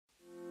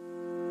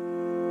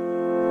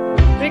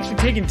Thanks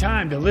for taking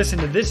time to listen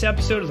to this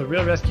episode of the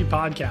Real ResQ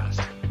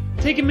podcast.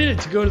 Take a minute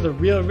to go to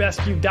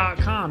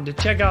therealresq.com to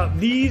check out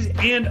these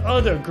and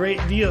other great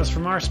deals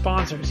from our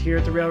sponsors here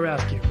at the Real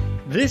ResQ.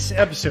 This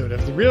episode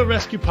of the Real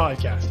ResQ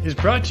podcast is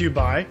brought to you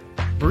by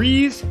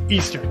Breeze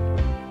Eastern,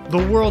 the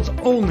world's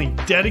only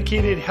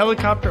dedicated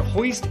helicopter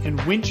hoist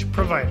and winch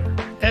provider.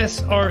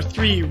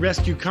 SR3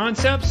 Rescue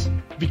Concepts,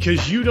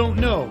 because you don't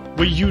know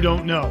what you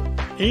don't know.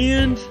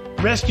 And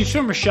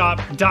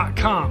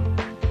RescueSwimmerShop.com,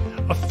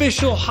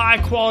 official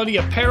high-quality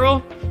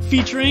apparel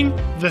featuring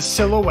the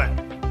silhouette.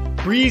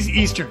 Breeze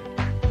Eastern.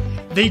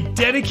 They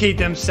dedicate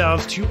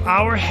themselves to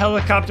our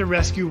helicopter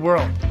rescue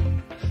world.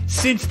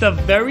 Since the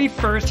very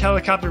first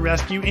helicopter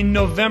rescue in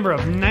November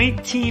of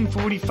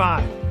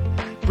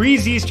 1945,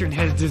 Breeze Eastern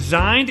has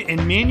designed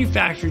and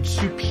manufactured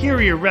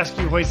superior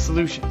rescue hoist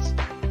solutions.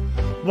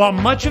 While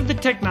much of the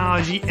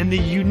technology and the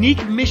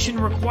unique mission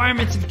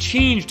requirements have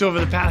changed over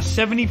the past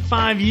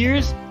 75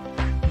 years,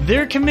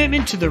 their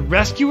commitment to the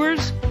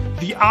rescuers,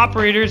 the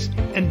operators,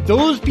 and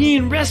those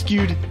being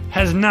rescued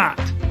has not.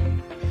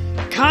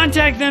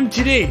 Contact them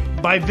today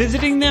by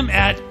visiting them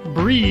at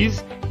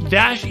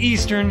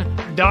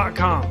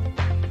breeze-eastern.com.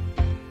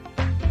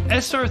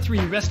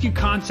 SR3 Rescue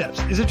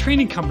Concepts is a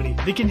training company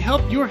that can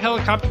help your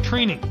helicopter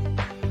training.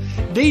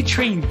 They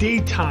train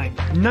daytime,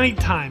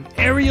 nighttime,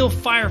 aerial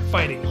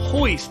firefighting,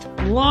 hoist,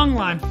 long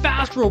line,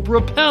 fast rope,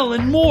 rappel,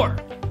 and more.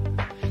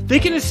 They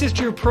can assist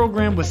your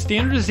program with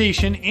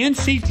standardization and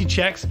safety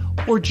checks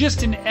or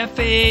just an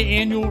FAA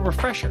annual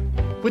refresher.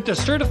 With the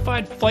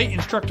certified flight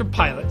instructor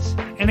pilots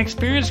and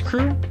experienced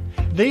crew,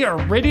 they are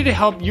ready to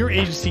help your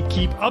agency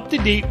keep up to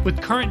date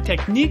with current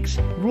techniques,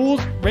 rules,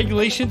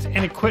 regulations,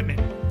 and equipment.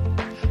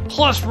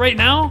 Plus, right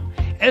now,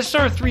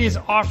 SR3 is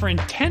offering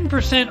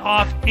 10%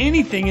 off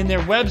anything in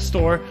their web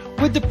store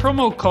with the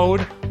promo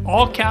code,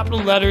 all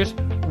capital letters,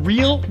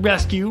 Real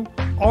ResQ,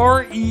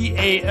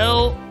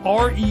 REALRESQ.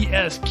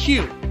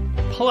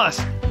 Plus,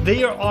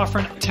 they are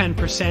offering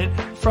 10%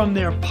 from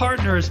their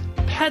partners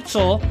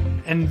Petzl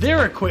and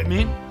their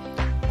equipment.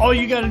 All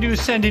you got to do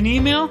is send an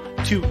email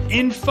to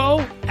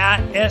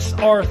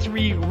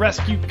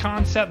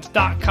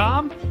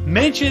info@sr3rescueconcepts.com.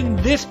 Mention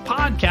this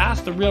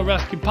podcast, the Real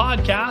ResQ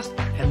podcast,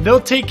 and they'll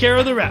take care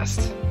of the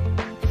rest.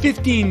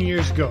 15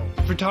 years ago,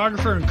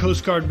 photographer and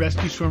Coast Guard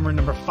rescue swimmer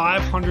number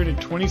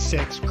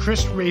 526,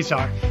 Chris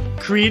Razar,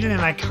 created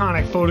an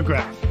iconic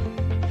photograph.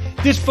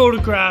 This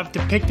photograph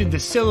depicted the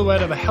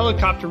silhouette of a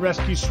helicopter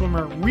rescue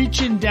swimmer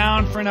reaching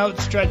down for an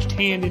outstretched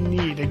hand in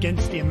need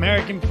against the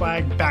American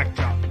flag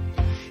backdrop.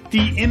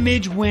 The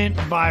image went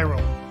viral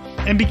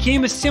and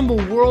became a symbol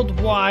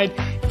worldwide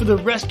for the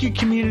rescue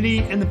community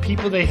and the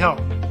people they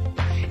help.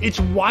 Its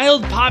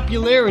wild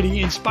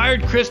popularity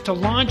inspired Chris to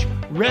launch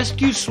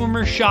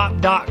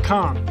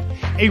RescueSwimmerShop.com,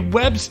 a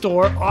web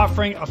store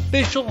offering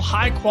official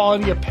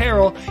high-quality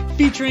apparel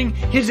featuring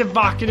his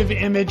evocative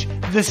image,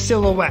 the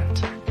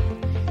silhouette.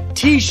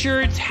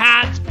 T-shirts,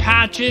 hats,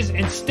 patches,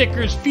 and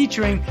stickers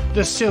featuring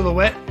the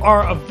silhouette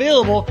are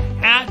available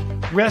at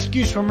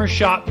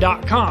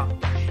RescueSwimmerShop.com,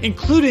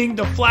 including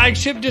the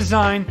flagship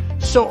design,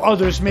 So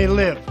Others May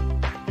Live.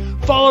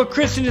 Follow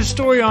Chris and his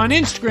story on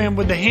Instagram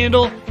with the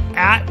handle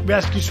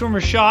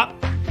 @RescueSwimmerShop.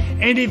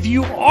 And if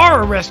you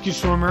are a rescue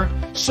swimmer,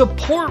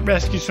 support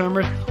rescue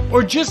swimmers,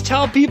 or just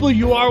tell people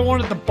you are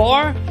one at the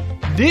bar,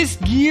 this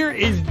gear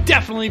is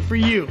definitely for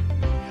you.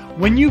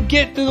 When you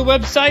get to the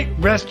website,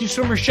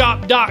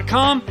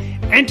 RescueSwimmerShop.com,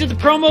 enter the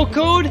promo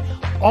code,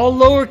 all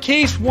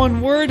lowercase, one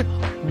word,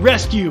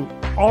 RESCUE,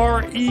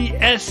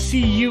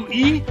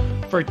 RESCUE,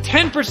 for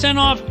 10%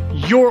 off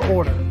your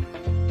order.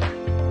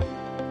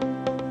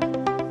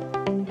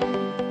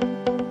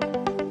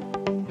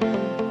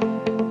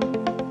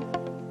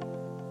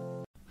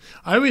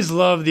 I always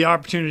love the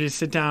opportunity to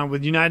sit down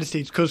with United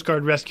States Coast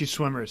Guard rescue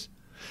swimmers.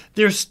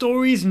 Their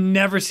stories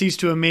never cease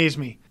to amaze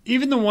me.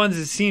 Even the ones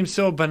that seem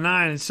so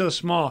benign and so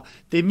small,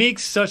 they make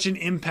such an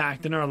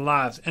impact in our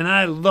lives, and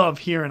I love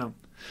hearing them.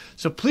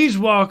 So please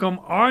welcome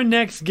our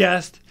next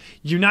guest,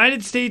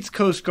 United States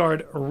Coast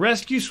Guard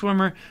rescue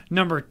swimmer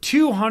number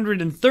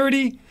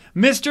 230,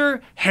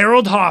 Mr.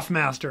 Harold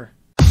Hoffmaster.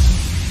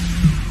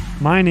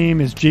 My name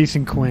is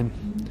Jason Quinn.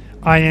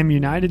 I am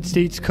United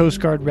States Coast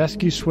Guard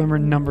rescue swimmer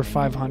number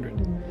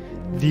 500.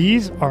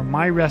 These are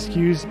my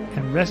rescues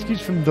and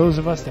rescues from those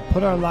of us that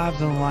put our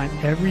lives on the line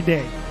every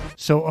day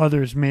so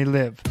others may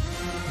live.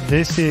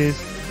 This is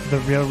the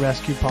Real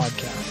ResQ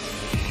podcast.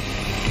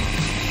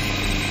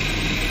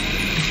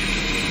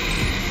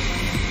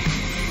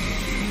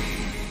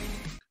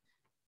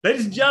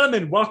 Ladies and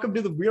gentlemen, welcome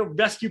to the Real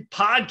ResQ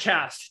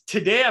podcast.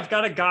 Today I've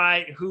got a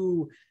guy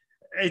who,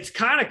 it's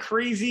kind of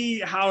crazy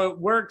how it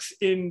works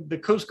in the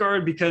Coast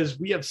Guard because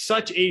we have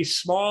such a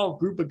small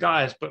group of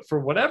guys, but for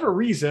whatever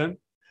reason,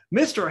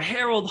 Mr.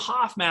 Harold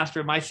Hoffmaster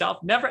and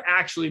myself never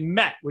actually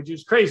met, which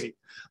is crazy.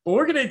 But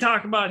we're going to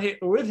talk about it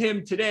with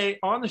him today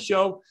on the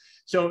show.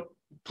 So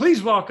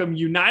please welcome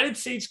United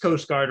States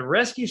Coast Guard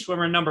rescue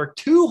swimmer number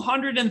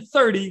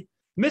 230,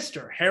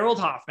 Mr. Harold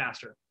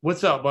Hoffmaster.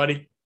 What's up,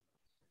 buddy?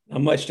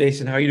 Not much,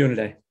 Jason. How are you doing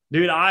today?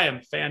 Dude, I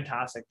am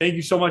fantastic. Thank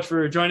you so much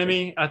for joining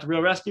me at the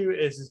Real Rescue.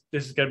 This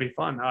is going to be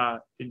fun.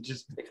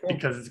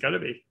 Because it's going to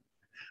be.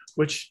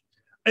 Which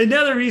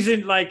another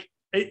reason, like,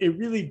 it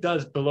really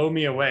does blow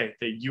me away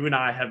that you and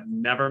I have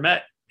never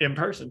met in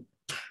person.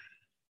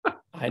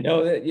 I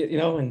know that,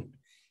 and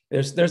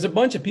there's a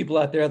bunch of people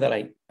out there that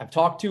I've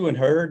talked to and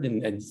heard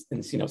and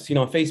seen on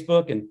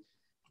Facebook and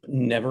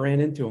never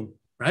ran into them.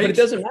 Right. But it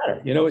doesn't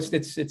matter.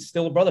 It's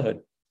still a brotherhood.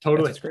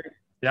 Totally. That's great.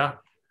 Yeah.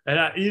 And,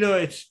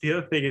 it's the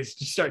other thing is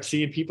you start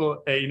seeing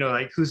people,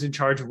 like who's in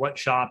charge of what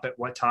shop at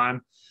what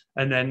time.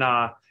 And then,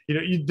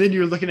 then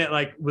you're looking at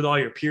like with all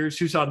your peers,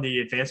 who's on the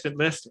advancement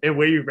list and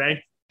where you rank.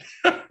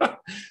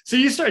 So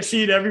you start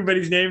seeing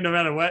everybody's name, no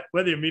matter what,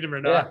 whether you meet them or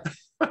not. Yeah.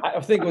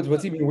 I think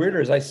what's even weirder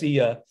is I see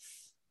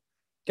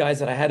guys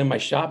that I had in my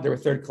shop, there were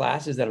third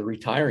classes that are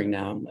retiring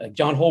now. Like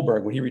John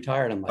Holberg, when he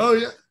retired, I'm like, oh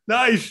yeah,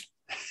 nice.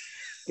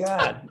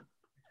 God,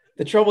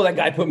 the trouble that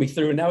guy put me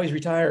through, and now he's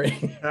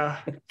retiring.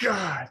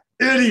 God,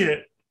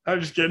 idiot. I'm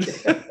just kidding.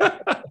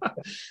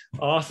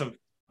 Awesome.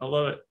 I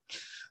love it.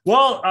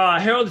 Well,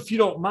 Harold, if you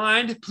don't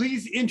mind,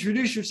 please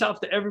introduce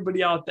yourself to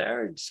everybody out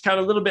there. Just kind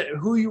of a little bit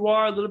who you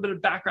are, a little bit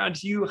of background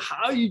to you,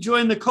 how you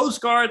joined the Coast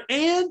Guard,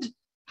 and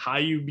how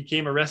you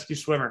became a rescue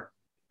swimmer.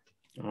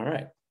 All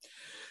right.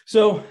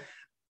 So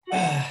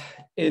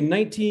in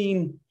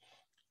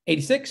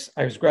 1986,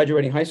 I was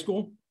graduating high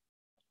school,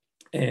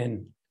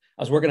 and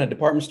I was working at a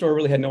department store,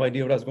 really had no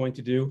idea what I was going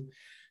to do.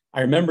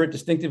 I remember it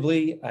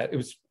distinctively. It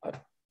was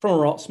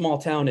from a small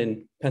town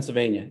in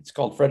Pennsylvania. It's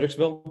called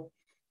Fredericksville.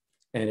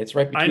 And it's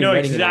right between. I know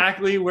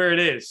exactly where it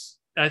is.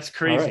 That's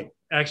crazy. Right.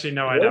 Actually,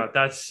 no, I don't.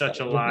 That's such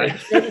a lie.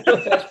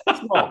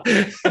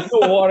 There's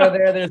no water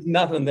there. There's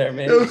nothing there,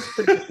 man.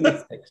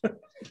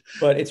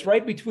 But it's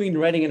right between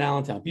Reading and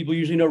Allentown. People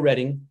usually know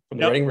Reading from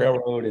the Reading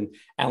Railroad, and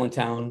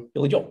Allentown,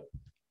 Billy Joel.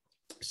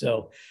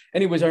 So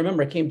anyways, I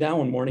remember I came down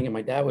one morning and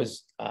my dad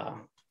was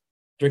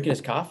drinking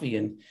his coffee,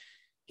 and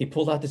he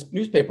pulled out this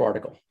newspaper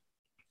article,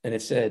 and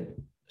it said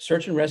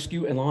search and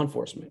rescue and law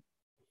enforcement.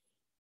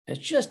 And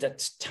it's just a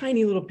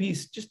tiny little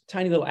piece, just a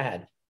tiny little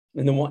ad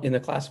in the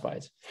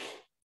classifieds.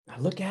 I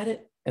look at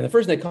it, and the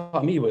first thing that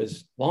caught me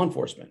was law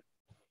enforcement.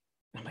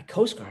 I'm like,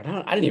 Coast Guard?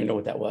 I didn't even know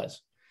what that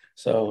was.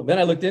 So then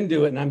I looked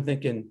into it, and I'm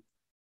thinking,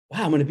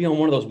 wow, I'm going to be on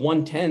one of those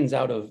 110s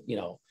out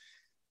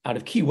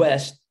of Key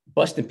West,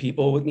 busting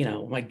people with,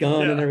 my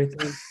gun and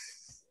everything.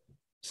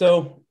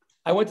 So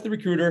I went to the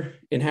recruiter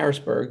in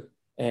Harrisburg,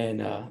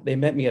 and they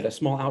met me at a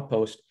small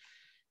outpost.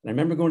 And I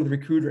remember going to the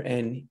recruiter,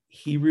 and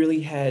he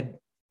really had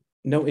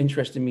no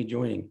interest in me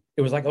joining.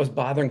 It was like I was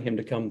bothering him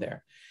to come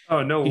there.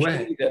 Oh, no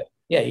way.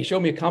 He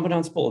showed me a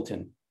commandant's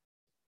bulletin.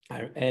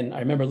 And I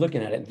remember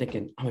looking at it and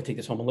thinking, I'm going to take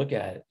this home and look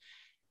at it.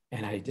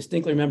 And I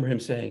distinctly remember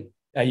him saying,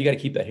 you got to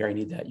keep that here. I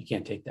need that. You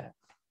can't take that.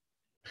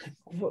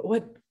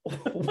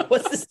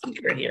 What's the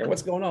secret here?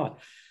 What's going on?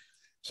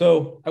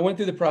 So I went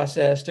through the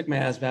process, took my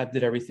ASVAB,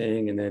 did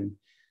everything, and then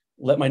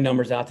let my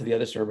numbers out to the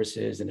other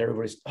services. And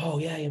everybody's, oh,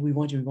 yeah, we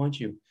want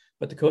you.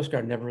 But the Coast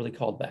Guard never really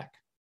called back.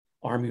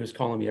 Army was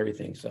calling me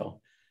everything.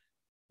 So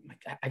I'm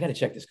like, I got to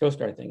check this Coast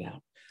Guard thing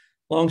out.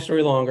 Long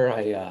story longer,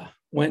 I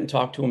went and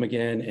talked to him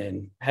again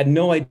and had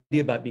no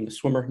idea about being a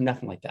swimmer,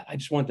 nothing like that. I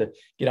just wanted to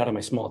get out of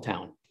my small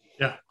town.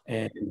 Yeah.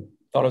 And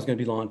thought I was going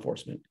to be law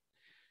enforcement.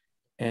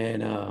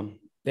 And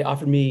they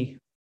offered me,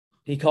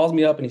 he calls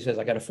me up and he says,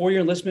 I got a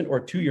 4-year enlistment or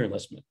a 2-year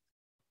enlistment.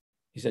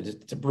 He said,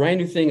 it's a brand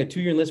new thing, a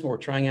 2-year enlistment. We're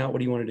trying out. What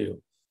do you want to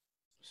do?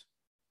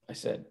 I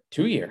said,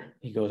 2-year.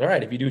 He goes, all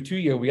right, if you do a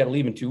 2-year, we got to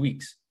leave in 2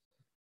 weeks.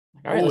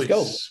 All right, let's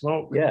go.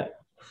 Smoke. Yeah.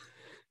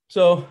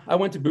 So I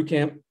went to boot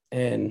camp,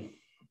 and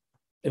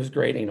it was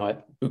great.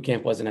 Boot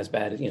camp wasn't as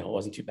bad as, it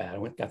wasn't too bad.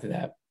 Got through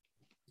that.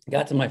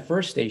 Got to my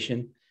first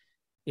station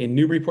in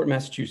Newburyport,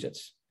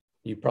 Massachusetts.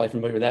 You're probably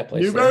familiar with that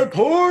place.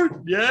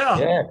 Newburyport? Yeah.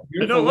 Yeah.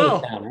 I know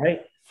well. Town,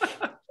 right?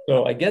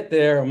 So I get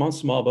there, I'm on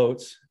small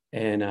boats,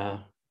 and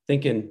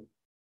thinking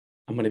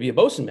I'm going to be a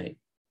bosun mate.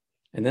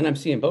 And then I'm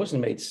seeing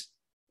bosun mates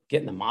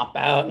getting the mop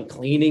out and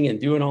cleaning and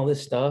doing all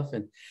this stuff.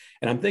 And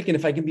I'm thinking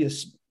if I can be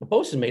a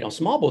bosun mate on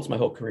small boats my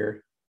whole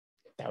career,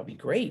 that would be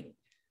great.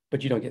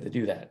 But you don't get to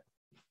do that.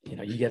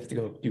 You have to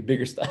go do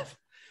bigger stuff.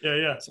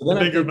 Yeah. So then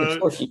bigger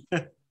boats.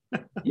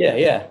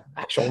 Yeah.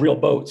 Actual real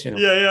boats,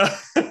 Yeah.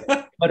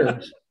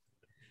 Cutters.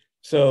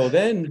 So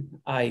then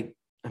I'm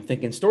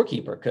thinking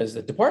storekeeper, because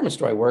the department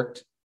store I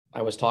worked,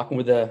 I was talking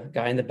with a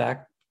guy in the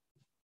back,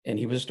 and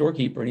he was a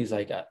storekeeper, and he's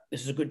like,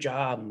 this is a good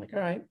job. I'm like, all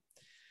right.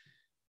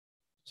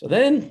 So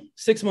then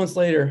 6 months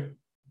later,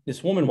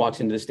 this woman walks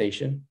into the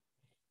station,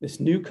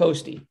 this new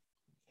coastie,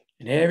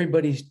 and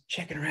everybody's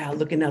checking her out,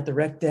 looking out the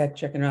rec deck,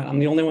 checking her out. I'm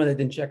the only one that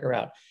didn't check her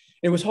out.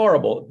 It was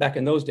horrible. Back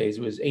in those days,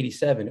 it was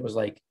 87. It was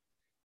like,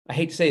 I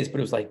hate to say this, but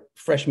it was like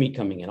fresh meat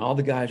coming in. All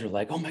the guys were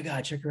like, oh my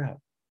God, check her out.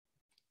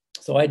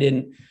 So I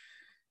didn't.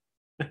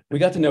 We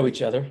got to know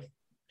each other.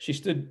 She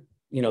stood,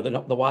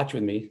 the watch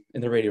with me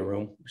in the radio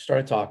room. We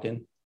started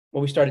talking.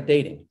 Well, we started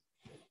dating.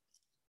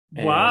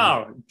 And,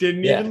 wow.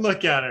 Didn't even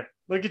look at her.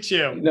 Look at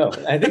you. No,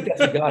 I think that's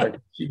what got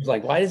her. She was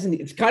like, why isn't he?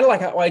 It's kind of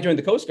like why I joined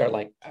the Coast Guard.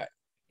 Like,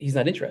 he's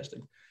not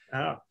interested.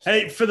 Oh.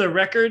 Hey, for the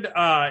record,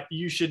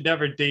 you should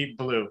never date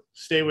blue.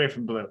 Stay away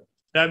from blue.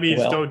 That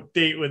means don't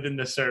date within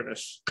the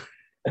service.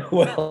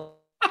 Well,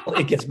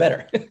 it gets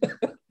better.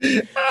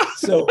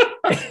 So,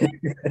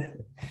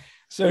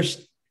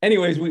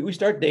 anyways, we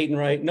start dating,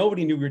 right?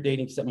 Nobody knew we were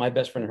dating except my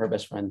best friend and her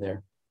best friend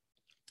there.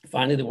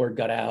 Finally, the word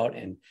got out,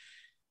 and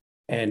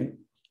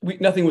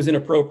nothing was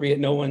inappropriate.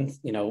 No one,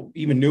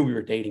 even knew we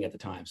were dating at the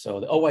time. So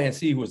the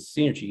OINC was the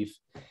senior chief.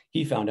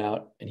 He found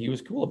out, and he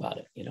was cool about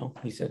it.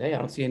 He said, "Hey, I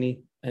don't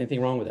see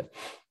anything wrong with it."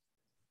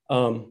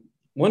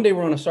 One day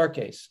we're on a SAR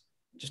case,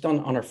 just on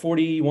our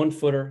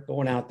 41-footer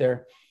going out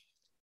there,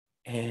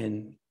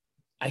 and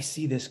I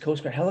see this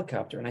Coast Guard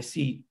helicopter, and I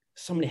see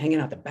somebody hanging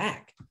out the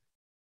back.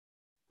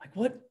 Like,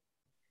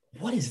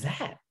 what is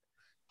that?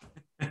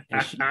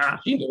 And she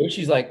knew.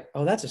 She's like,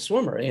 "Oh, that's a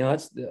swimmer.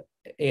 That's the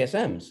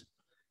ASMs."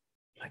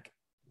 I'm like,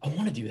 I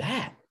want to do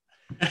that.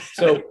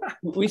 So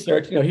we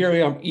start, here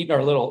we are eating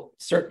our little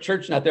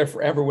church not there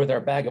forever with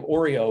our bag of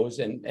Oreos,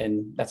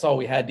 and that's all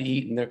we had to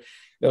eat. And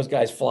those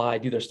guys fly,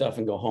 do their stuff,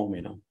 and go home,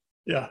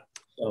 Yeah.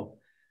 So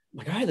I'm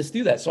like, all right, let's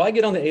do that. So I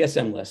get on the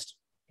ASM list.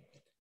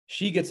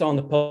 She gets on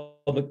the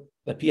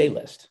PA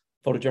list,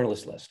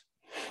 photojournalist list.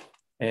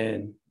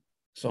 And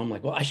so I'm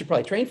like, well, I should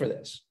probably train for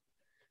this.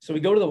 So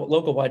we go to the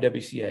local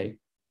YWCA,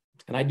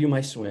 and I do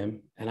my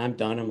swim, and I'm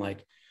done. I'm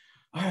like,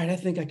 all right, I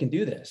think I can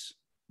do this.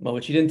 Well,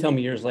 what she didn't tell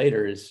me years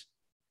later is,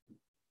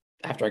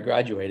 after I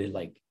graduated,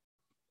 like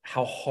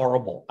how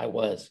horrible I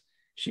was.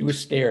 She was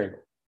scared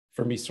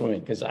for me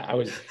swimming because I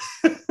was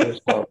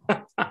horrible.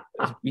 I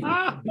was beating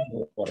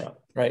the water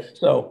up, right?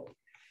 So,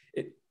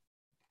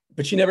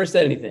 but she never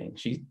said anything.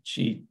 She,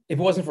 if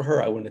it wasn't for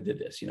her, I wouldn't have did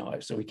this,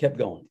 So we kept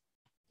going.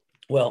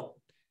 Well,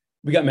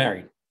 we got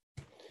married.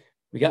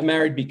 We got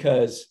married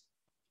because,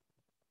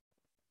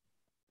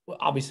 well,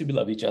 obviously we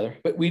loved each other,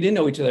 but we didn't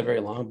know each other very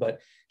long.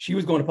 But she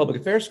was going to public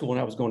affairs school, and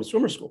I was going to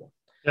swimmer school.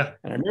 Yeah.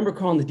 And I remember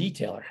calling the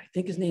detailer. I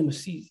think his name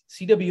was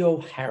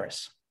CWO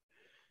Harris.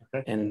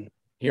 Okay. And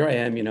here I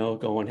am,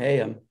 going,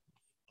 hey, I'm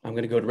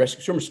going to go to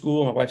rescue swimmer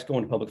school. My wife's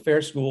going to public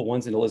affairs school.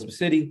 One's in Elizabeth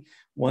City.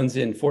 One's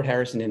in Fort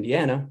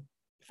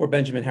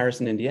Benjamin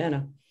Harrison,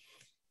 Indiana.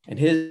 And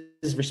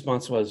his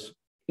response was,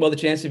 well, the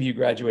chance of you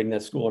graduating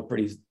that school are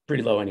pretty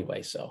low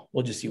anyway. So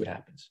we'll just see what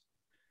happens.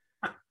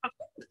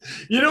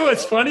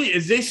 What's funny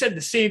is they said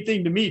the same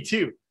thing to me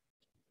too.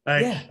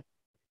 Like, yeah.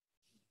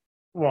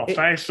 Well,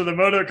 thanks for the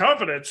vote of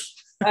confidence.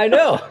 I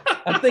know.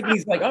 I'm thinking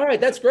he's like, all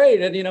right, that's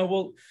great. And,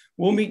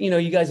 we'll meet,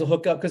 you guys will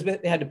hook up, because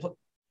they had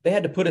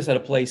to put us at a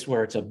place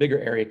where it's a bigger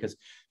area because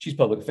she's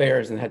public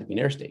affairs and it had to be an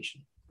air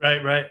station.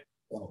 Right.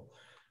 So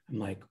I'm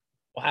like,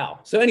 wow.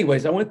 So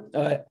anyways,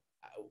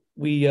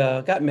 we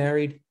got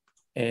married,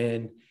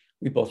 and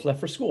we both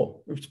left for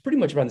school. It was pretty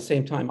much around the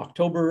same time,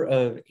 October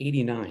of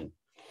 '89.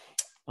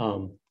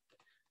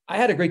 I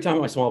had a great time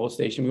at my small boat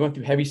station. We went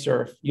through heavy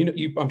surf.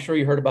 I'm sure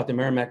you heard about the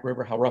Merrimack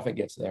River, how rough it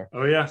gets there.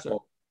 Oh, yeah.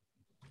 So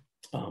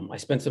I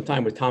spent some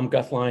time with Tom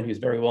Guthline, who's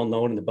very well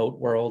known in the boat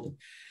world.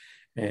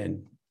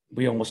 And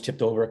we almost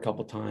tipped over a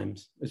couple of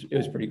times. It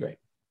was pretty great.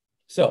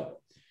 So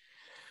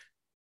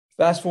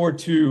fast forward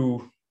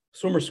to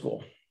swimmer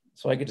school.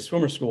 So I get to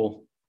swimmer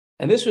school.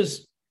 And this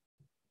was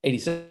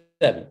 87.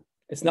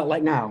 It's not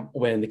like now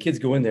when the kids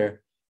go in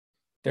there,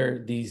 they're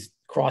these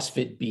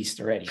CrossFit beasts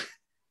already.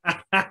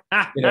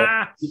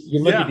 You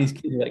look at these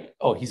kids, you're like,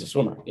 oh, he's a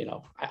swimmer.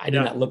 I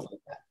did not look like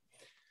that.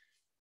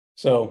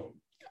 So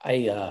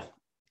I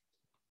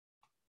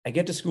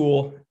get to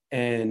school,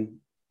 and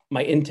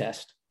my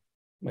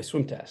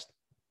swim test.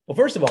 Well,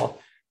 first of all,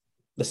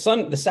 the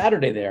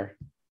Saturday there,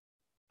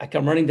 I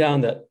come running down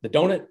the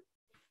donut,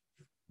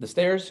 the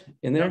stairs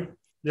in there.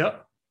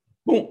 Yep.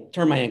 Boom,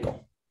 turn my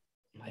ankle.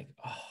 I'm like,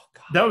 oh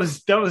God.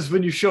 That was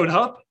when you showed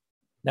up?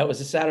 That was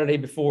the Saturday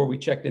before we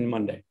checked in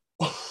Monday.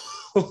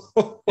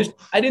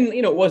 I didn't,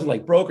 it wasn't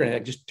like broken. I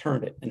just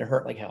turned it, and it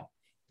hurt like hell.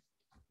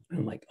 And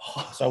I'm like,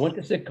 oh. So I went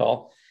to sick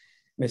call,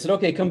 and they said,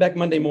 okay, come back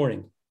Monday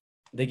morning.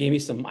 They gave me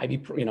some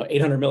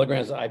 800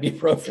 milligrams of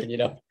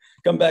ibuprofen,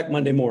 come back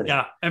Monday morning.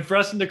 Yeah. And for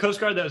us in the Coast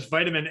Guard, that was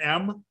vitamin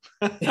M.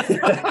 Take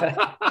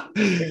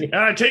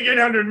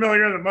 800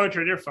 milligrams of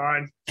Motrin. You're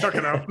fine. Chuck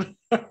it up.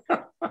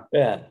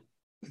 Yeah.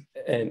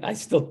 And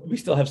we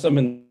still have some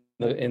in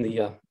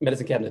the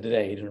medicine cabinet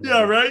today.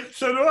 Yeah, right.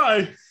 So do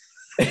I.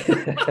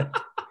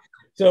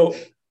 So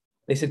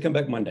they said, come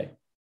back Monday.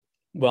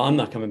 Well, I'm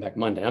not coming back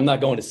Monday. I'm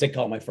not going to sick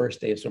call my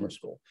first day of swimmer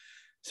school.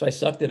 So I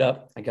sucked it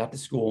up. I got to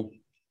school,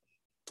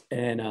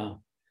 and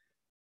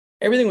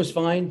everything was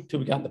fine till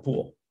we got in the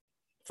pool.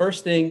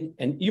 First thing,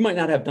 and you might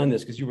not have done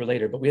this because you were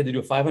later, but we had to do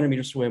a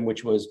 500-meter swim,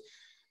 which was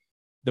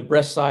the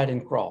breast side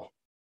and crawl.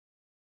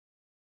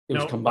 It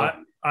was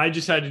combined. I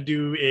just had to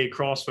do a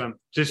crawl swim,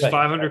 just right.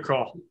 500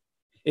 crawl.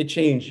 It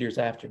changed years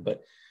after,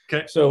 but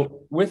okay.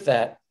 So with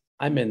that,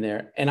 I'm in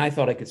there, and I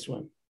thought I could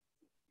swim.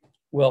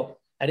 Well,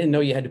 I didn't know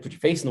you had to put your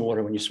face in the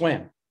water when you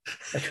swam.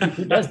 Like,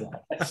 who does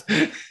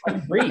that? I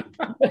breathe.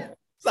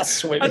 That's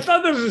swimming. I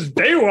thought this was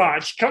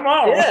Baywatch. Come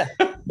on. Yeah.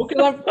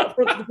 Because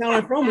from the town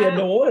I'm from, we had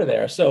no water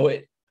there. So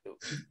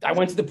I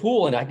went to the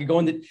pool and I could go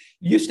in you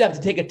used to have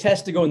to take a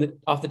test to go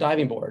off the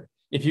diving board.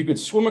 If you could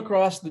swim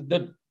across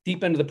the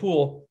deep end of the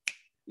pool,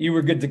 you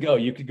were good to go.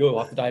 You could go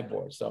off the dive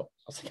board. So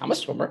I was like, I'm a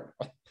swimmer.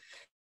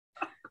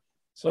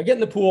 So I get in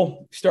the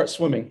pool, start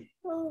swimming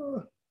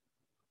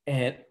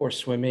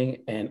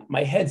and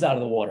my head's out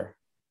of the water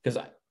because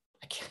I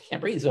can't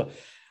breathe. So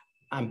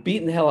I'm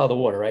beating the hell out of the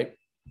water, right?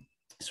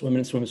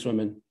 Swimming.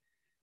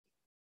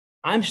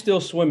 I'm still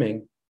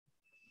swimming.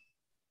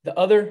 The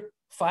other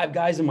 5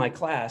 guys in my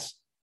class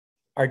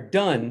are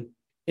done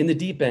in the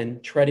deep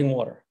end treading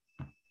water.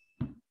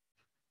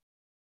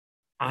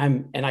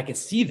 And I can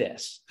see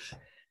this.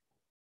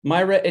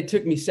 It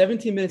took me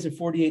 17 minutes and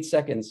 48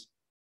 seconds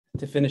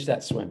to finish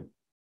that swim.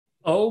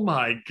 Oh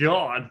my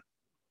God.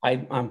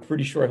 I'm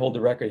pretty sure I hold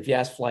the record. If you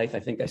ask Flythe, I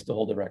think I still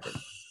hold the record.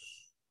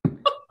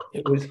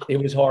 It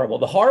was horrible.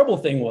 The horrible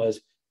thing was,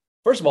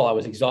 first of all, I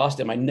was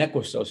exhausted. My neck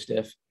was so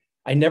stiff.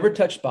 I never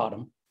touched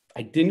bottom.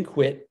 I didn't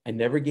quit. I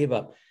never gave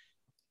up.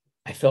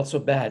 I felt so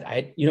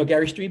bad. You know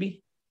Gary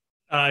Strebe?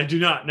 I do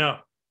not know.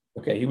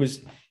 Okay, he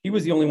was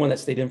the only one that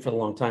stayed in for a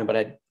long time.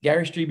 But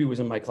Gary Strebe was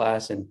in my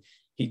class, and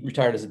he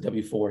retired as a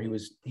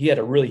W4. He had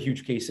a really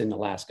huge case in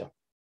Alaska.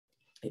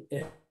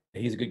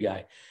 He's a good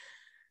guy.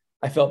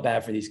 I felt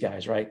bad for these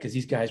guys, right? Because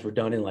these guys were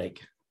done in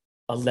like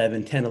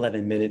 11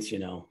 minutes,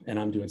 and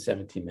I'm doing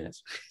 17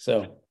 minutes.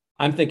 So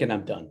I'm thinking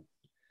I'm done.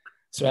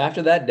 So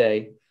after that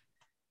day,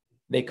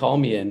 they call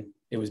me in.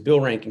 It was Bill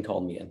Rankin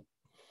called me in,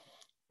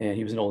 and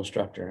he was an old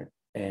instructor.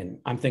 And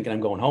I'm thinking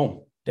I'm going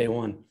home day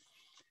one.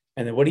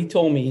 And then what he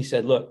told me, he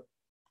said, look,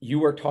 you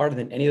worked harder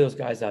than any of those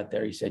guys out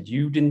there. He said,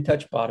 you didn't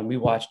touch bottom. We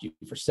watched you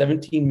for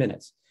 17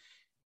 minutes.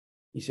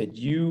 He said,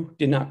 you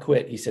did not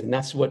quit. He said, and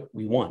that's what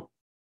we want.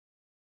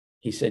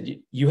 He said,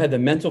 you had the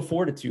mental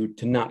fortitude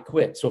to not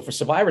quit. So for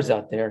survivors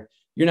out there,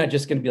 you're not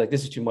just going to be like,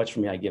 this is too much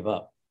for me, I give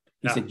up.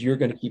 He said, you're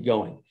going to keep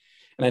going.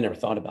 And I never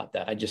thought about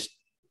that. I just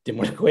didn't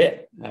want to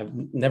quit. I've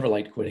never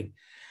liked quitting.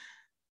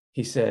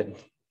 He said,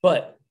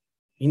 but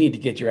you need to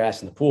get your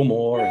ass in the pool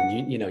more.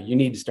 And you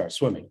need to start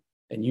swimming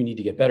and you need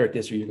to get better at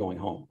this or you're going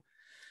home.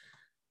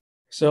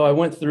 So I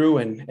went through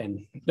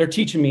and they're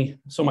teaching me.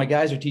 So my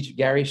guys are teaching,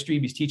 Gary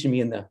Strebe's teaching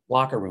me in the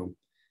locker room.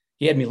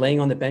 He had me laying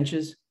on the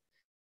benches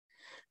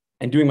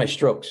and doing my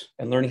strokes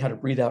and learning how to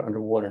breathe out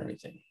underwater and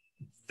everything.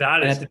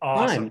 That is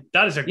awesome.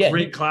 That is a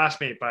great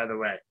classmate, by the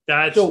way.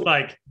 That's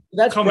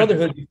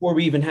brotherhood before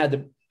we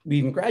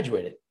even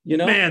graduated,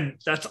 Man,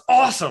 that's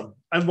awesome.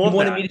 I love that. He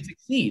wanted me to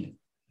succeed.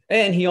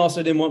 And he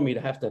also didn't want me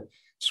to have to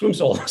swim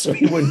solo, so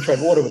he wouldn't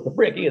tread water with the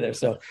brick either.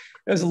 So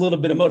there was a little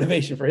bit of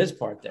motivation for his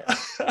part there.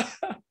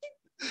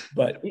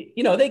 But,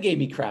 they gave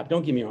me crap.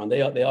 Don't get me wrong.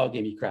 They all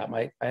gave me crap.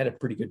 I had a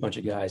pretty good bunch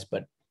of guys,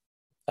 but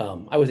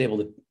I was able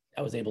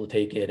to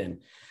take it.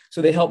 And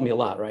so they helped me a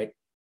lot, right?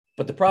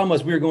 But the problem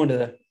was we were going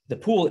to the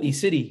pool at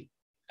East City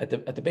at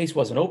the base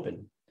wasn't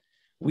open.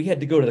 We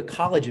had to go to the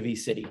College of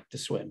East City to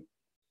swim.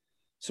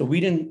 So we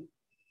didn't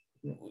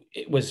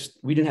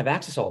have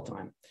access all the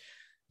time.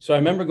 So I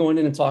remember going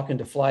in and talking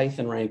to Flythe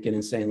and Rankin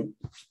and saying,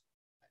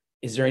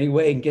 is there any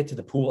way I can get to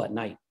the pool at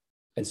night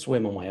and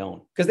swim on my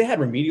own? Because they had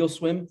remedial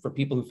swim for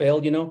people who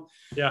failed,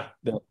 Yeah.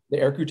 The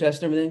aircrew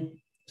test and everything.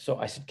 So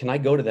I said, can I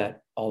go to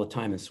that all the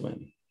time and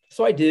swim?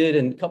 So I did.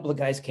 And a couple of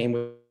guys came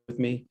with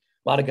me.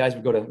 A lot of guys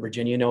would go to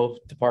Virginia,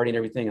 to party and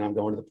everything. And I'm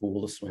going to the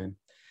pool to swim.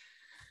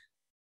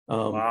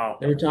 Wow.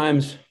 There were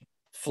times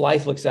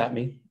Flythe looks at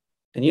me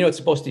and, it's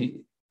supposed to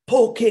be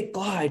pull, kick,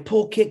 glide.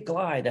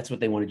 That's what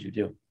they wanted you to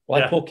do.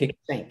 Well, I pull, kick,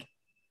 sank.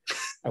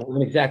 I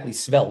wasn't exactly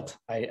svelte.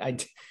 I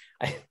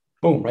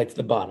boom, right to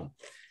the bottom.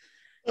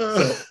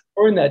 So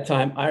during that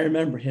time, I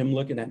remember him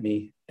looking at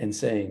me and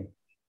saying,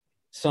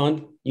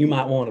 son, you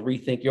might want to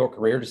rethink your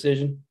career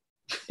decision,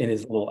 in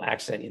his little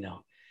accent, And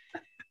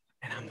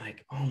I'm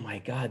like, oh my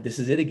God, this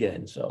is it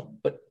again. So,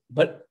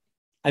 but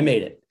I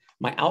made it.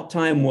 My out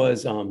time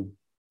was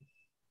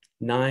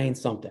 9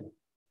 something.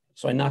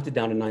 So I knocked it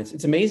down to 9.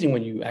 It's amazing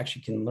when you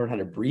actually can learn how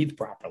to breathe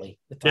properly.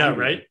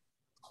 Right.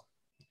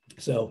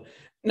 So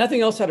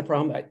nothing else had a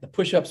problem. The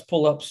push-ups,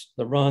 pull-ups,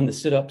 the run, the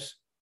sit-ups,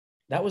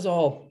 that was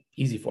all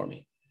easy for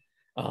me.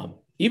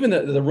 Even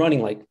the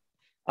running, like,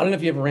 I don't know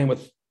if you ever ran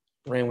with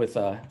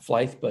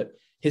Flythe, but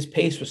his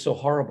pace was so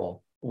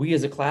horrible. We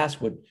as a class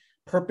would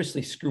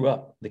purposely screw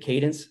up the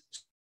cadence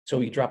so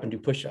we drop and do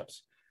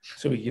push-ups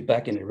so we get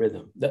back into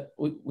rhythm.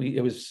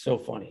 It was so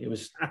funny. It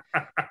was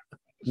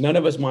none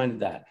of us minded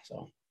that.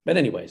 So, but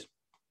anyways,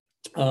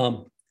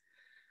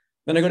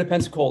 then I go to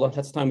Pensacola.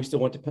 That's the time we still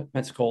went to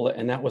Pensacola,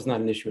 and that was not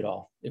an issue at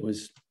all. It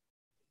was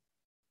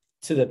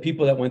to the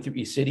people that went through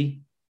East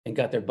City and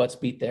got their butts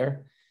beat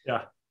there.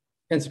 Yeah,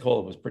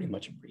 Pensacola was pretty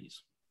much a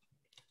breeze.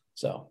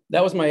 So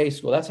that was my A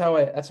school. That's how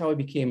I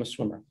became a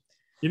swimmer.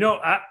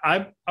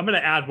 I'm going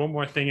to add one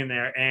more thing in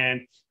there,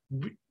 and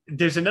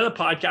there's another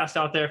podcast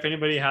out there. If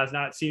anybody has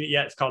not seen it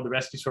yet, it's called the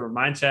Rescue Swimmer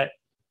Mindset.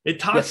 It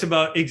talks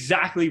about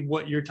exactly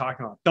what you're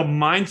talking about. The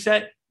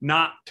mindset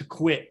not to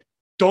quit.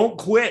 Don't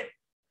quit.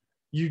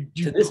 You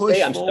to this push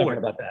day, I'm forward. stubborn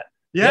about that.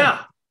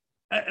 Yeah.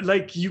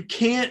 Like you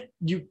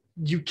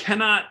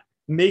cannot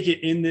make it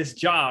in this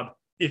job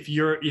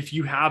if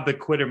you have the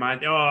quitter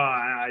mind, oh,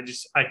 I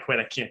quit,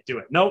 I can't do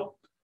it. Nope,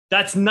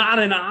 that's not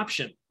an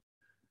option.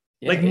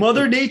 Yeah, like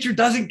Mother Nature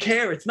doesn't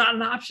care. It's not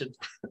an option.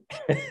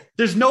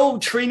 There's no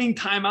training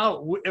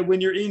timeout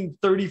when you're in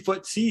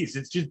 30-foot seas.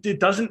 It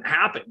doesn't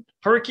happen.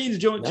 Hurricanes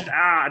don't just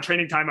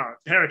training timeout.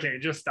 Hurricane,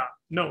 just stop.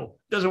 No,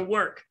 it doesn't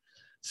work.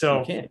 So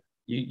you can't.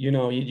 You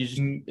just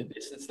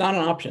it's not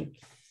an option.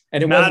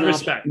 And it wasn't an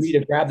option for me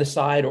to grab the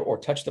side or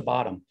touch the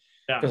bottom,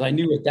 because I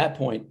knew at that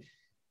point.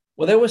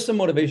 Well, there was some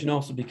motivation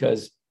also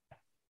because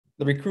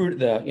the recruit,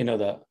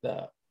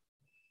 the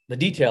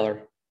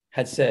detailer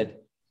had said,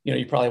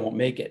 you probably won't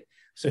make it.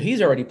 So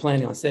he's already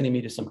planning on sending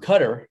me to some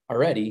cutter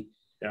already,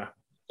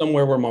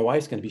 somewhere where my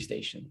wife's going to be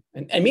stationed.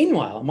 And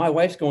meanwhile, my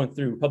wife's going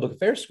through public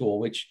affairs school,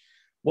 which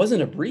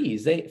wasn't a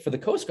breeze. They, for the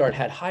Coast Guard,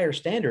 had higher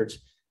standards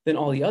than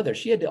all the others.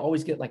 She had to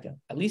always get like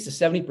at least a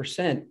 70% or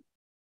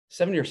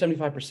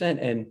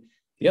 75%. And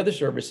the other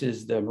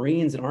services, the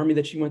Marines and Army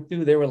that she went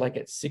through, they were like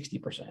at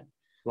 60%.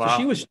 Wow. So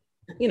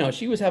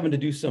she was having to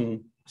do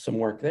some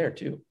work there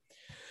too.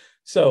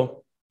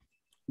 So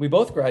we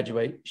both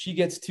graduate. We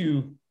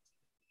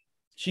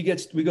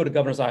go to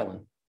Governor's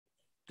Island,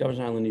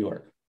 New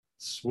York.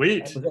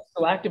 Sweet. Was that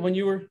still active when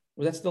you were,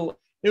 was that still?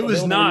 It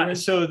was not.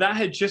 So that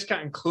had just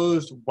gotten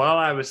closed while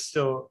I was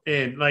still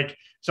in.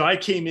 So I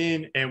came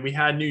in and we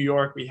had New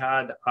York, we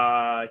had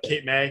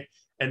Cape May,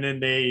 and then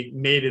they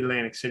made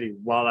Atlantic City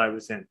while I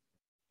was in.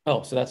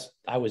 Oh, so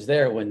I was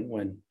there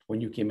when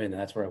you came in,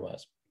 and that's where I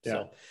was.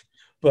 Yeah.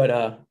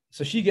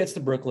 So she gets to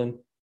Brooklyn,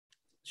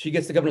 she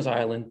gets to Governor's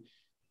Island,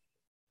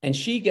 and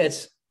she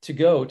gets to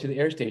go to the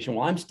air station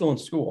while I'm still in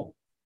school,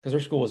 because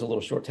her school was a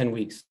little short, 10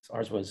 weeks.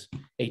 Ours was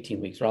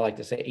 18 weeks, or I like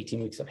to say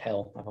 18 weeks of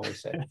hell, I've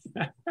always said.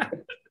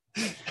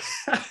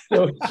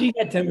 So she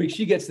had 10 weeks.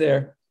 She gets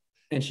there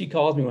and she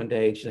calls me one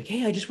day and she's like,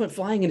 hey, I just went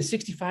flying into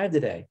 65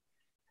 today.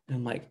 And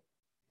I'm like,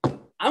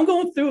 I'm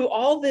going through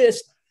all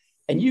this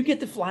and you get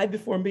to fly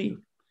before me.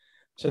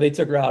 So they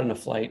took her out on a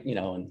flight,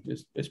 and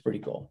it's pretty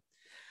cool.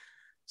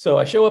 So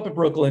I show up at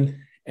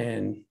Brooklyn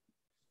and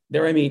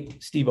there I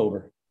meet Steve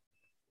Ober,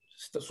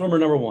 swimmer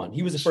number one.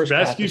 He was the first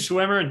rescue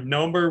swimmer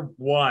number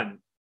one.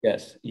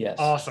 Yes.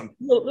 Awesome.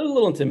 A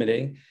little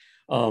intimidating.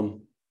 So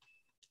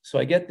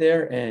I get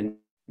there and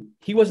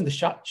he wasn't the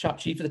shop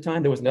chief at the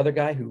time. There was another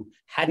guy who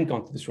hadn't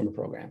gone through the swimmer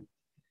program.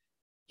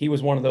 He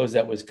was one of those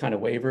that was kind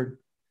of wavered.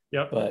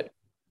 Yep. But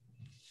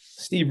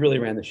Steve really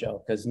ran the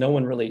show because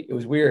it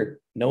was weird.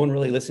 No one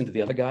really listened to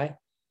the other guy.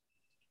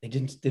 They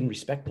didn't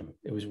respect him.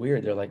 It was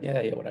weird. They're like,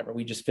 yeah, whatever.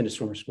 We just finished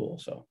swimmer school.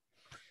 So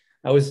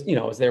I was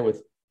there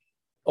with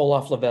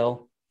Olaf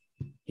Lavelle.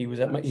 He was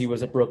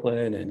at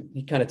Brooklyn and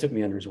he kind of took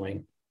me under his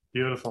wing.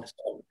 Beautiful.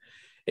 So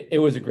it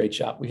was a great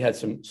shop. We had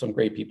some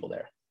great people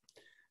there.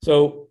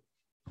 So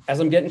as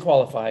I'm getting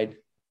qualified,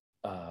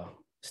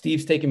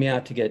 Steve's taking me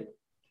out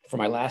for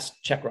my last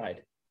check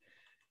ride.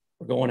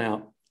 We're going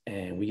out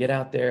and we get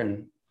out there,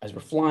 and as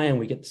we're flying,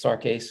 we get the SAR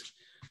case.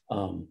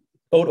 Boat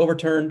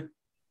overturned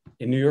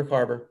in New York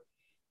Harbor.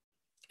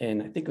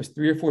 And I think it was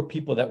 3 or 4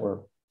 people that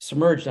were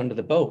submerged under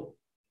the boat.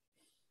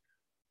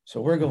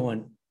 So we're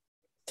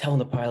telling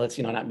the pilots,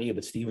 not me,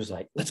 but Steve was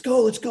like, let's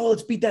go,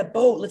 let's beat that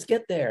boat, let's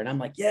get there. And I'm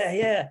like,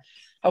 yeah.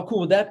 How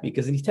cool would that be?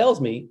 Because he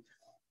tells me,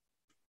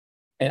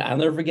 and I'll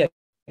never forget,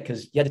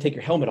 because you had to take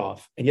your helmet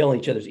off and yell in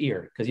each other's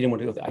ear because he didn't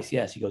want to go to the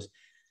ICS. He goes,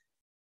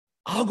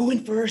 I'll go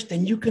in first,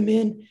 then you come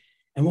in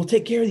and we'll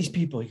take care of these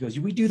people. He goes,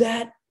 we do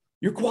that,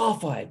 you're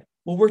qualified.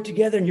 We'll work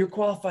together and you're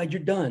qualified,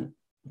 you're done.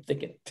 I'm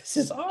thinking, this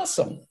is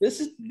awesome. This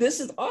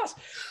is awesome.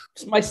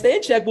 My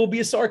stand check will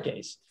be a SAR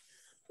case.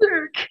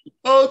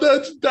 Oh,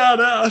 that's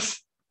badass.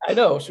 I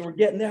know. So we're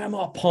getting there. I'm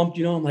all pumped,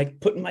 I'm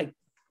like putting my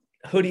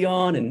hoodie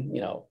on and,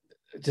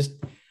 just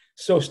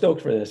so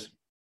stoked for this.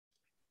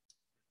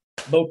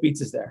 Boat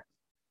beats us there.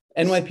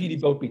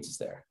 NYPD boat beats us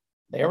there.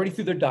 They already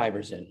threw their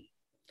divers in.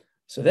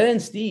 So then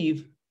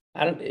Steve,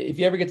 if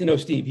you ever get to know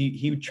Steve,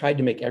 he tried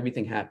to make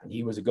everything happen.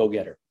 He was a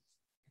go-getter.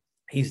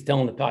 He's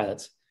telling the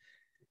pilots,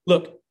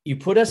 look, you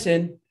put us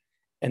in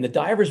and the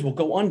divers will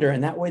go under,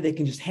 and that way they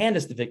can just hand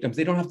us the victims.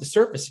 They don't have to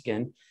surface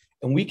again,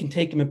 and we can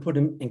take them and put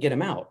them and get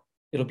them out.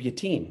 It'll be a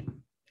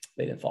team.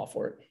 They didn't fall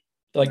for it.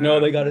 They're like, no,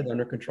 they got it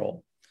under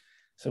control.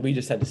 So we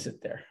just had to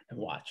sit there and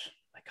watch.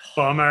 Like,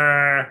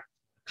 bummer.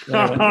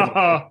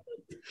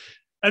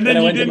 And then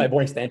I went to my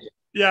boring stand check.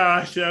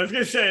 Yeah, I was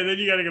gonna say, then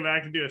you got to go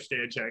back and do a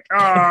stand check.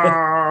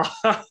 Oh,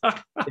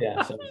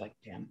 yeah. So I was like,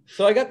 damn.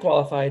 So I got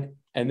qualified,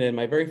 and then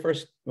my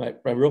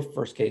real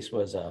first case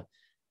was a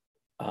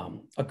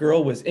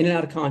girl was in and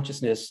out of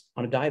consciousness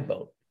on a dive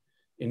boat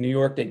in New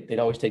York. They'd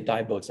always take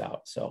dive boats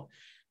out.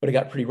 But it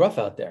got pretty rough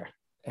out there,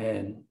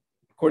 and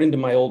according to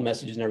my old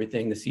messages and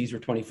everything, the seas were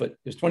 20 foot. It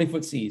was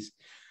 20-foot seas,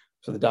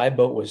 so the dive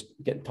boat was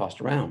getting tossed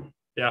around.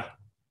 Yeah.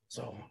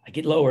 So I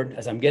get lowered.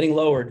 As I'm getting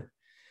lowered,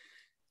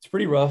 it's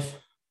pretty rough,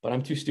 but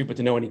I'm too stupid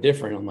to know any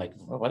different. I'm like,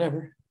 well,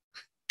 whatever.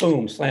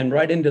 Boom, slammed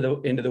right into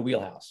the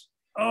wheelhouse.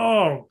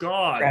 Oh,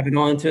 God. Grabbing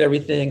onto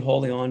everything,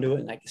 holding onto it,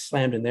 and I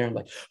slammed in there. I'm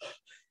like,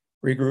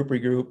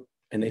 regroup.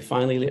 And they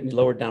finally let me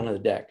lower down on the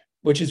deck,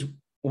 which is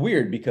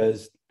weird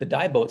because the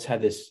dive boats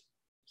have this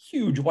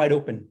huge, wide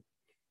open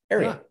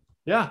area.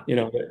 Yeah. You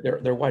know,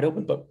 they're wide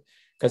open, but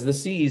because of the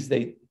seas,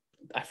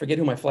 I forget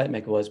who my flight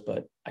mate was,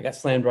 but I got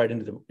slammed right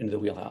into the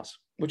wheelhouse,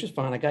 which is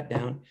fine. I got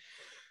down.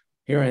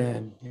 Here I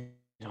am. You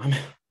know,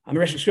 I'm a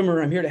rescue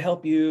swimmer. I'm here to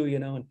help you. You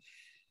know,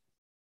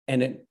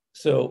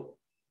 so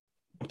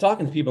I'm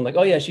talking to people like,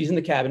 oh yeah, she's in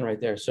the cabin right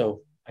there.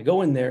 So I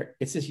go in there.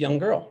 It's this young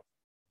girl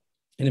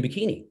in a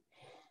bikini,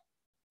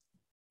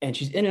 and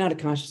she's in and out of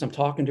consciousness. I'm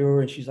talking to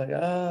her, and she's like,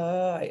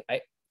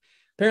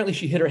 apparently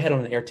she hit her head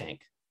on an air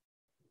tank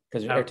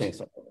because her air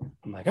tank's.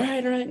 I'm like, all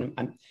right.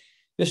 And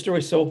this story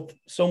is so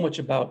much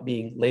about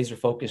being laser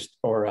focused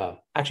or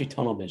actually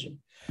tunnel vision.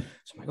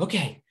 So I'm like,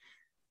 okay.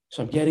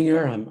 So I'm getting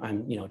her.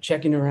 I'm you know,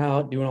 checking her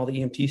out, doing all the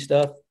EMT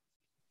stuff,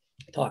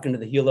 talking to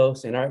the helo,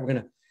 saying, all right, we're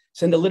gonna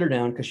send the litter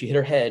down because she hit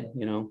her head.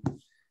 You know.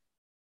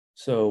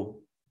 So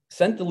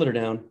sent the litter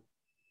down.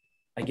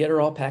 I get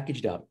her all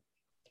packaged up,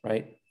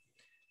 right?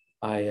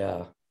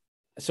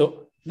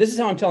 So this is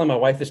how I'm telling my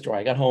wife this story.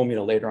 I got home, you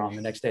know, later on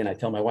the next day, and I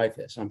tell my wife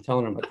this. I'm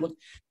telling her, I'm like, look.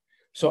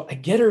 So I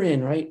get her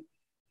in, right?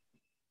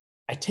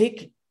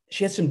 She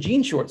had some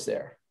jean shorts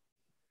there.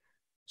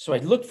 So I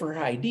looked for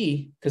her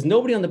ID because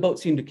nobody on the boat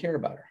seemed to care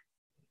about her.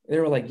 They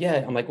were like, yeah.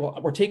 I'm like, well,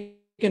 we're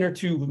taking her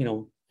to, you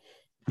know,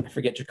 I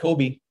forget,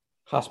 Jacoby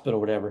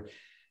Hospital, whatever.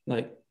 I'm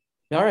like,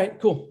 all right,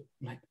 cool.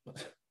 I'm like,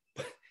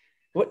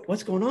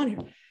 what's going on here?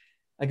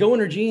 I go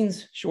in her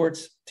jeans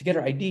shorts to get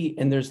her ID,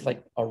 and there's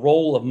like a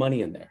roll of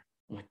money in there.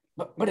 I'm like,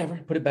 whatever,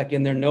 put it back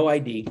in there, no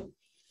ID.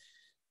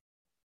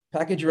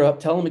 Package her up,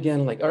 tell them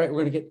again, like, all right,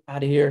 we're going to get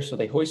out of here. So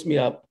they hoist me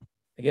up.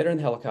 I get her in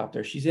the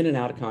helicopter. She's in and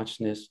out of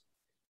consciousness.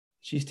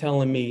 She's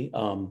telling me,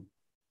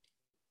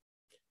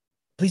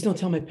 please don't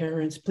tell my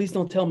parents. Please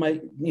don't tell my,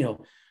 you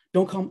know,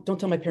 don't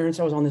tell my parents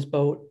I was on this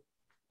boat.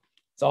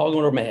 It's all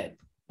going over my head.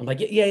 I'm like,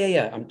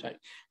 yeah. I'm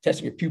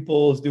testing your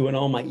pupils, doing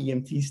all my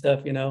EMT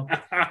stuff, you know.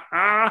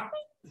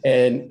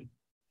 And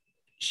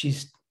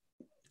it's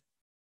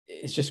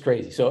just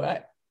crazy.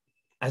 So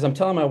as I'm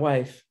telling my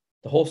wife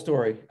the whole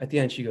story, at the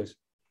end, she goes,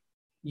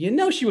 you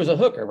know, she was a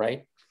hooker,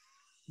 right?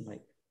 I'm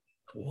like,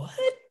 what?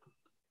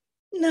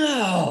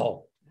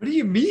 No. What do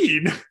you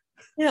mean?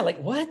 Yeah, like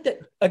what?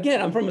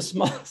 Again, I'm from a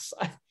small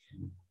side.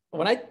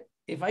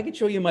 If I could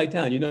show you my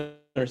town, you don't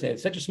understand.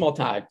 It's such a small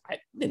town. I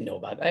didn't know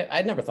about it.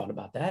 I'd never thought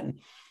about that. And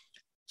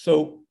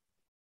so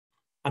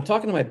I'm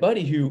talking to my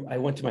buddy who I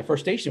went to my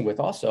first station with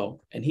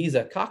also, and he's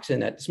a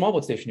coxswain at the small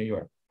boat station in New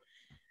York.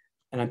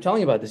 And I'm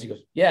telling you about this. He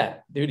goes, yeah,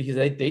 dude,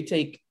 they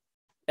take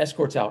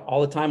escorts out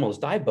all the time on those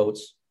dive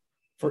boats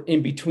for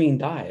in between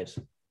dives.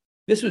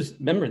 This was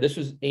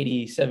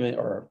 87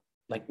 or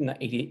like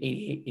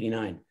 88,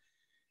 89.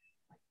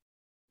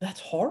 That's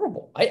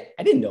horrible. I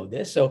didn't know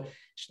this. So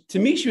to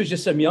me, she was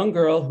just some young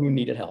girl who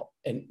needed help.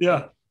 And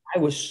yeah, I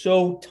was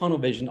so tunnel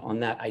vision on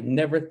that. I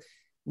never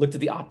looked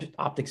at the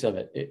optics of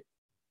it.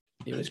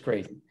 It was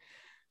crazy.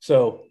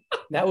 So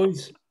that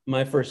was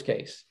my first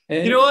case.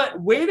 And you know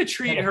what? Way to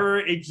treat her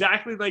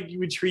exactly like you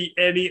would treat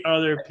any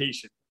other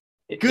patient.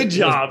 Good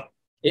job.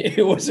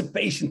 It was a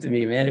patient to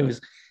me, man. It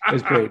was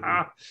great.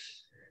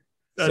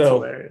 That's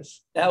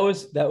hilarious. That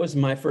was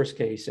my first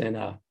case.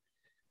 And,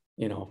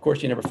 you know, of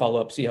course you never follow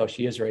up, see how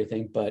she is or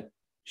anything, but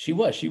she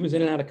was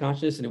in and out of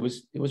consciousness, and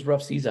it was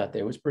rough seas out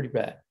there. It was pretty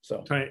bad.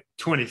 So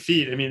 20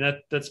 feet. I mean,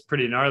 that's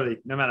pretty gnarly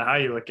no matter how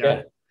you look at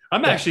it.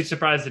 I'm actually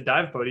surprised the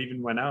dive boat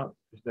even went out.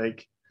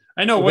 Like,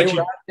 I know what you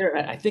were out there.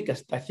 I think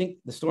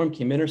the storm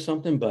came in or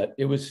something, but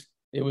it was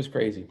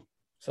crazy.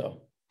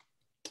 So,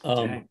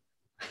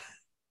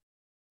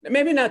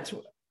 maybe not.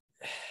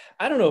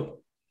 I don't know.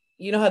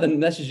 You know how the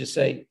messages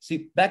say,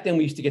 see, back then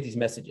we used to get these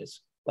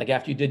messages, like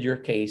after you did your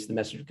case, the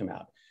message would come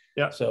out.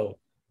 Yeah. So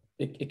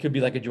it could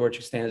be like a George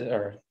Costanza,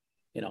 or,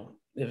 you know,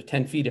 if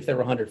 10 feet, if there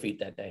were 100 feet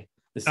that day.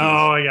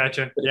 Oh, I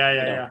gotcha.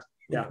 Yeah.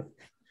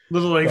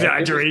 Little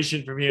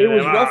exaggeration from here. It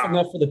was rough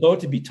enough for the boat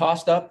to be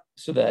tossed up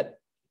so that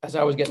as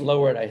I was getting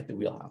lowered, I hit the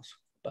wheelhouse.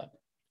 But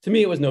to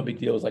me, it was no big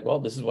deal. It was like, well,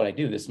 this is what I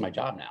do. This is my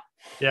job now.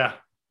 Yeah.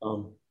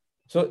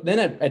 So then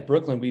at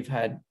Brooklyn,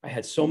 I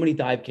had so many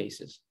dive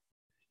cases,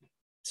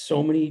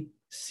 so many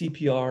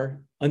CPR,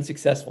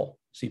 unsuccessful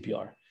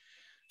CPR,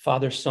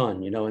 father,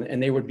 son, you know,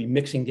 and they would be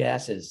mixing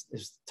gases.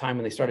 There's a time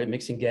when they started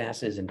mixing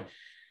gases. And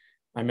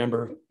I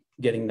remember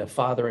getting the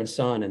father and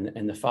son,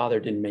 and the father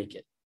didn't make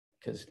it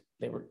because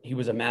he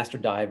was a master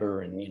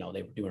diver, and, you know,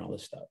 they were doing all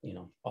this stuff, you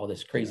know, all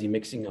this crazy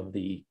mixing of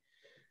the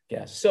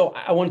gas. So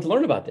I wanted to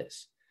learn about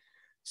this.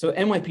 So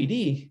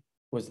NYPD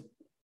was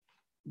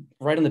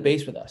right on the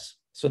base with us.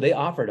 So they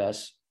offered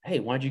us, hey,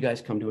 why don't you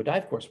guys come to a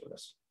dive course with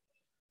us?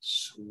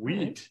 Sweet.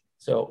 Right?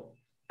 So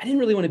I didn't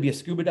really want to be a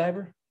scuba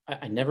diver.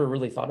 I never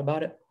really thought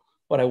about it,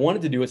 but I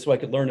wanted to do it so I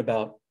could learn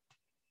about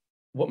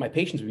what my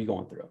patients would be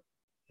going through.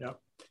 Yeah.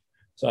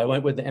 So I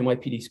went with the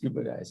NYPD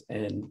scuba guys,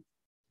 and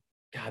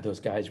God, those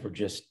guys were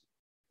just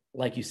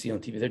like you see on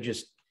TV. They're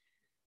just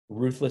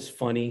ruthless,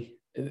 funny.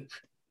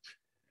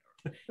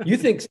 You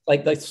think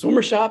like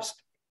swimmer shops,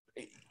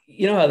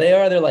 you know how they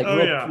are. They're like,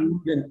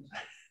 and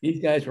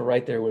these guys were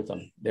right there with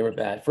them. They were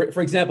bad.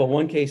 For example,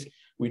 one case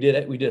we did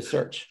a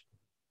search,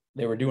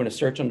 they were doing a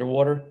search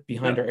underwater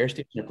behind our air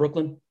station in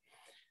Brooklyn.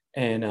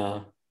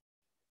 And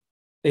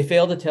they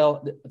failed to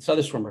tell this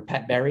other swimmer,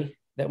 Pat Barry,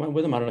 that went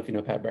with him. I don't know if you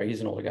know Pat Barry.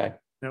 He's an older guy.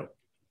 Nope.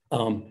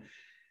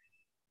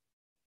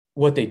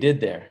 What they did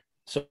there.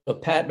 So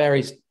Pat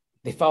Barry's,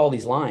 they follow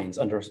these lines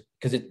under,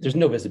 because there's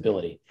no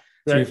visibility.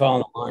 So you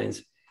follow the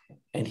lines,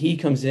 and he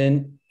comes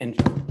in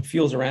and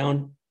feels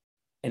around,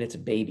 and it's a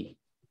baby.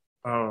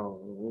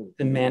 Oh,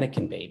 the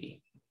mannequin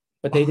baby,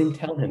 but they didn't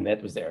tell him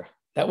that was there.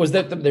 That was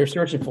that they're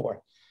searching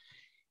for.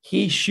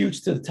 He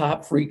shoots to the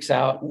top, freaks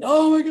out.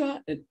 Oh my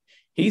God. And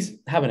he's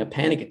having a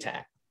panic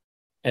attack,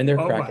 and they're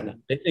cracking up.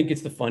 They think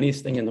it's the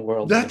funniest thing in the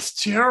world. That's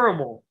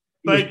terrible.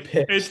 Like,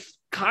 it's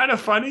kind of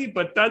funny,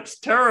 but that's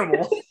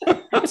terrible.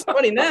 It's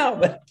funny now,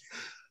 but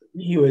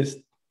he was,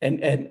 and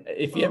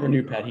if you ever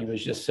knew Pat, he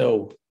was just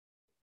so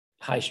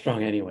high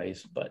strung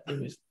anyways, but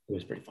it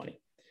was pretty funny.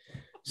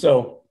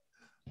 So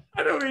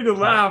I don't mean to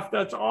laugh.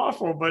 That's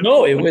awful, but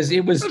no, it was, we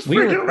were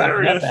cracking up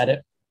hilarious. at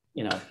it,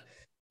 you know,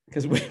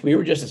 because we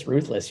were just as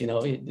ruthless, you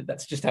know,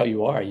 that's just how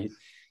you are. You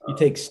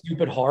take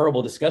stupid,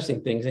 horrible,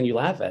 disgusting things and you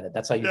laugh at it.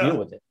 That's how you deal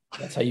with it.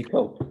 That's how you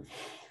cope.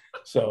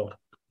 So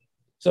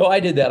I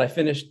did that. I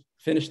finished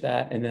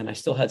that. And then I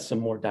still had some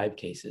more dive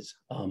cases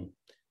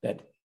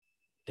that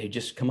they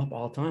just come up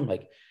all the time.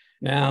 Like,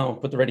 now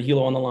put the Ready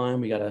Helo on the line.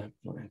 We got a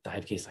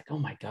dive case. Like, oh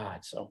my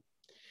God. So,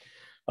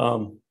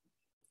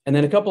 and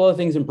then a couple other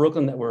things in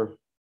Brooklyn that were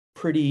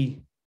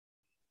pretty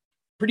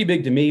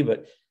big to me,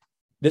 but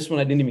this one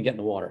I didn't even get in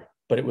the water.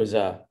 But it was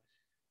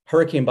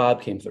Hurricane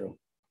Bob came through,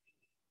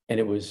 and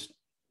it was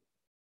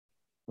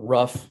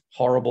rough,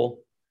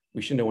 horrible.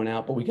 We shouldn't have went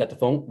out, but we got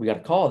a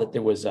call that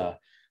there was a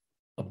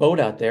boat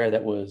out there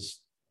that was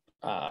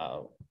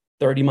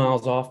 30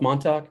 miles off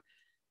Montauk,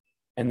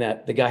 and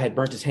that the guy had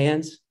burnt his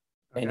hands,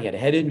 and he had a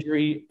head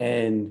injury,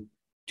 and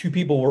 2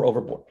 people were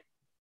overboard.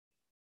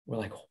 We're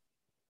like, oh.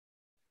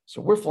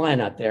 So we're flying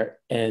out there,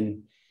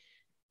 and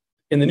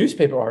in the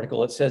newspaper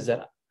article, it says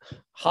that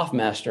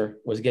Hoffmaster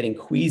was getting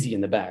queasy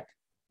in the back.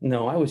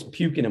 No, I was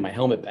puking in my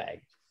helmet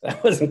bag.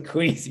 That wasn't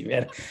queasy,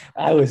 man.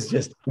 I was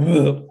just,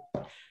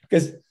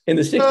 because in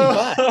the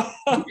 65,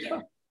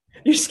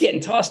 you're just getting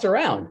tossed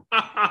around.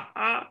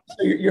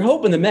 So you're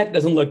hoping the mech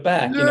doesn't look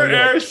back. You're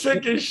air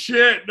sick as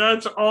shit.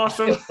 That's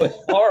awesome. It was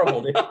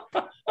horrible, dude.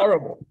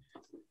 Horrible.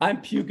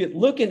 I'm puking,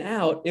 looking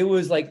out. It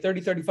was like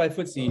 30, 35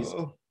 foot seas.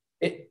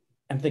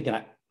 I'm thinking,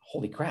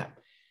 holy crap.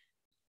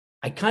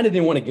 I kind of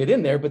didn't want to get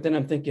in there, but then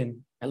I'm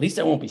thinking, at least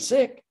I won't be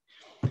sick.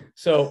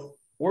 So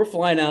we're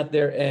flying out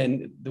there,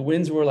 and the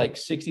winds were like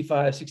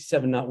 65,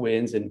 67 knot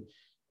winds. And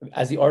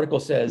as the article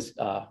says,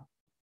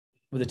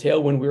 with a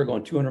tailwind, we were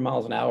going 200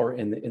 miles an hour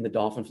in the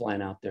Dolphin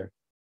flying out there.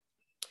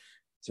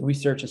 So we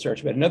search and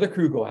search. We had another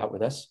crew go out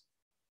with us.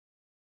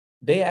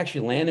 They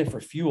actually landed for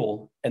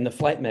fuel, and the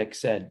flight mech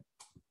said,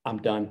 I'm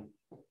done.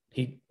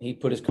 He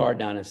put his card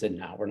down and said,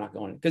 no, we're not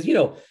going. Because, you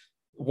know,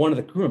 one of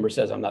the crew members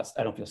says, I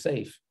don't feel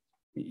safe.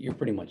 You're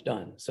pretty much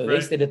done. So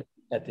they stayed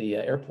at the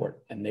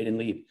airport, and they didn't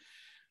leave.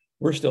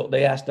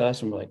 They asked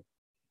us, and we're like,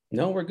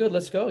 no, we're good.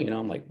 Let's go. You know,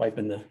 I'm like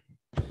wiping the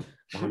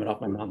vomit off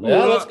my mouth.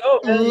 Yeah, let's go,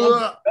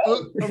 man.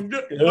 I'm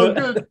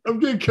good. I'm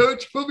good,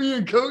 coach. Put me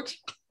in, coach.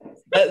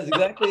 That's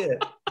exactly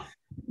it.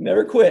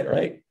 Never quit,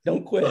 right?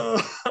 Don't quit.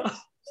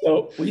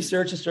 So we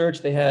searched and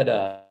searched. They had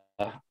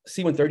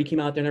C-130 came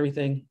out there and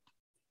everything.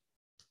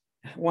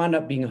 Wound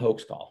up being a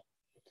hoax call.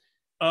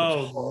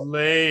 Oh,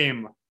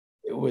 lame.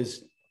 It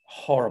was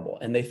horrible.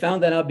 And they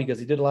found that out because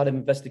they did a lot of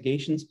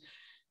investigations.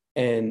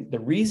 And the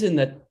reason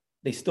that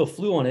they still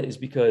flew on it is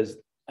because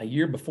a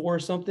year before or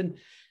something,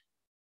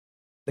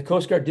 the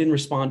Coast Guard didn't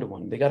respond to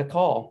one. They got a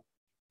call,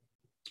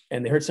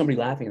 and they heard somebody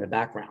laughing in the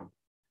background.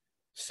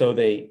 So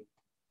they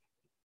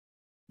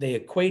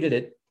equated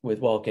it with,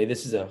 well, okay,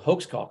 this is a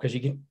hoax call, because you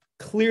can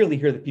clearly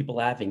hear the people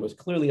laughing. It was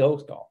clearly a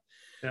hoax call.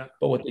 Yeah.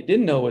 But what they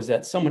didn't know was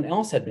that someone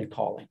else had been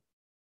calling,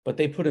 but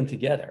they put them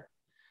together.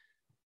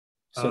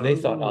 So they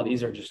thought, oh,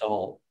 these are just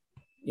all,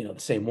 you know,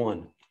 the same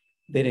one.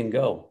 They didn't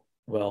go.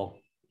 Well,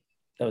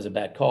 that was a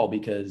bad call,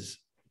 because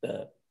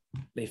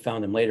they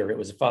found them later. It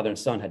was a father and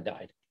son had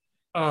died.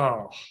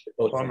 Oh,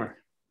 bummer.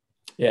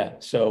 Yeah.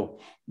 So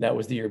that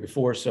was the year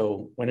before.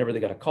 So whenever they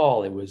got a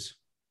call, it was,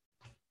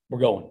 we're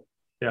going.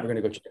 Yeah. We're going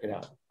to go check it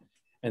out.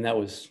 And that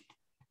was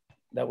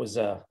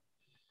a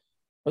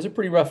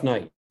pretty rough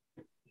night.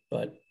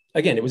 But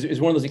again, it was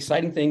one of those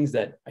exciting things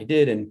that I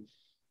did,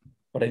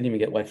 but I didn't even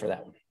get wet for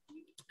that one.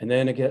 And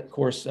then again, of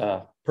course,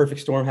 perfect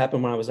storm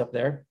happened when I was up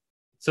there.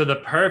 So the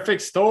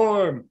perfect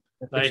storm.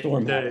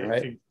 Happened,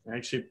 right?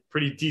 Actually,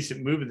 pretty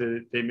decent movie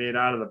that they made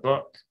out of the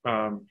book.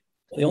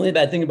 The only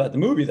bad thing about the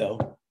movie,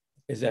 though,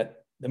 is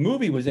that the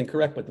movie was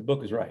incorrect, but the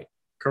book was right.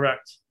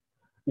 Correct.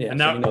 Yeah, and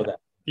so you know that.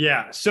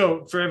 Yeah.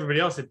 So for everybody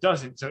else, it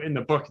doesn't. So in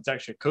the book, it's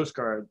actually a Coast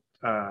Guard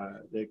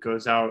that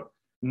goes out,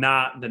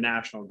 not the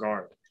National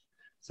Guard.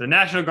 So the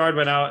National Guard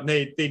went out, and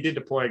they did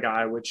deploy a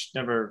guy, which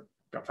never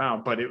got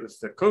found, but it was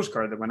the Coast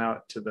Guard that went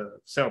out to the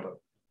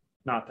sailboat,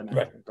 not the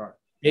National Guard.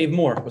 Dave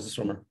Moore was the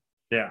swimmer.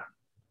 Yeah.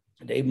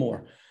 Dave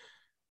Moore.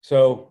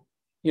 So,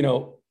 you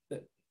know,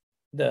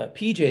 the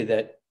PJ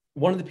that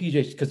one of the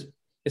PJs, because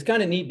it's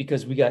kind of neat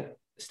because we got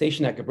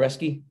stationed at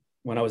Gabreski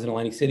when I was in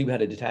Atlantic City. We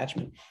had a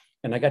detachment,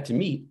 and I got to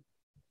meet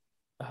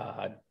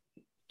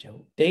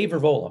Dave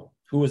Vervola,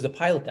 who was the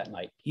pilot that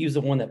night. He was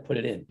the one that put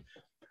it in.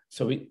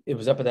 So it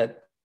was up at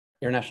that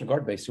Air National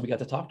Guard base. So we got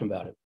to talk to him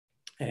about it.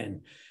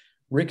 And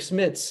Rick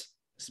Smith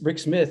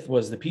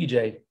was the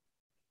PJ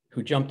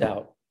who jumped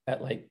out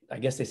at like, I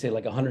guess they say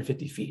like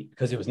 150 feet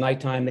because it was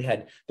nighttime. They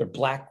had their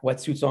black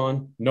wetsuits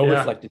on, no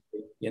reflective,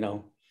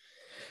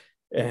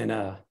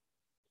 and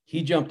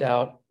he jumped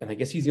out, and I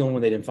guess he's the only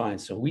one they didn't find.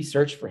 So we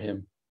searched for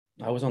him.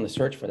 I was on the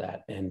search for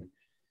that. And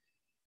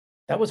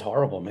that was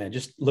horrible, man.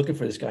 Just looking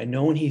for this guy,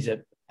 knowing he's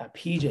a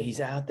PJ,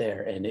 he's out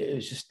there. And it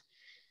was just,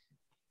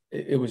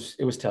 it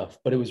was tough,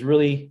 but it was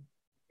really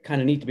kind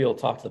of neat to be able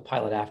to talk to the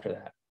pilot after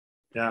that.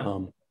 Yeah.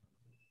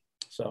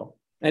 So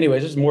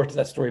anyways, there's more to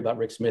that story about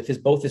Rick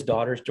Smith. Both his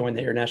daughters joined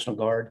the Air National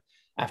Guard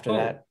after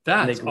that.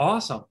 That's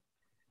awesome.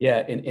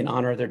 Yeah. In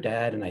honor of their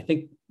dad. And I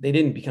think they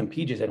didn't become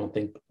PJs, I don't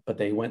think, but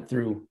they went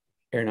through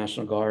Air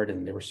National Guard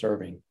and they were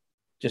serving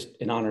just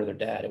in honor of their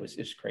dad. It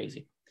was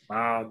crazy.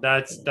 Wow.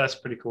 That's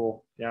pretty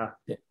cool. Yeah.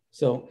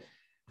 So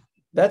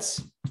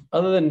that's,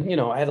 other than,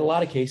 I had a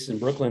lot of cases in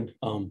Brooklyn,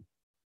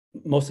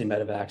 mostly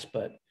medevacs,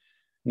 but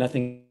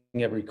nothing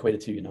ever equated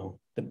to,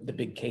 the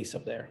big case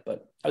up there.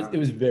 But it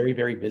was very,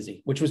 very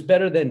busy, which was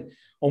better than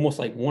almost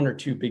like one or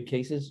two big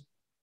cases.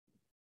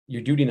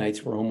 Your duty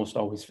nights were almost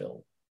always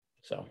filled.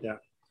 So, yeah.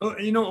 Well,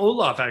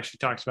 Olaf actually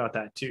talks about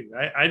that too.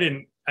 I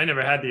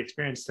never had the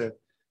experience to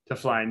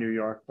fly in New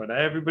York, but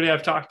everybody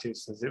I've talked to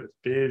says it was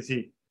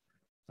busy.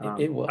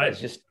 It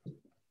was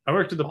I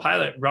worked with the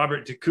pilot,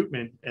 Robert de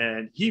Koopman,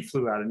 and he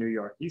flew out of New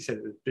York. He said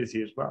it was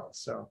busy as well.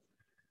 So,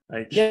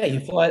 you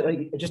fly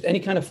like just any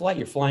kind of flight.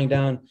 You're flying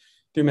down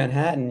through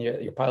Manhattan.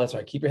 Your pilot's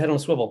like, keep your head on a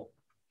swivel,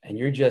 and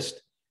you're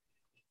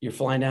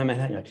flying down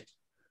Manhattan.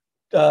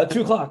 Like,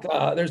 2 o'clock.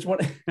 There's one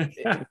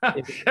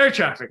air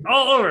traffic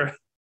all over.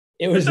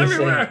 It was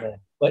everywhere,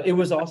 but it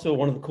was also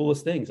one of the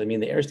coolest things. I mean,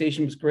 the air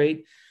station was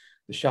great.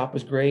 The shop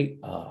was great.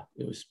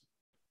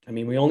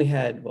 We only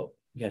had,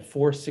 we had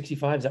 4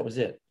 65s. That was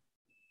it.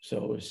 So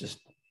it was just,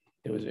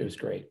 it was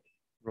great.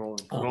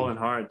 Rolling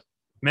hard,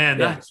 man.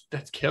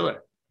 That's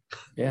killer.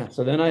 Yeah.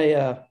 So then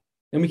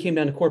then we came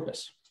down to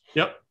Corpus.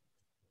 Yep.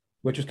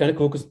 Which was kind of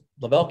cool because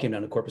Lavelle came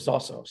down to Corpus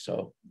also.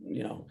 So,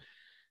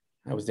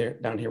 I was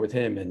down here with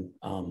him. And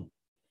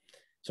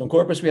so in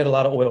Corpus, we had a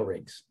lot of oil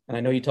rigs. And I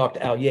know you talked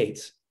to Al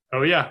Yates.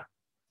 Oh, yeah.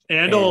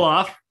 And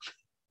Olaf.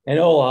 And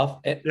Olaf.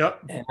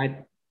 Yep.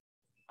 And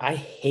I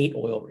hate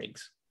oil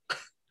rigs.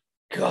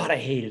 God, I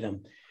hated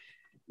them.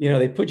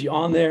 They put you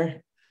on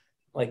there.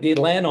 Like they'd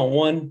land on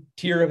one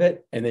tier of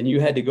it, and then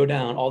you had to go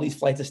down all these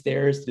flights of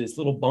stairs to this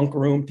little bunk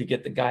room to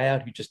get the guy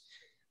out who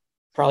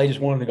probably just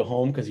wanted to go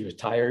home because he was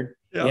tired.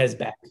 Yep. He has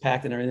bags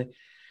packed and everything.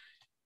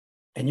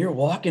 And you're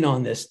walking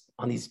on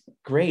these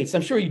grades.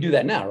 I'm sure you do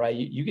that now, right?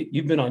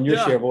 You've been on your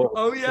share of oil.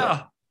 Oh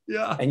yeah,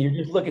 yeah. And you're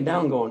just looking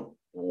down, going,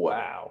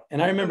 "Wow!"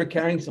 And I remember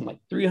carrying some like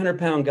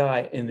 300-pound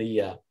guy in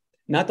the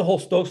not the whole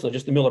Stokeslow,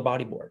 just the Miller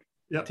bodyboard,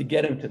 to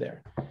get him to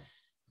there.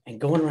 And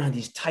going around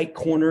these tight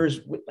corners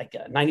with like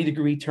a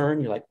 90-degree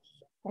turn, you're like,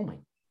 oh my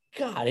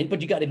God.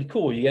 But you got to be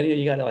cool. You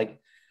got to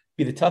like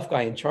be the tough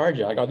guy in charge.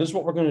 Like, oh, this is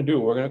what we're going to do.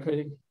 We're going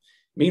to.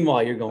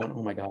 Meanwhile, you're going,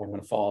 oh my God, I'm going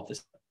to fall off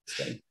this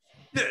thing.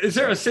 Is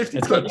there a safety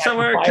clip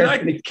somewhere?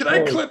 Can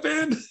I clip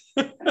in?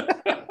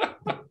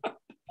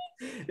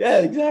 Yeah,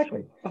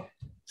 exactly.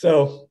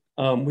 So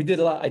we did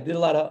a lot. I did a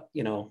lot of,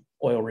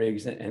 oil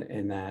rigs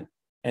and that.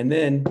 And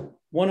then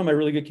one of my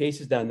really good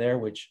cases down there,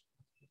 which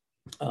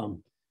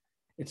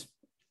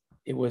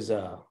it was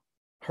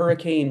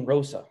Hurricane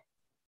Rosa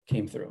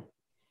came through.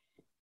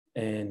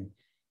 And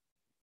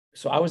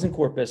so I was in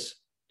Corpus,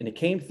 and it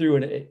came through,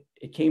 and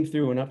it came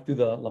through and up through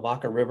the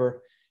Lavaca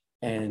River.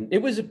 And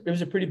it was a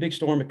pretty big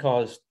storm.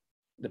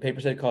 The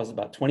paper said it caused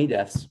about 20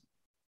 deaths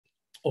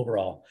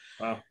overall.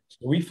 Wow. So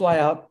we fly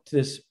out to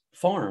this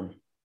farm.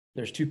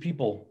 There's 2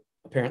 people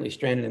apparently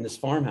stranded in this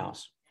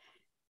farmhouse.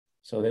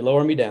 So they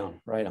lower me down,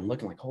 right? I'm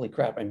looking like, holy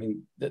crap. I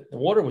mean, the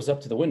water was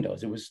up to the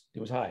windows. It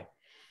was high.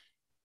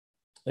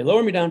 They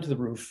lower me down to the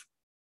roof,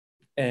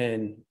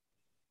 and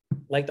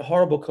like the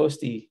horrible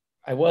coastie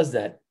I was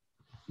that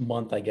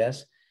month, I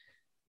guess,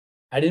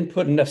 I didn't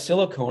put enough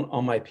silicone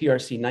on my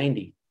PRC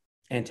 90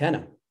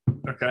 antenna.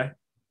 Okay.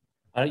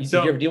 Did you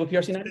ever deal with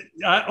PRC 90?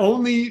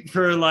 Only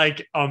for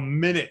like a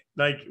minute.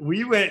 Like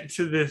we went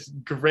to this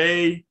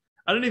gray,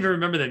 I don't even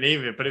remember the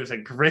name of it, but it was a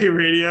gray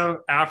radio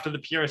after the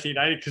PRC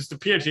 90 because the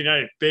PRC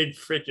 90 big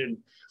freaking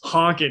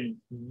honking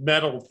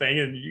metal thing,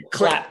 and you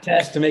clap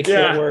test to make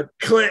sure it works.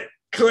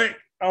 Click.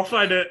 I'll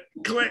find it.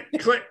 Click.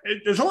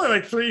 There's only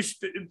like three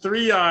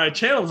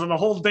channels on the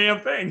whole damn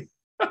thing.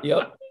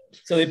 Yep.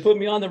 So they put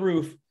me on the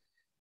roof.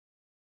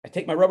 I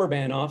take my rubber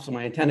band off, so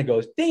my antenna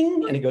goes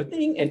ding, and it goes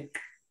ding, and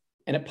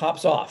it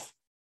pops off.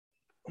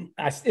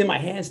 In my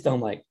hand still, I'm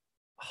like,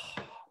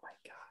 oh my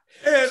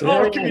God. And so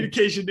all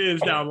communication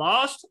is now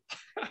lost.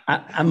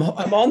 I'm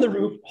on the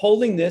roof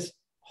holding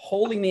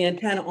the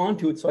antenna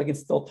onto it so I can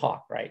still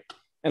talk, right?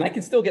 And I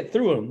can still get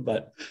through them,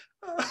 but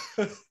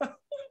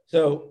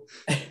So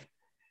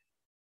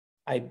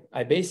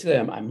I basically,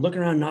 I'm looking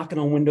around, knocking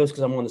on windows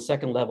because I'm on the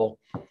second level.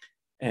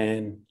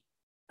 And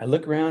I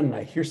look around and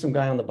I hear some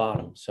guy on the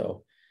bottom.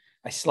 So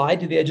I slide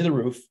to the edge of the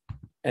roof.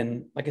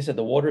 And like I said,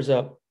 the water's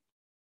up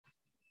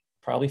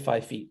probably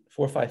 5 feet,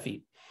 4 or 5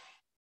 feet.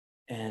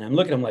 And I'm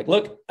looking, I'm like,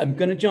 look, I'm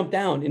going to jump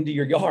down into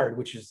your yard,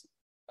 which is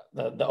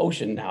the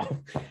ocean now.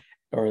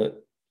 Or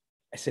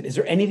I said, is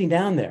there anything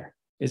down there?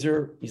 Is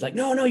there, he's like,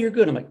 no, you're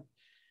good. I'm like,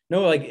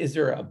 no, like, is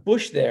there a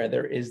bush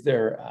there? Is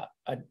there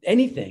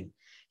anything?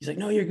 He's like,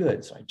 no, you're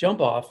good. So I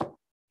jump off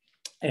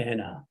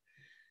and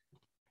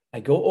I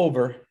go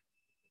over,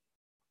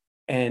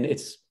 and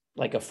it's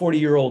like a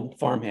 40-year-old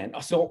farmhand.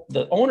 So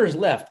the owners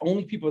left,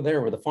 only people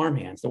there were the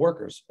farmhands, the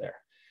workers there.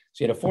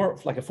 So you had a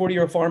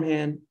 40-year-old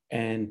farmhand.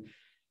 And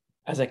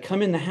as I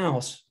come in the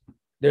house,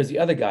 there's the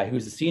other guy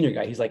who's the senior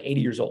guy. He's like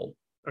 80 years old.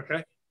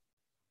 Okay.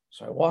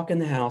 So I walk in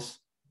the house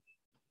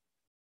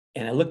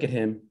and I look at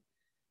him,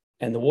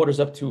 and the water's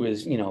up to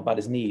his, about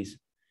his knees.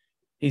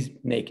 He's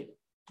naked.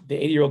 The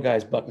 80-year-old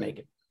guy's buck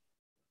naked.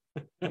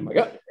 I'm like,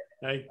 oh,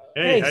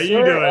 hey, how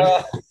you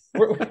doing?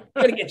 We're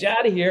gonna get you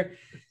out of here.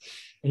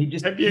 And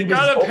have you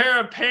got a pair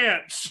of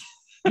pants?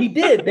 He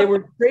did. They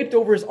were draped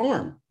over his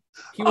arm.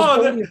 He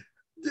was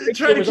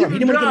trying to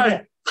keep him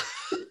dry.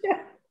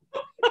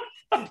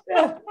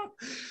 Yeah.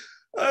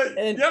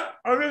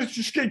 I'm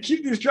just gonna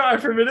keep these dry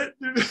for a minute.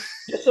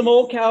 Just some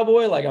old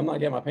cowboy, like, I'm not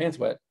getting my pants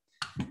wet.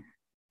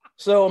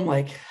 So I'm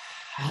like,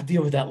 I'll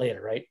deal with that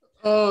later, right?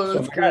 Oh,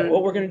 that's great.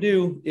 What we're gonna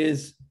do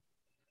is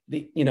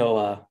I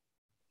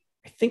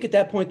think at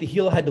that point the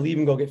Gila had to leave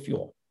and go get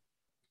fuel.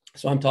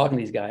 So I'm talking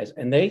to these guys,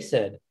 and they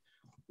said,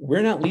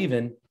 we're not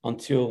leaving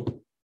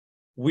until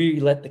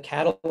we let the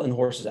cattle and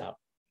horses out,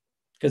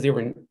 because they were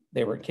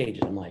in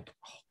cages. I'm like,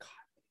 oh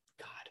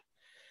God,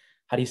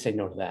 how do you say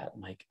no to that? I'm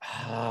like,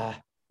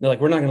 they're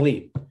like, we're not going to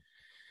leave.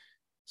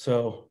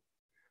 So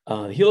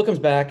the Gila comes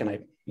back, and I,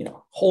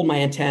 hold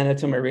my antenna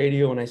to my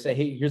radio, and I say,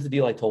 hey, here's the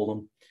deal. I told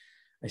them,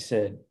 I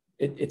said,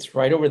 it's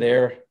right over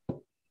there.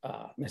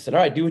 I said,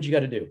 all right, do what you got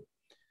to do.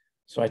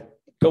 So I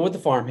go with the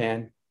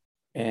farmhand,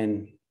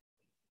 and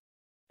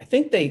I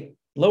think they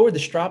lowered the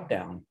strop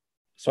down.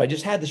 So I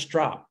just had the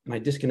strop, and I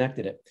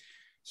disconnected it.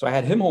 So I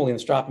had him holding the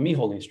strop and me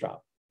holding the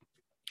strop.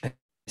 I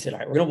said, all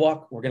right, we're going to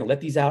walk. We're going to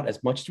let these out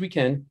as much as we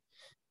can.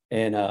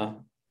 And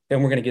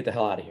then we're going to get the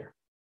hell out of here.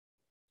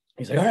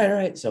 He's like, all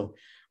right. So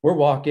we're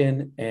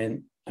walking,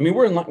 and I mean,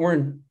 we're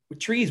in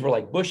trees were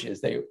like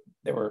bushes. They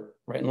were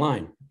right in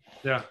line.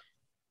 Yeah.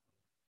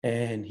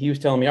 And he was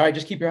telling me, all right,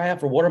 just keep your eye out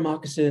for water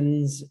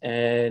moccasins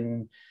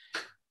and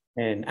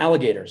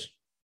alligators.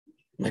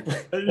 I'm like,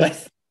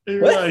 what?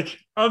 You're like,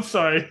 I'm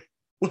sorry.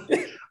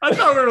 I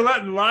thought we were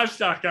letting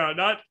livestock out,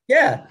 not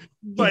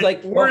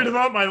like worried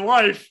about my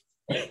life.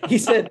 He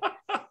said,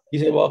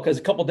 well, because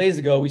a couple of days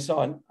ago we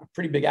saw a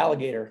pretty big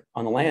alligator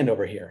on the land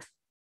over here.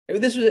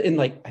 This was in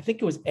I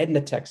think it was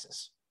Edna,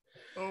 Texas.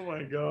 Oh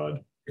my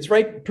God. It's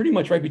pretty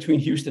much right between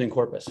Houston and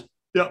Corpus.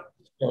 Yeah.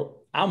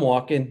 So I'm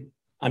walking.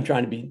 I'm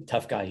trying to be a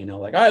tough guy,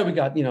 like, all right, we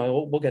got,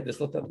 we'll get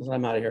this.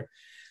 I'm out of here.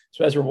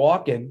 So as we're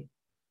walking,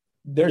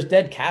 there's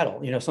dead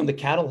cattle. Some of the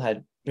cattle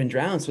had been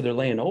drowned, so they're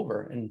laying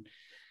over. And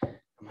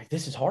I'm like,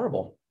 this is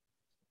horrible.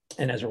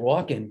 And as we're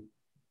walking,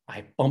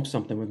 I bump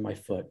something with my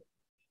foot.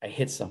 I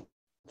hit something.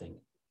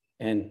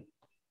 And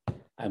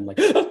I'm like,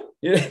 did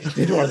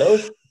one of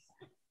those?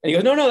 And he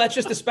goes, no, that's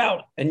just a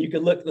spout. And you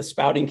could look, the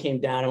spouting came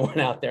down and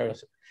went out there.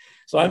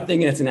 So I'm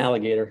thinking it's an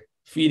alligator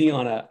feeding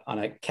on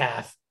a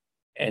calf,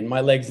 and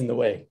my leg's in the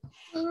way.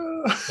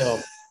 So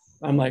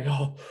I'm like,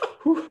 oh,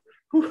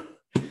 whew.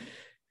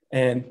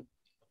 And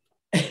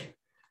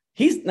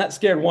he's not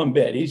scared one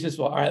bit. He's just,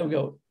 all right,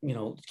 we'll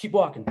go, keep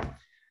walking.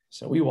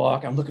 So we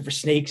walk. I'm looking for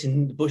snakes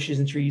and the bushes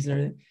and trees and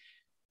everything.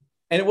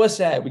 And it was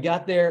sad. We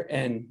got there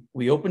and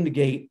we opened the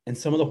gate, and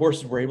some of the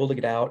horses were able to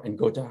get out and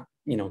go to,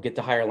 get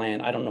to higher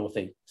land. I don't know if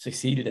they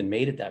succeeded and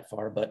made it that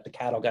far, but the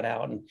cattle got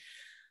out. And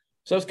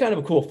so it's kind of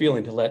a cool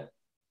feeling to let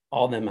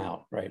all them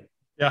out. Right.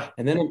 Yeah.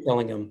 And then I'm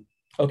telling them,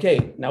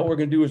 okay, now what we're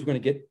going to do is we're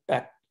going to get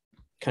back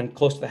kind of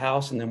close to the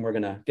house, and then we're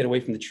going to get away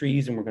from the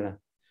trees, and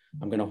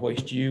I'm going to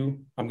hoist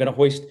you. I'm going to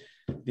hoist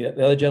the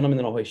other gentleman,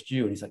 then I'll hoist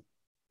you. And he's like,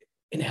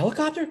 in a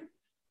helicopter?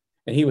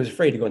 And he was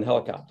afraid to go in the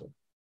helicopter.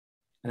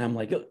 And I'm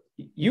like,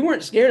 you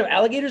weren't scared of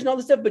alligators and all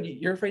this stuff, but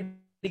you're afraid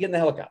to get in the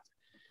helicopter.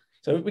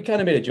 So we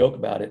kind of made a joke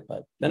about it.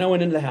 But then I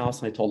went into the house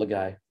and I told the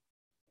guy,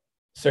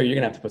 sir, you're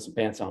going to have to put some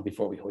pants on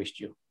before we hoist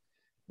you.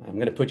 I'm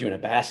going to put you in a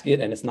basket,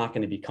 and it's not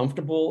going to be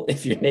comfortable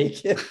if you're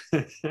naked.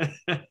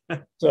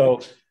 So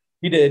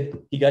he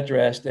did. He got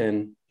dressed,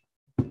 and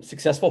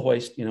successful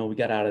hoist. We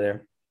got out of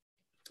there.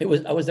 I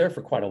was there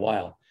for quite a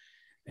while.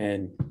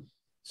 And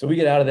so we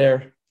get out of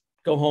there,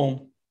 go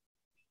home.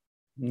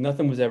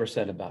 Nothing was ever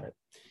said about it.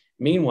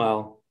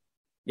 Meanwhile,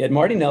 you had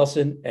Marty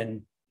Nelson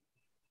and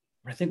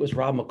I think it was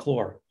Rob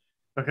McClure.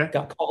 Okay.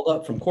 Got called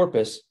up from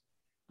Corpus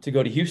to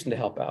go to Houston to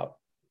help out.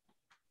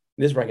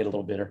 This is where I get a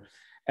little bitter.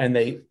 And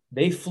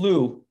they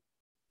flew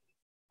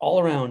all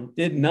around,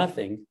 did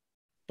nothing,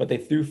 but they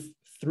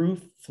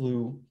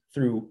flew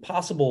through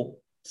possible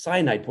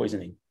cyanide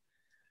poisoning.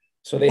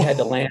 So they had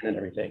to land and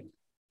everything.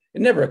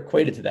 It never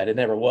equated to that. It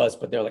never was.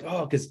 But they're like,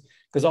 oh,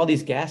 because all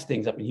these gas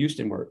things up in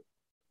Houston were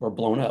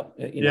blown up,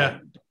 you know,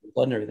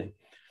 blood and everything.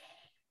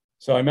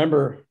 So I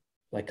remember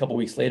like a couple of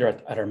weeks later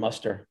at our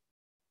muster,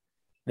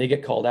 they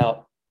get called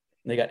out.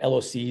 They got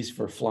LOCs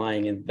for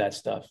flying and that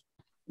stuff.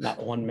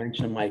 Not one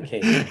mention of my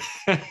case.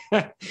 I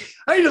had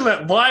to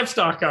let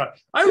livestock out.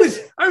 I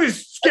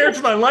was scared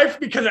for my life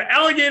because of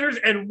alligators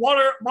and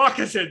water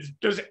moccasins.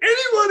 Does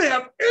anyone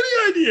have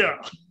any idea?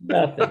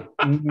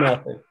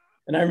 Nothing.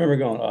 And I remember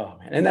going, oh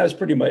man. And that was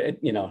pretty much,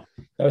 you know,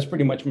 that was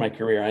pretty much my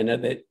career. I know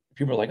that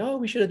people were like, oh,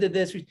 we should have did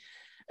this.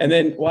 And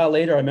then a while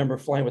later, I remember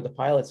flying with the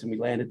pilots and we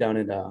landed down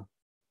in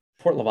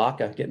Port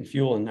Lavaca getting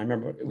fuel. And I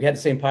remember we had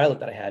the same pilot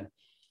that I had.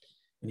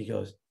 And he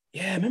goes,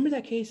 yeah, remember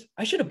that case?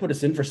 I should have put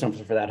us in for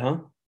something for that, huh?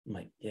 I'm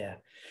like, yeah.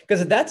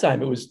 Because at that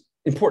time, it was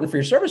important for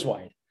your service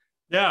wide.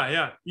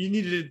 Yeah. You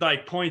needed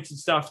like points and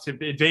stuff to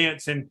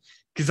advance and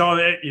because all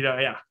that, you know,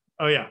 yeah.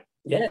 Oh, yeah.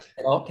 Yeah,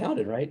 it all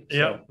counted, right?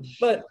 Yeah. So,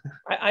 but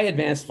I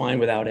advanced fine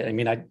without it. I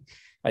mean,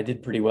 I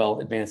did pretty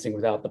well advancing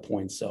without the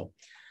points.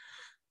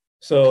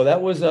 So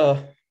that was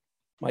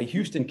my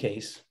Houston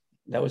case.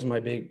 That was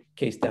my big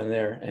case down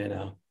there.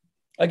 And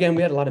again,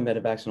 we had a lot of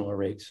medevacs on our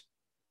rigs.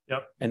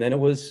 Yep. And then it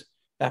was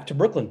back to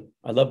Brooklyn.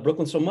 I love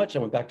Brooklyn so much. I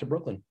went back to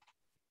Brooklyn.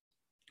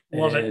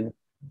 Love it.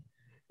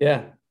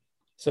 Yeah.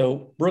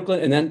 So Brooklyn,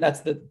 and then that's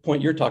the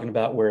point you're talking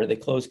about where they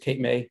closed Cape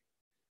May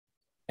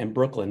and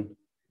Brooklyn.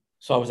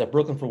 So I was at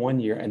Brooklyn for 1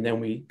 year, and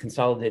then we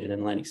consolidated in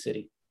Atlantic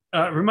City.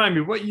 Remind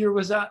me, what year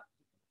was that?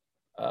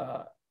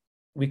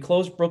 We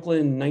closed Brooklyn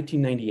in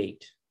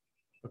 1998.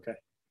 Okay.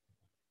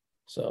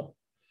 So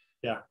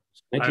yeah,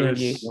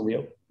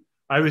 1998.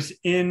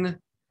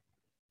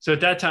 So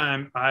at that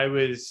time I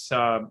was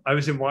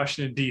in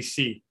Washington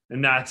D.C.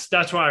 and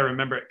that's why I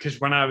remember it because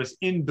when I was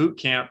in boot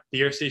camp,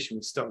 the air station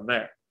was still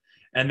there,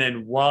 and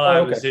then while I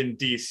was in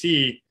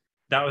D.C.,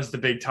 that was the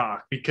big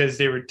talk because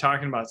they were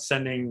talking about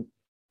sending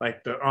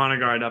like the honor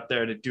guard up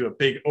there to do a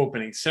big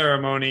opening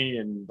ceremony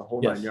and the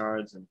whole 9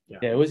 yards. And yeah,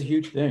 it was a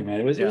huge thing, man.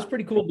 It was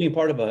pretty cool being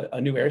part of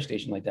a new air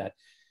station like that.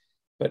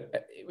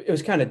 But it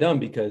was kind of dumb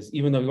because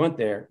even though we went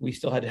there, we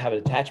still had to have an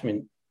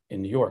attachment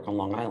in New York on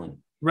Long Island.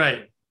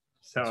 Right.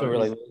 So we're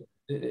like,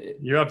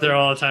 you're up there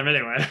all the time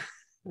anyway.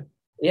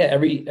 Yeah,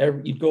 every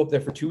you'd go up there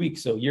for 2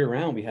 weeks. So year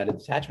round we had a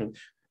detachment,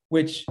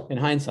 which in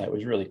hindsight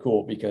was really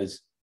cool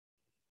because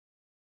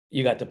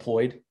you got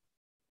deployed.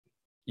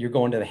 You're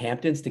going to the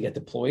Hamptons to get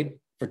deployed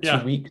for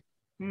 2 weeks.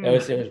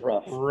 It was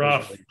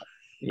rough.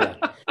 Yeah.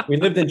 We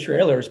lived in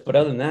trailers, but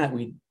other than that,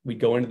 we'd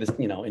go into this,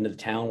 into the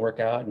town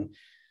workout and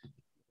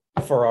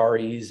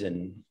Ferraris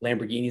and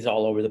Lamborghinis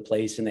all over the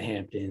place in the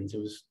Hamptons.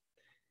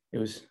 It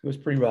was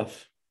pretty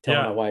rough.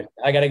 Telling my wife,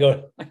 I gotta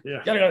go to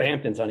the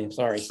Hamptons, honey. I'm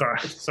sorry.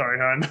 Sorry,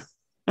 hon.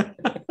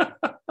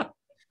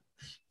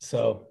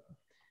 So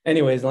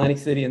anyways, Atlantic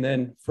City. And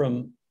then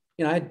from,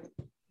 I had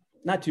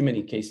not too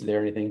many cases there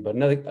or anything, but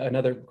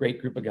another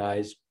great group of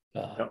guys,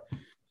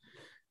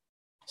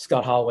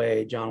 Scott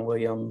Holloway, John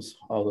Williams,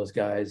 all those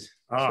guys.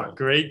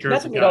 Great group.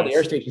 That's what made all the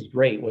air stations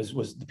great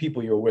was the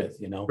people you were with,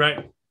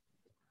 Right.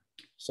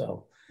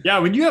 So yeah,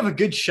 when you have a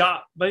good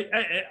shop, like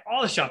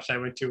all the shops I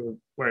went to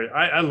where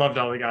I loved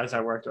all the guys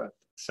I worked with.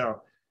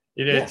 So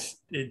there's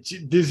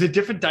a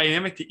different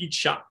dynamic to each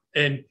shop.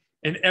 And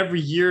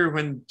every year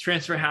when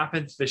transfer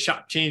happens, the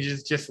shop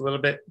changes just a little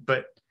bit,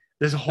 but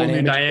there's a whole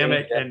new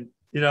dynamic. And,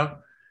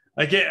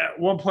 like at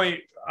one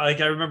point,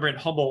 like I remember in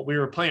Humboldt, we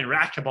were playing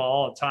racquetball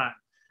all the time.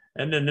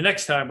 And then the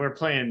next time we're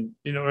playing,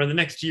 or the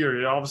next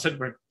year, all of a sudden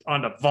we're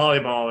on to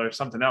volleyball or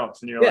something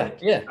else. And you're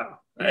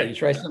you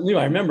try something new.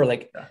 I remember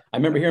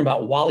hearing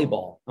about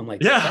volleyball. I'm like,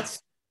 that's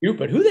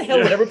stupid. Who the hell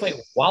would ever play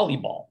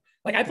volleyball?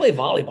 Like I play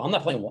volleyball. I'm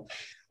not playing.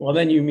 Well,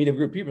 then you meet a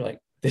group of people like,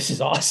 this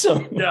is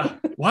awesome. Yeah.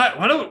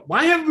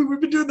 Why haven't we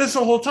been doing this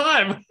the whole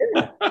time?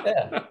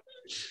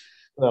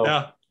 So,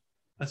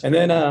 and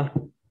then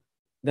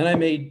I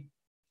made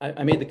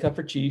the cut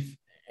for chief,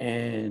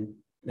 and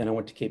then I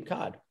went to Cape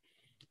Cod.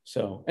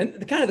 So, and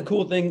the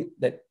cool thing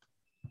that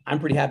I'm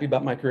pretty happy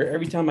about my career,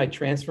 every time I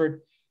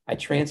transferred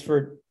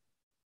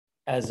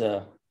as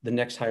the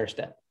next higher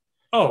step.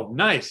 Oh,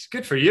 nice.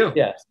 Good for you.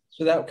 Yeah.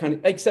 So that kind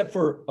of, except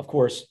for, of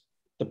course,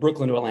 the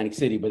Brooklyn to Atlantic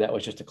City, but that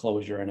was just a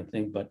closure and a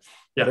thing. But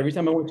every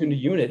time I went to a new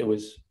unit, it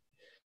was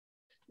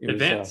an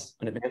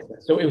advancement.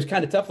 So it was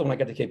kind of tough when I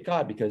got to Cape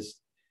Cod because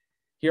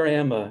here I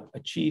am, a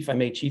chief. I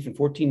made chief in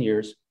 14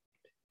 years.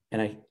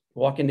 And I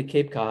walk into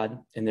Cape Cod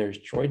and there's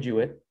Troy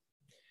Jewett,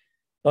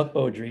 Buck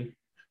Beaudry,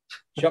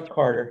 Chuck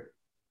Carter,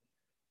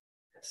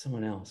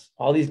 someone else.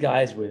 All these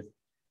guys with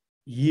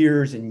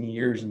years and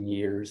years and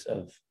years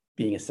of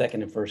being a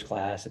second and first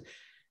class.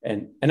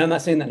 And I'm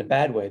not saying that in a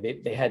bad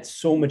way. They had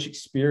so much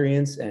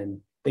experience and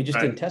they just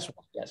didn't test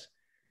well, I guess.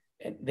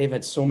 And they've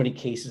had so many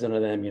cases under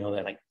them,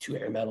 they're like 2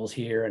 air medals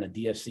here and a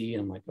DFC.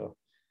 And I'm like, oh,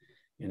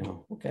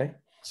 okay.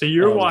 So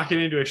you're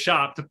walking into a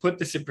shop, to put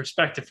this in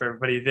perspective for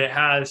everybody, that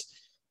has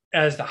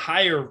as the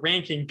higher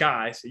ranking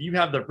guy. So you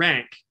have the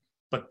rank,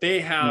 but they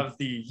have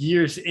the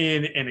years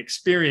in and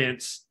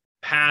experience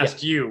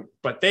past you,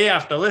 but they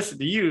have to listen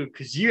to you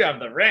because you have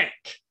the rank.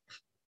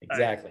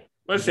 Exactly.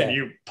 Listen, exactly.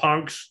 you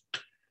punks.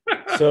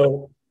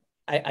 So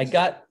I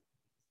got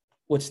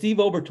what Steve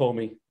Ober told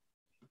me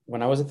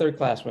when I was a third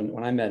class,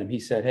 when I met him. He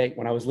said, hey,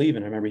 when I was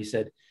leaving, I remember he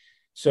said,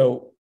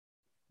 so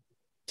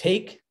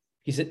he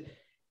said,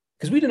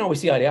 because we didn't always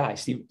see eye to eye,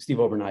 Steve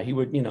Ober and I. He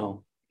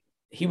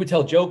would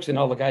tell jokes and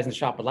all the guys in the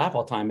shop would laugh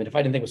all the time. And if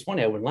I didn't think it was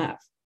funny, I wouldn't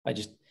laugh.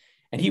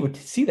 And he would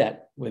see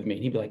that with me.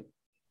 And he'd be like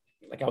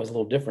I was a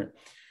little different,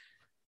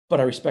 but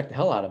I respect the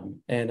hell out of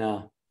him.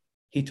 And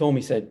he told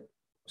me, he said,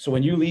 so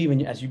when you leave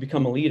and as you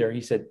become a leader,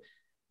 he said,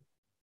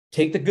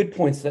 take the good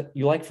points that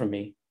you like from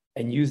me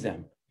and use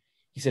them.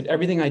 He said,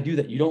 everything I do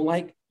that you don't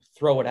like,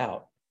 throw it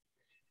out.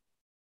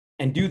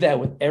 And do that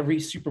with every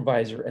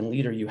supervisor and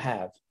leader you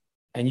have,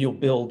 and you'll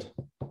build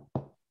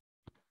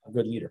a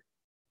good leader.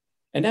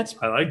 And that's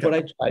what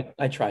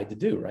I tried to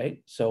do,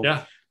 right? So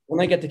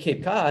when I get to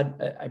Cape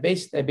Cod, I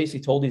basically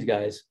told these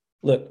guys,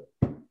 look,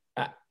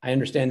 I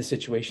understand the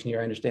situation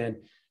here. I understand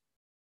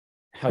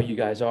how you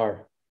guys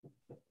are.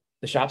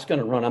 The shop's going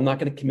to run. I'm not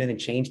going to come in and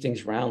change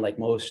things around like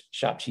most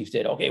shop chiefs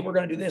did. Okay, we're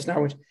going to do this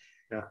now.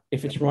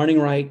 If it's running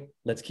right,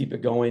 let's keep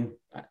it going.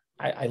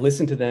 I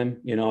listened to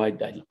them.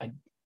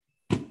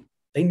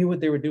 They knew what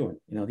they were doing.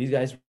 These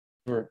guys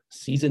were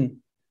seasoned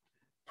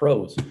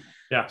pros.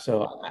 Yeah.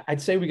 So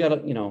I'd say we had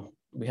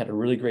a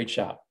really great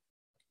shop,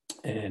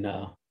 and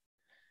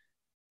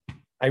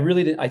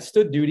I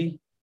stood duty,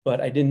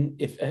 but I didn't.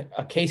 If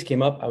a case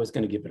came up, I was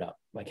going to give it up.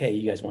 Like, hey,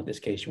 you guys want this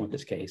case? You want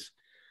this case?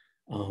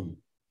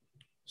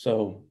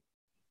 So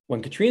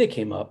when Katrina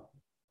came up,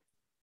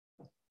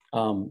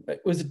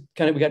 it was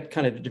we got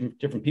kind of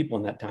different people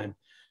in that time,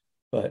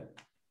 but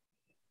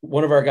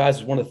one of our guys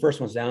was one of the first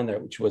ones down there,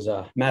 which was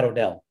Matt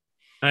Odell.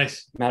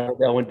 Nice. Matt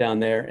Odell went down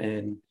there,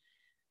 and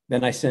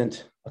then I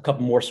sent a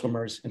couple more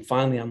swimmers, and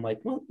finally I'm like,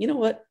 well, you know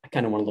what? I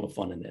kind of want a little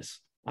fun in this.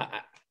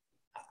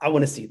 I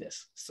want to see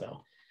this.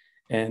 So,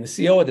 and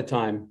the CO at the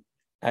time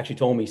actually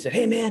told me, he said,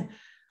 hey man,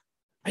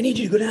 I need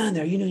you to go down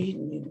there.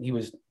 He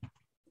was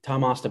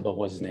Tom Ostabo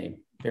was his name,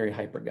 very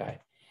hyper guy.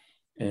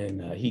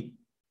 And he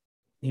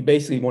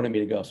basically wanted me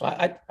to go. So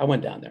I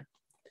went down there,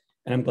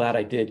 and I'm glad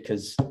I did,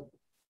 because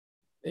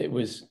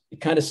it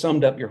kind of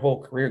summed up your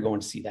whole career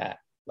going to see that.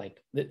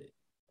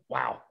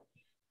 Wow,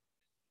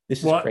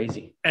 this is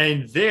crazy.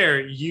 And there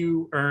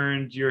you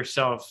earned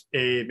yourself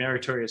a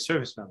meritorious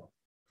service medal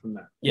from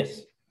that.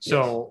 Yes.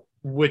 So,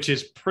 which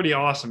is pretty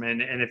awesome.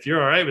 And if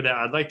you're all right with that,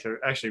 I'd like to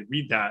actually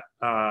read that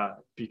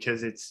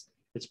because it's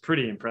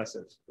pretty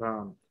impressive.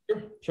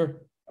 Sure.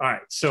 All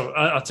right. So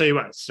I'll tell you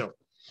what. So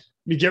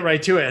we get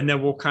right to it, and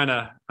then we'll kind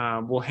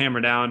of we'll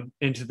hammer down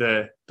into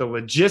the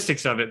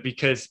logistics of it,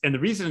 because the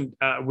reason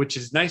which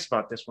is nice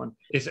about this one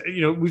is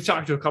we've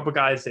talked to a couple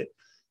guys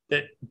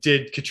that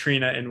did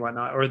Katrina and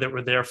whatnot, or that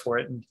were there for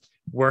it and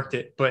worked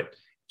it, but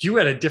you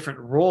had a different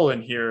role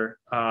in here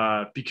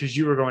because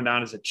you were going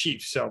down as a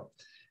chief. So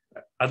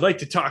I'd like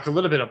to talk a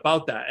little bit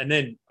about that, and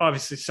then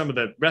obviously some of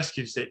the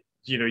rescues that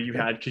you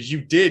had, because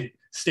you did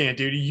stand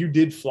duty, you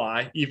did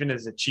fly even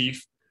as a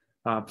chief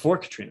before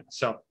Katrina.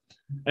 So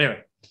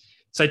anyway.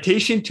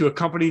 Citation to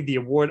accompany the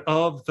award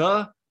of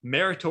the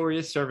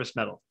Meritorious Service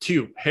Medal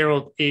to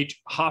Harold H.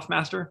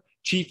 Hoffmaster,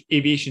 Chief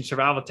Aviation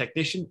Survival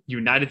Technician,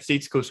 United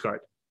States Coast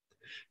Guard.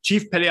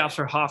 Chief Petty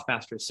Officer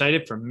Hoffmaster is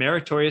cited for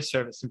meritorious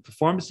service and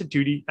performance of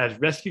duty as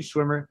rescue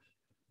swimmer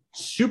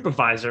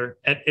supervisor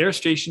at Air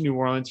Station New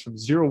Orleans from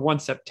 01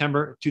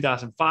 September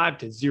 2005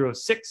 to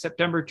 06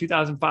 September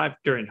 2005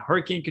 during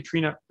Hurricane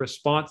Katrina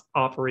response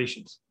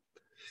operations.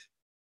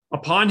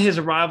 Upon his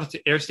arrival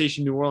to Air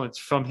Station New Orleans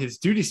from his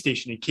duty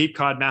station in Cape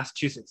Cod,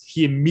 Massachusetts,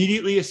 he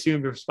immediately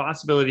assumed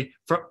responsibility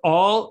for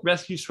all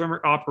rescue swimmer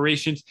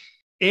operations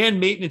and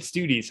maintenance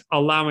duties,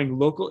 allowing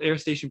local air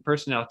station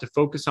personnel to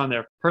focus on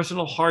their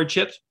personal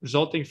hardships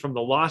resulting from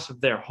the loss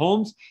of their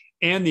homes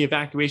and the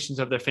evacuations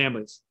of their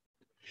families.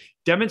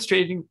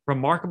 Demonstrating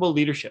remarkable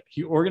leadership,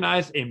 he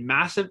organized a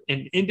massive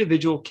and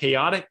individual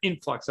chaotic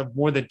influx of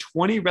more than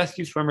 20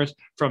 rescue swimmers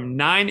from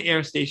 9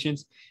 air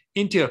stations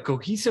into a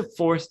cohesive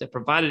force that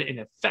provided an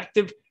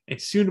effective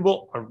and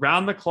suitable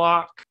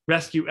around-the-clock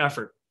rescue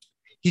effort.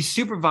 He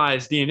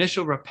supervised the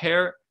initial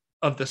repair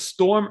of the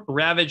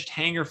storm-ravaged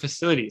hangar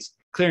facilities,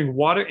 clearing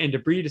water and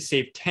debris to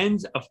save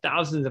tens of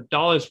thousands of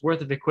dollars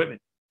worth of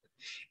equipment.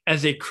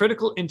 As a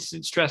critical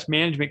incident stress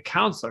management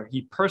counselor,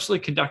 he personally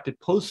conducted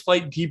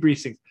post-flight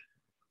debriefings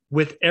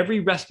with every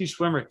rescue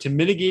swimmer to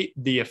mitigate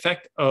the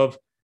effect of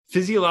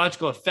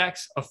physiological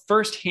effects of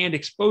first-hand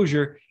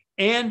exposure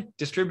and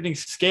distributing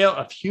scale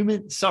of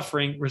human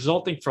suffering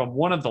resulting from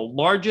one of the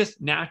largest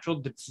natural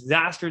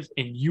disasters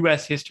in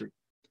U.S. history.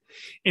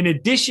 In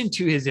addition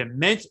to his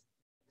immense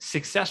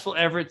successful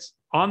efforts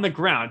on the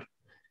ground,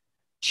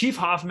 Chief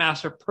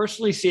Hoffmaster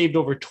personally saved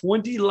over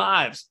 20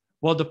 lives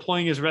while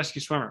deploying as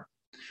rescue swimmer,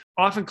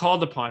 often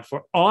called upon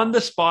for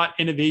on-the-spot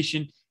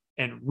innovation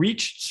and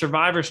reached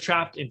survivors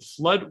trapped in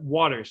flood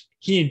waters.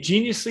 He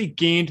ingeniously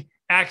gained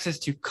access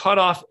to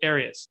cut-off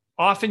areas,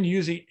 often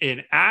using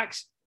an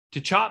axe to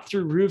chop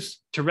through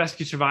roofs to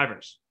rescue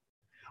survivors.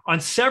 On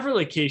several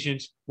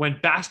occasions, when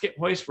basket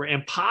hoists were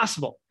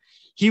impossible,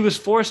 he was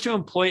forced to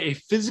employ a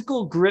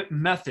physical grip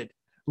method,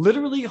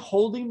 literally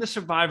holding the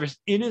survivors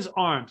in his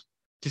arms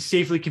to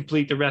safely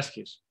complete the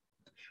rescues.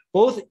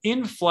 Both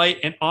in flight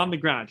and on the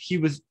ground, he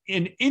was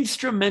an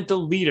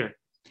instrumental leader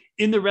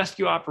in the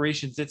rescue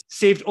operations that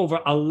saved over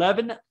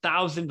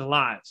 11,000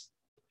 lives.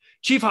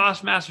 Chief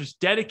Hoffmaster's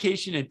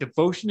dedication and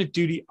devotion to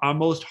duty are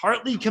most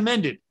heartily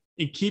commended,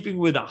 in keeping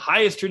with the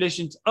highest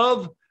traditions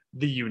of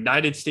the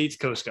United States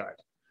Coast Guard.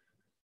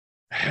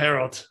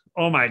 Harold,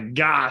 oh my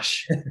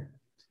gosh.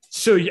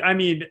 So, I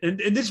mean, and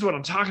this is what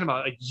I'm talking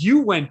about. Like,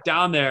 you went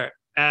down there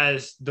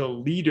as the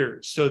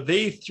leader. So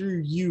they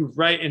threw you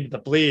right into the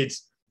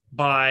blades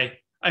by,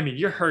 I mean,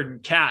 you're herding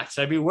cats.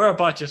 I mean, we're a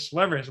bunch of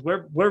swimmers.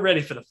 We're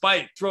ready for the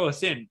fight. Throw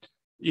us in,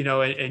 you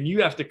know, and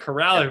you have to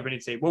corral everybody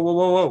and say, whoa, whoa,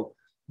 whoa, whoa.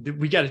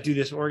 We got to do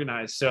this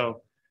organized.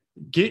 So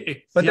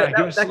that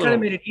kind of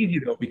made it easy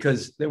though,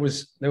 because there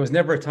was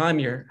never a time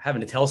you're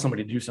having to tell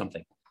somebody to do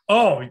something.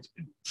 Oh,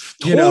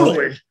 totally. You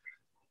know,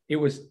 it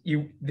was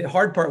the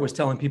hard part was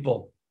telling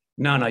people,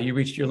 no, you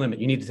reached your limit.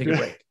 You need to take a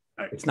break.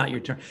 It's not your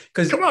turn.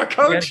 Because come on,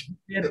 coach,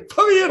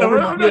 put me in.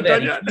 I'm not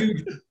done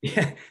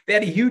yet. They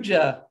had a huge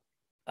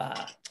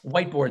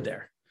whiteboard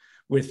there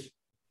with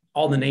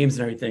all the names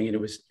and everything, and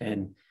it was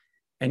and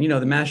you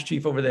know, the master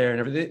chief over there and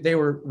everything. They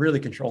were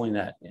really controlling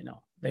that, you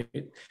know.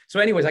 So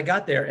anyways, I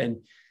got there and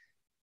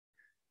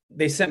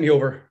they sent me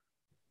over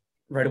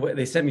right away.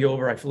 They sent me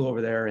over. I flew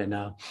over there and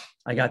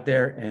I got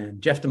there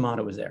and Jeff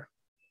D'Amato was there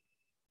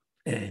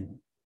and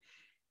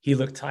he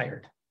looked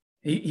tired.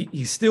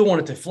 He still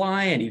wanted to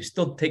fly and he was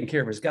still taking care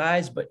of his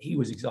guys, but he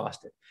was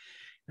exhausted.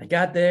 I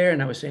got there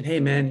and I was saying, hey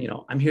man, you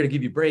know, I'm here to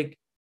give you a break.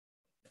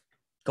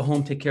 Go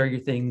home, take care of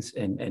your things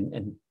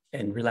and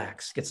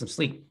relax, get some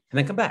sleep and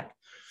then come back.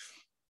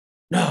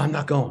 No, I'm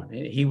not going.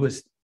 And he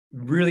was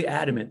really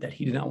adamant that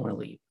he did not want to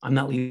leave. I'm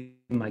not leaving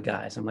my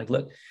guys. I'm like,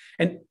 look,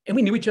 and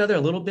we knew each other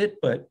a little bit,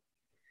 but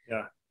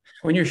yeah,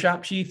 when you're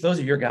shop chief, those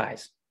are your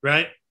guys,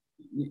 right?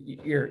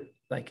 You're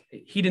like,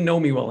 he didn't know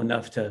me well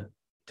enough to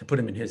put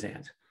him in his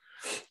hands.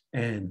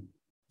 And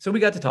so we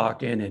got to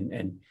talking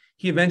and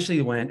he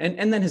eventually went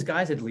and then his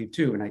guys had to leave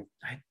too. And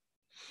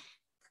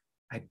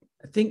I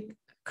think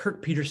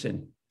Kirk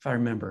Peterson, if I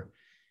remember,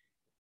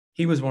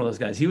 he was one of those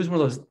guys. He was one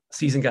of those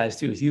seasoned guys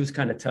too. He was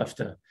kind of tough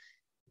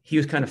he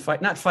was kind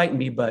of not fighting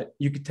me, but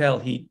you could tell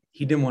he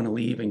didn't want to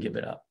leave and give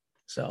it up.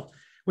 So,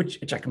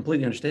 which I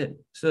completely understood.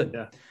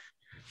 Yeah.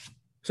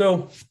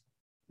 So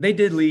they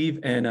did leave.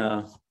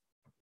 And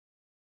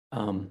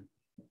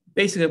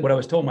basically what I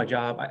was told my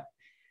job,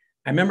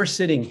 I remember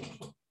sitting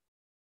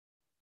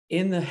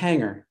in the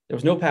hangar. There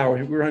was no power.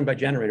 We were running by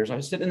generators. I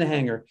was sitting in the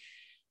hangar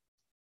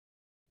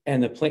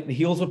and the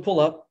heels would pull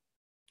up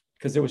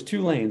because there was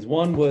two lanes.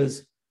 One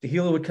was the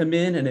helo would come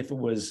in, and if it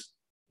was,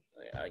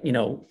 you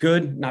know,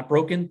 good, not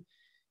broken,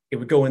 it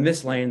would go in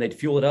this lane. They'd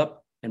fuel it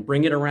up and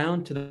bring it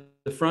around to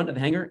the front of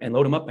the hangar and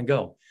load them up and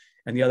go.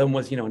 And the other one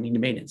was, you know,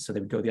 needing maintenance. So they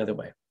would go the other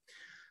way.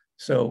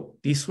 So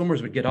these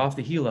swimmers would get off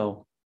the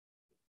helo.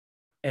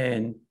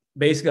 And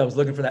basically I was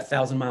looking for that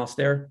 1,000-mile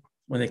stare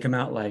when they come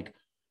out like,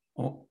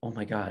 oh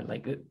my God,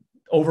 like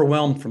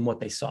overwhelmed from what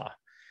they saw.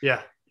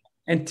 Yeah.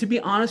 And to be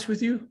honest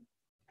with you,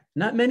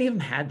 not many of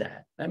them had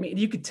that. I mean,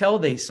 you could tell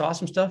they saw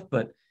some stuff,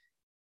 but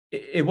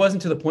it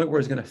wasn't to the point where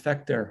it was going to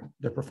affect their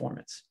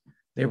performance.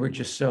 They were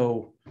just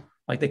so,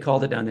 like they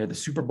called it down there, the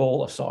Super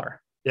Bowl of SAR.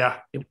 Yeah.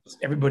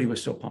 Everybody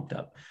was so pumped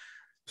up.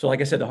 So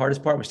like I said, the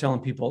hardest part was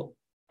telling people,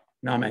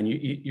 no, man,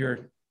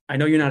 I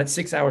know you're not at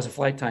 6 hours of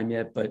flight time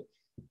yet, but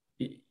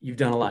you've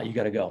done a lot. You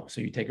got to go.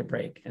 So you take a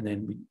break. And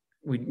then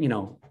we, you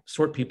know,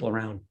 sort people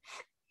around.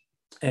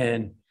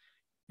 And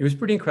it was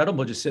pretty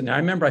incredible just sitting there. I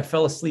remember I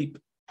fell asleep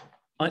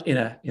in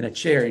a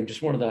chair, in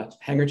just one of the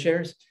hangar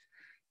chairs.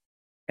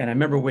 And I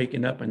remember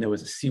waking up and there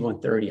was a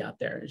C-130 out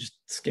there. It just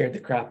scared the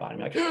crap out of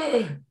me.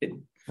 Like,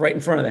 right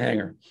in front of the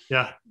hangar.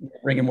 Yeah.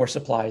 Bringing more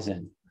supplies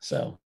in.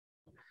 So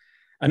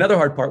another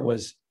hard part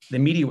was the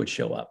media would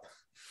show up.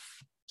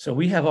 So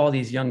we have all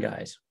these young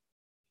guys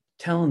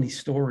telling these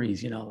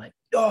stories, you know, like,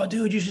 oh,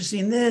 dude, you should have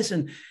seen this.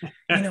 And,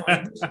 you know,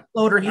 this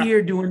floater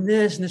here doing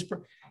this and this.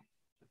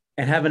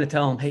 And having to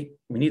tell them, hey,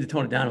 we need to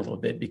tone it down a little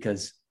bit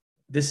because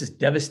this is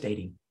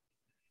devastating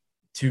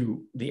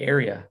to the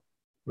area.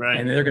 Right.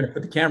 And they're going to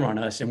put the camera on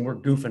us and we're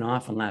goofing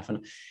off and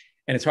laughing.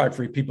 And it's hard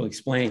for people to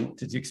explain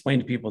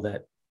to people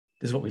that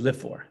this is what we live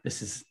for.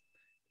 This is,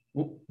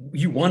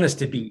 you want us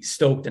to be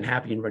stoked and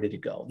happy and ready to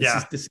go.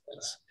 This is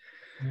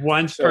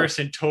one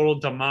person total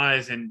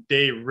demise and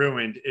day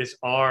ruined is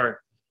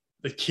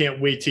they can't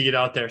wait to get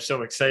out there.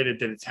 So excited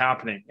that it's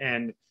happening.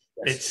 And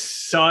it's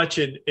such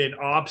an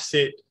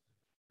opposite.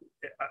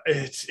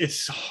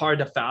 It's hard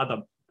to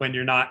fathom when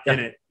you're not in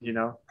it, you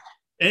know?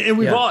 And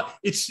we've all,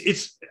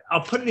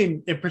 I'll put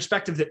it in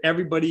perspective that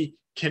everybody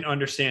can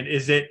understand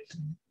is that,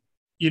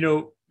 you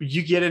know,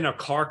 you get in a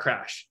car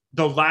crash.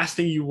 The last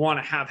thing you want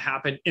to have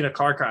happen in a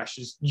car crash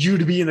is you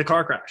to be in the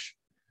car crash,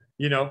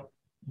 you know?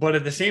 But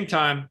at the same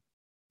time,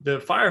 the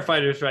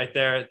firefighters right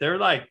there, they're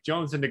like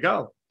jonesing to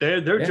go.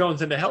 They're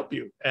jonesing to help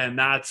you. And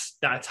that's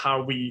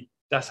how we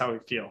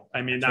feel.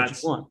 I mean,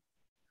 that's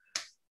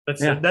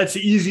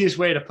the easiest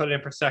way to put it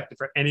in perspective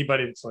for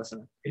anybody that's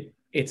listening.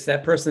 It's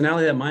that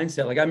personality, that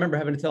mindset. Like I remember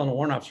having to tell a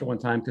warrant officer one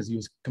time because he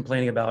was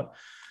complaining about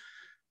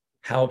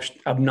how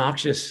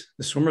obnoxious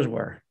the swimmers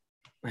were.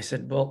 I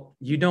said, well,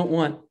 you don't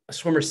want a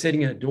swimmer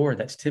sitting at a door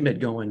that's timid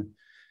going,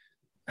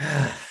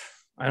 I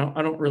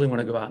don't really want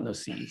to go out in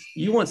those seas.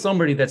 You want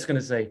somebody that's going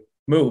to say,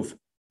 move.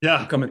 Yeah.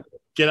 I'm coming.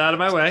 Get out of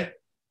my way.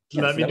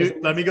 Yes,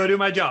 let me go do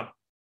my job.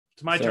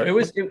 It's my turn.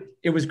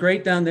 It was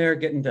great down there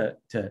getting to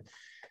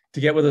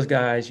get with those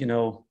guys. You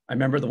know, I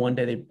remember the one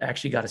day they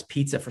actually got us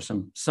pizza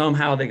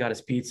somehow they got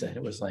us pizza. And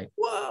it was like,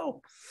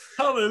 whoa,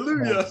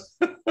 hallelujah.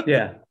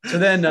 Yeah. So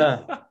then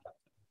a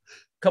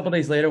couple of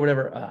days later,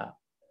 whatever,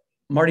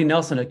 Marty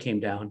Nelson had came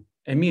down,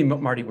 and me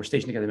and Marty were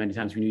stationed together many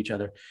times. We knew each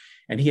other,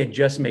 and he had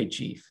just made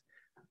chief.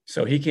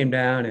 So he came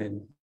down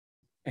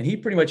and he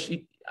pretty much,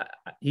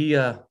 he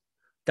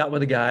got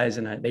with the guys,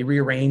 and they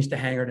rearranged the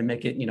hangar to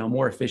make it, you know,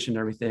 more efficient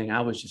and everything.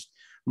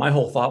 My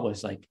whole thought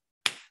was like,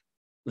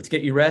 let's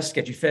get you rest,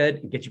 get you fed,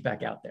 and get you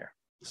back out there.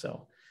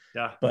 So,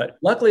 yeah. But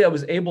luckily I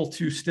was able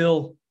to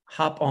still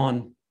hop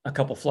on a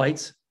couple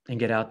flights and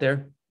get out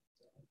there.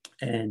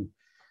 And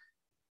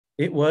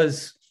it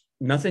was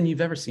nothing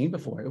you've ever seen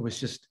before. It was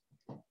just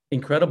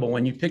incredible.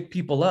 When you pick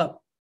people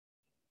up,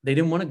 they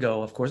didn't want to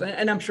go, of course.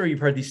 And I'm sure you've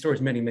heard these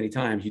stories many, many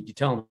times. You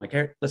tell them like,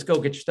 hey, let's go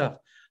get your stuff.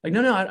 Like,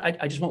 no,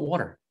 I just want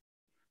water.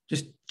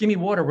 Just give me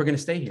water. We're going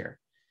to stay here.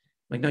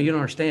 Like, no, you don't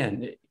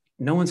understand.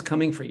 No one's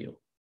coming for you.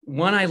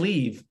 When I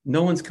leave,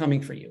 no one's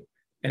coming for you.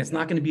 And it's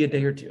not going to be a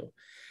day or two.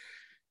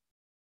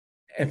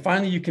 And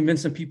finally, you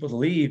convince some people to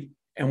leave.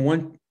 And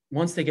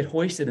once they get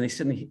hoisted and they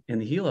sit in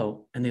the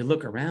helo and they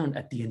look around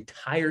at the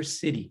entire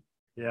city.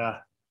 Yeah.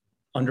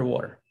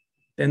 Underwater.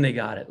 Then they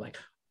got it. Like,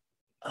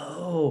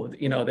 oh,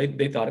 you know,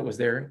 they thought it was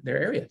their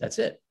area. That's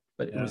it.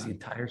 But it was the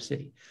entire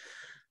city.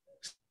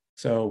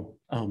 So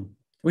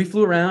we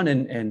flew around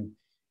and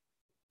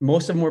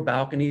most of them were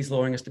balconies,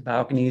 lowering us to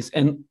balconies.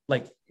 And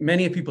like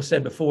many people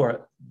said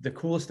before, the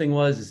coolest thing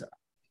is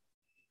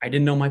I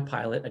didn't know my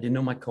pilot, I didn't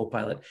know my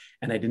co-pilot,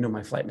 and I didn't know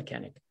my flight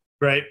mechanic.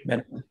 Right.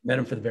 Met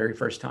him for the very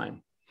first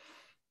time.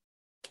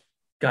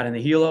 Got in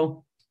the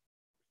helo.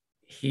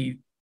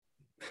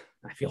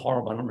 I feel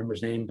horrible. I don't remember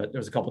his name, but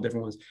there's a couple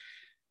different ones.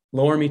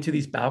 Lower me to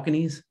these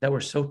balconies that were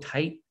so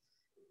tight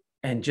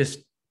and just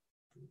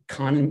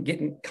conning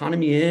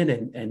me in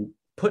and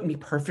putting me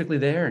perfectly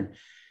there and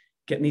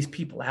getting these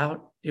people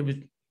out.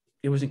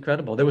 It was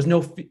incredible. There was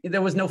no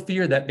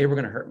fear that they were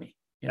going to hurt me.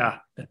 Yeah.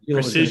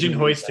 Precision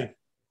hoisting.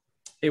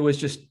 It was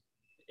just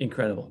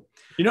incredible.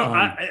 You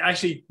know,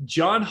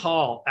 John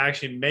Hall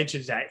actually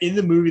mentions that in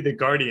the movie, The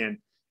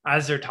Guardian,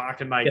 as they're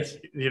talking, like,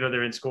 you know,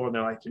 they're in school and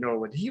they're like, you know,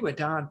 when he went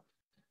down,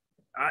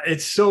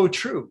 it's so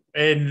true.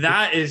 And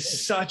that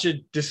is such a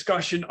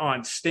discussion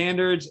on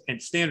standards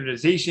and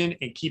standardization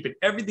and keeping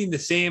everything the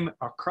same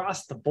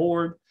across the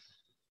board.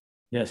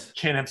 Yes.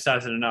 Can't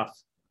emphasize it enough.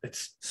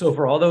 So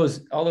for all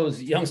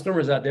those young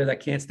swimmers out there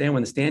that can't stand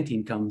when the stand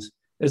team comes,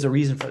 there's a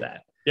reason for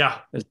that. Yeah.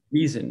 There's a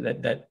reason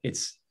that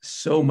it's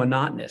so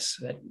monotonous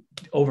that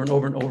over and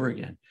over and over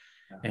again.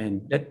 Yeah.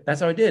 And that's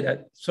how I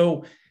did.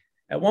 So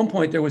at one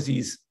point there was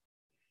these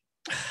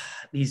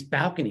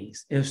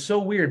balconies. It was so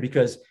weird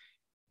because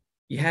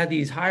you had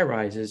these high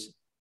rises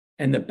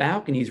and the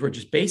balconies were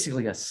just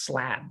basically a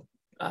slab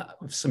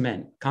of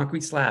cement,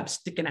 concrete slab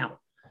sticking out.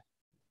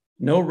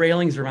 No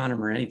railings around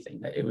them or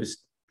anything.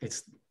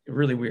 It's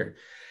really weird.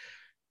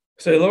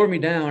 So they lowered me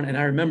down, and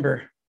I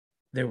remember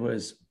there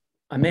was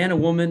a man, a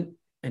woman,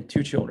 and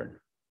 2 children.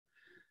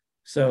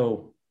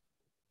 So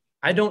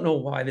I don't know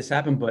why this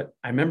happened, but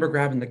I remember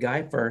grabbing the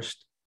guy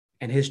first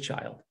and his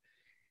child.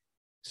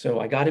 So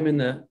I got him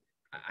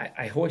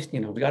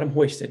we got him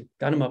hoisted,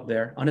 got him up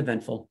there,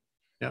 uneventful.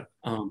 Yeah.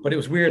 But it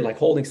was weird, like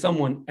holding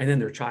someone and then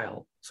their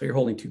child. So you're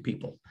holding 2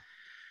 people.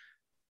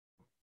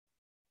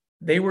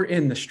 They were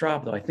in the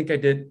strap, though. I think I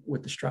did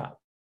with the strap.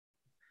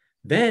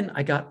 Then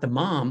I got the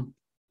mom,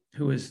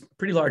 who was a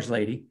pretty large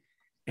lady,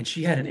 and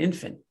she had an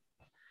infant.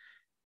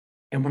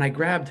 And when I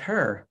grabbed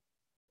her,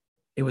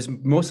 it was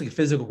mostly a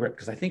physical grip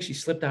because I think she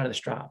slipped out of the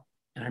strap.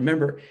 And I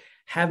remember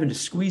having to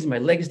squeeze my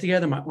legs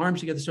together, my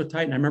arms together so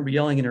tight. And I remember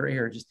yelling in her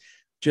ear,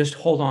 just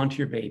hold on to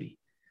your baby.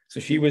 So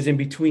she was in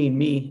between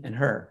me and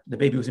her. The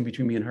baby was in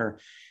between me and her.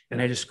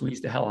 And I just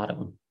squeezed the hell out of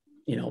him.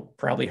 You know,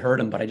 probably hurt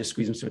him, but I just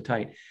squeezed him so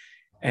tight.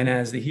 And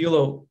as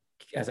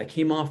I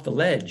came off the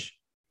ledge,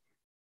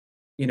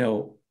 you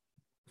know,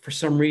 for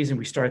some reason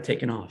we started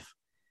taking off.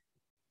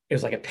 It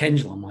was like a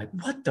pendulum. Like,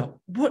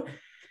 what?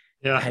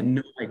 Yeah. I had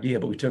no idea,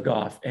 but we took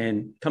off.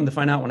 And come to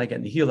find out, when I got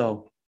in the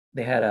helo,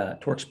 they had a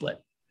torque split.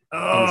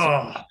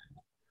 Oh,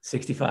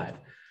 65.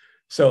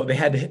 So they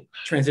had to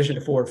transition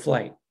to forward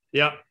flight.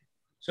 Yeah.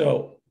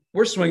 So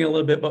we're swinging a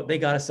little bit, but they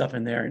got us up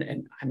in there.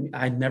 And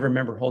I never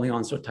remember holding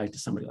on so tight to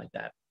somebody like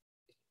that.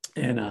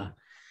 And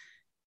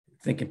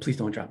thinking, please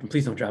don't drop him,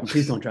 please don't drop him,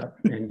 please don't drop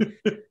him. And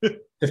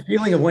the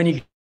feeling of when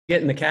you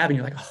get in the cabin,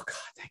 you're like, oh God,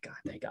 thank God,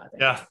 thank God.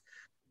 Thank Yeah. God.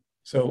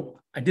 So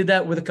I did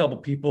that with a couple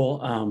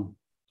people.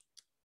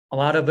 A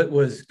lot of it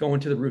was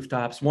going to the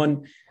rooftops.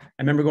 One, I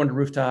remember going to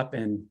rooftop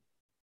and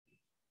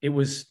it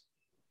was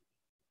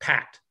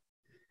packed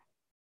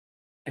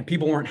and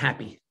people weren't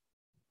happy.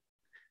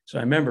 So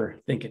I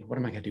remember thinking, what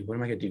am I going to do? What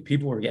am I going to do?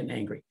 People were getting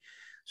angry.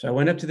 So I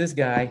went up to this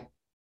guy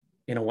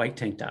in a white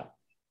tank top.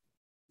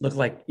 Looked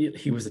like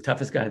he was the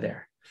toughest guy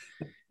there.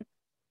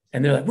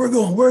 And they're like,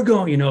 we're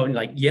going, and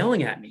like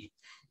yelling at me.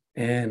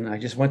 And I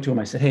just went to him.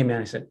 I said, hey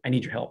man, I said, I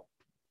need your help.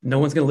 No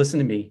one's going to listen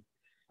to me.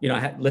 I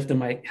had lifted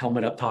my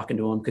helmet up talking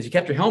to him because you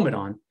kept your helmet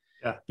on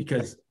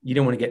because you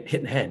didn't want to get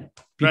hit in the head.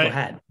 People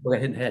got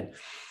hit in the head.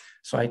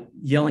 So I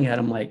yelling at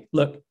him like,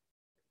 look,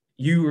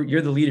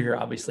 you're the leader here,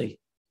 obviously.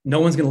 No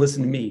one's going to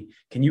listen to me.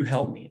 Can you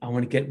help me? I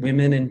want to get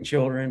women and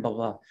children, blah,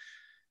 blah.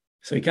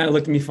 So he kind of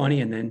looked at me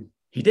funny and then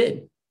he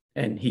did.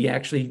 And he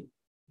actually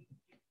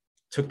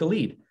took the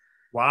lead.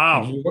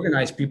 Wow. And he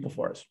organized people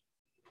for us.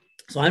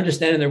 So I'm just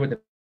standing there with the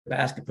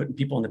basket, putting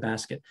people in the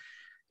basket.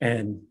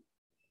 And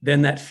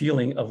then that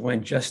feeling of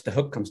when just the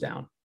hook comes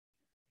down,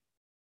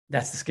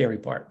 that's the scary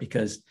part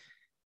because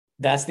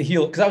that's the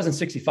heel. Because I was in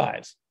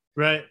 65s.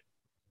 Right.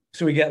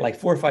 So we get like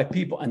 4 or 5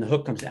 people and the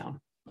hook comes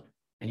down.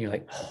 And you're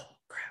like, oh,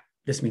 crap.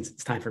 This means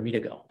it's time for me to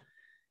go.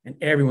 And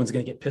everyone's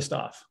going to get pissed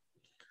off.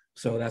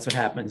 So that's what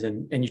happens.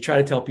 And you try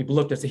to tell people,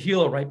 look, there's a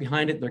heel right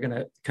behind it. They're going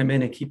to come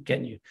in and keep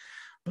getting you.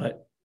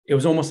 But it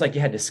was almost like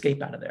you had to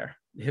escape out of there.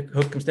 The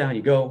hook comes down,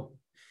 you go.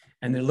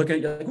 And they're looking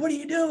at you like, what are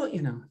you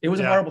doing? It was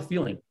a horrible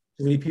feeling.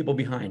 To leave people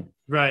behind,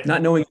 right?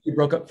 Not knowing if you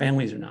broke up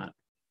families or not.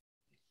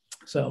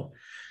 So,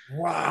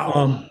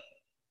 wow.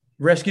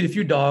 Rescued a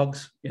few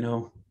dogs.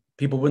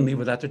 People wouldn't leave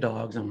without their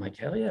dogs. I'm like,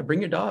 hell yeah, bring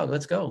your dog.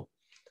 Let's go.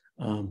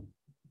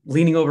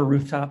 Leaning over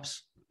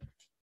rooftops.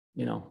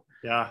 Yeah.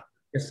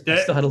 I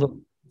still had a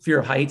little fear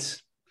of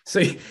heights. So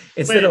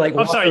instead of like,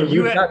 I'm sorry,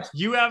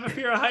 you have a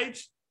fear of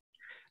heights?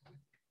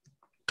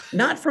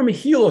 Not from a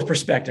heel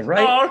perspective,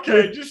 right? Oh,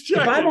 okay. Just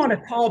checking. If I'm on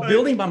a tall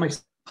building by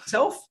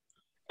myself.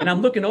 And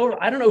I'm looking over,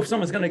 I don't know if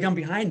someone's going to come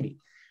behind me.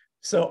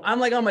 So I'm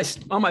like on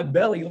my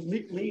belly,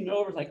 leaning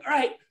over, like, all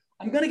right,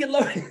 I'm going to get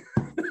low.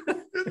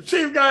 The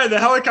same guy in the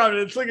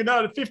helicopter that's looking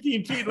down at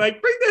 15 feet,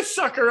 like, bring this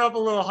sucker up a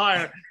little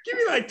higher. Give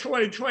me like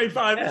 20,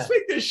 25. Let's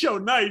make this show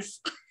nice.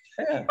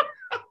 Yeah.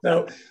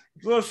 So a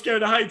little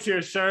scared of heights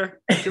here, sir.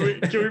 Can we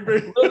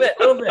bring a little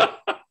bit.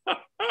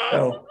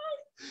 So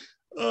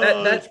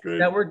that's great.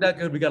 That worked out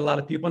good. We got a lot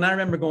of people. And I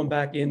remember going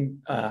back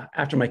in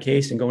after my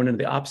case and going into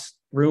the ops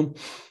room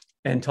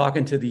and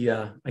talking to the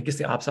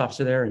ops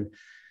officer there. And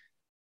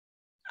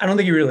I don't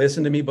think he really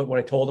listened to me, but what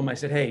I told him, I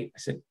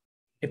said,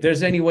 if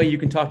there's any way you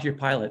can talk to your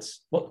pilots,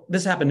 well,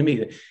 this happened to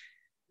me.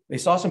 They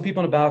saw some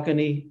people on a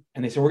balcony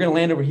and they said, we're going to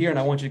land over here. And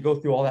I want you to go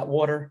through all that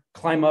water,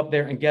 climb up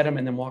there and get them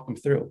and then walk them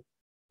through.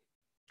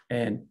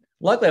 And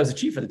luckily I was the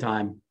chief at the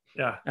time.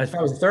 Yeah. If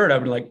I was the third, I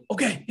would be like,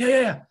 okay,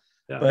 yeah.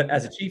 But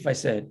as a chief, I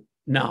said,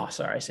 no,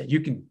 sorry. I said, you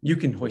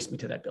can hoist me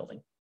to that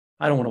building.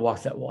 I don't want to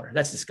walk that water.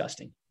 That's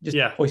disgusting. Just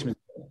hoist me.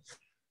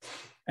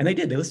 And they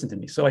did. They listened to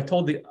me. So I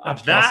told the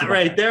ops that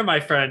right there, my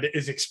friend,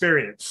 is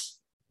experience.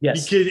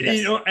 Yes.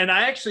 Because, and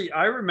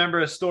I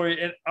remember a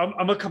story, and I'm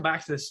going to come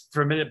back to this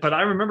for a minute, but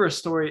I remember a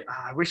story.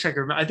 I wish I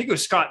could remember. I think it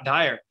was Scott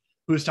Dyer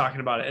who was talking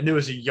about it. And there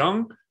was a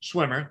young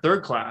swimmer,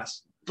 third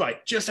class,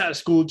 like just out of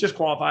school, just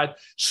qualified,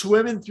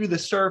 swimming through the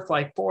surf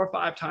like 4 or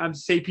 5 times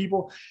to save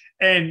people.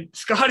 And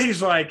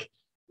Scotty's like,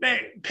 man,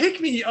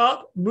 pick me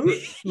up,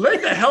 move,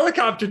 let the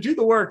helicopter do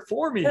the work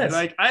for me. Yes.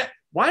 Like,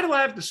 why do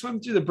I have to swim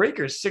through the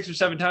breakers 6 or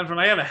 7 times when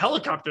I have a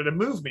helicopter to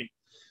move me?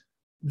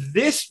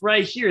 This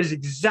right here is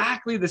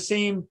exactly the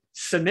same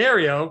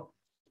scenario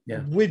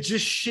with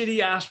just shitty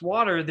ass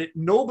water that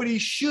nobody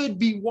should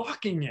be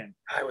walking in.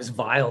 I was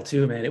vile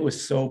too, man. It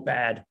was so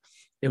bad.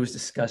 It was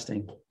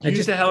disgusting.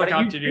 Use the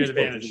helicopter to your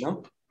advantage.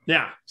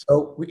 Yeah.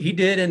 So he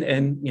did.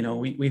 And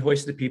we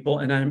hoisted the people.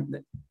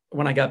 And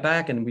when I got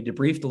back and we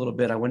debriefed a little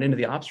bit, I went into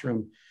the ops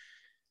room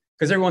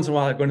because every once in a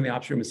while I'd go into the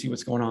ops room and see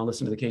what's going on,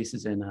 listen to the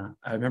cases. And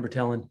I remember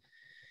telling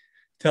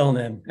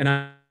them, and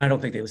I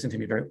don't think they listened to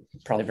me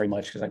probably very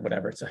much because like,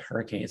 whatever, it's a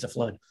hurricane, it's a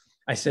flood.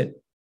 I said,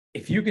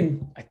 if you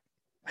can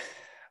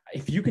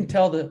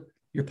tell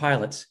your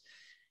pilots,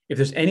 if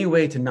there's any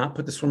way to not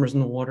put the swimmers in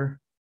the water,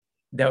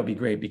 that would be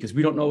great because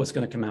we don't know what's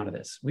going to come out of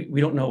this.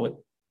 We don't know what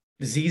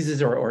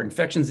diseases or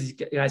infections these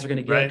guys are going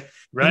to get.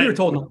 Right. We were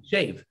told not to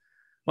shave.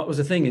 What was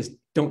the thing is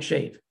don't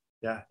shave.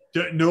 Yeah.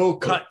 No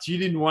cuts. You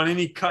didn't want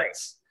any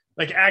cuts.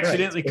 Like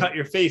accidentally cut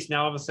your face.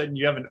 Now all of a sudden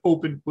you have an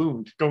open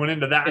wound going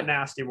into that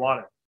nasty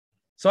water.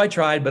 So I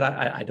tried, but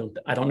I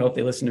don't know if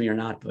they listened to me or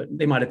not, but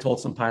they might've told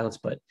some pilots,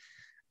 but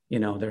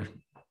they're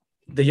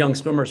the young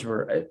swimmers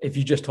were, if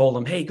you just told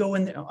them, hey, go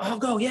in there. I'll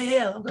go.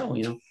 Yeah, I'll go,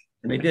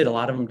 and they did. A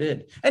lot of them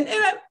did. And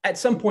at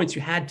some points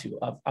you had to,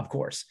 of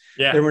course,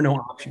 there were no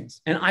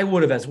options. And I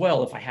would have as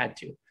well if I had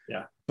to.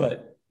 Yeah.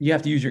 But you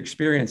have to use your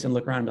experience and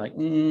look around and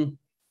be like,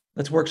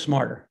 let's work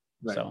smarter.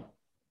 Right. So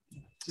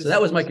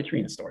that was my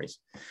Katrina stories.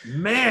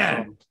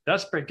 Man,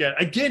 that's pretty good.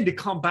 Again, to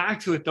come back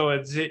to it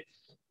though,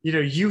 you know,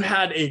 you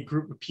had a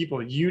group of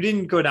people. You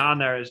didn't go down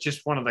there as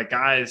just one of the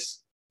guys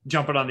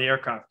jumping on the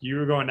aircraft. You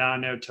were going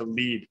down there to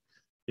lead,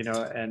 you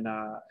know, and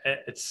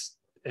it's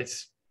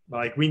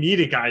like we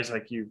needed guys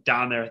like you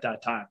down there at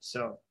that time.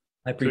 So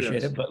I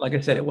appreciate it. But like I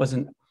said, it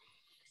wasn't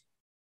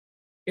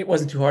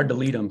too hard to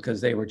lead them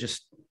because they were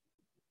just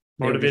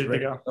motivated to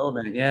go. Oh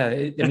man. Yeah.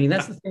 I mean,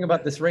 that's the thing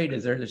about this raid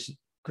is there's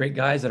great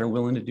guys that are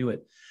willing to do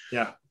it.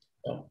 Yeah.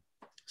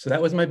 So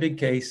that was my big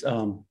case.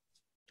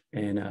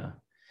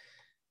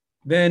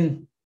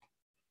 Then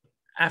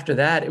after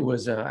that, it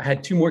was, I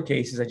had 2 more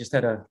cases. I just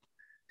had a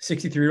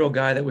 63-year-old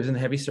guy that was in the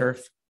heavy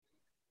surf.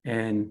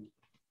 And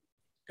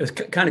it was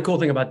kind of cool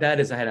thing about that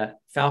is I had a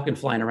Falcon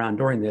flying around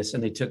during this,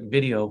 and they took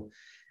video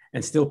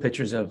and still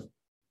pictures of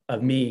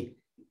me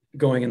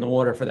going in the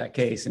water for that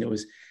case. And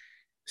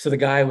so the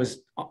guy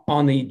was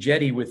on the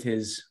jetty with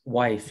his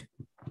wife,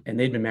 and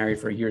they'd been married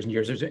for years and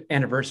years. There's an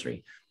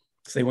anniversary.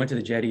 So they went to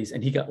the jetties,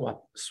 and he got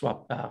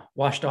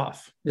washed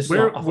off. Is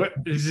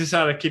this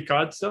out of Cape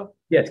Cod still?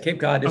 Yes, Cape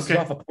Cod. This is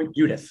off of Point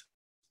Judith.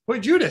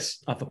 Point Judith?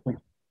 Off of Point,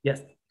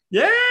 yes.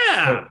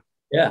 Yeah.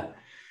 Yeah.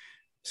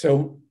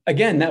 So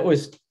again,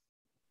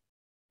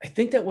 I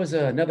think that was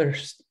another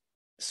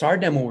SAR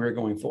demo we were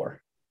going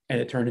for, and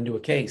it turned into a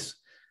case.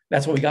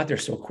 That's why we got there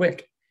so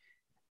quick.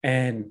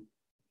 And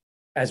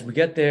as we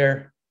get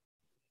there,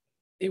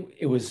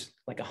 it was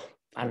like,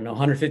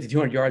 150,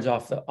 200 yards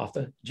off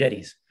the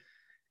jetties.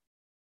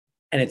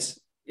 And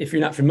if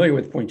you're not familiar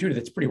with Point Judith,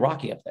 it's pretty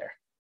rocky up there.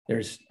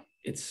 It's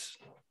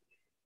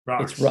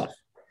rough.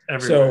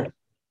 Everywhere. So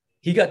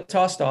he got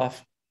tossed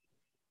off.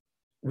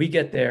 We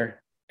get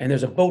there, and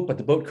there's a boat, but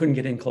the boat couldn't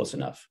get in close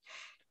enough.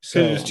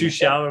 So it was too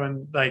shallow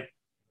and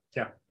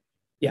yeah.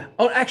 Yeah.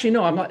 Oh, actually,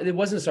 no, I'm not. It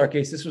wasn't a SAR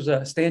case. This was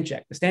a stand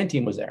check. The stand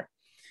team was there.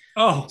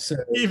 Oh, so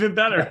even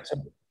better.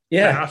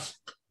 Yeah.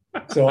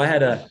 So I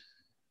had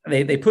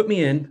they put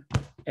me in,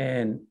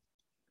 and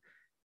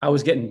I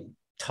was getting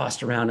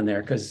tossed around in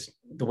there because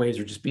the waves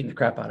were just beating the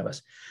crap out of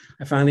us.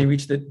 I finally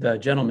reached the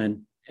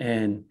gentleman,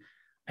 and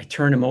I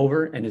turned him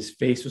over, and his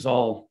face was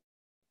all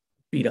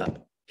beat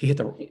up. He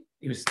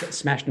was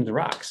smashed into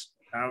rocks.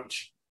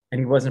 Ouch. And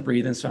he wasn't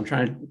breathing. So I'm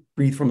trying to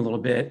breathe for him a little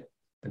bit.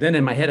 But then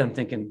in my head, I'm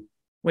thinking,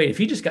 wait, if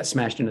he just got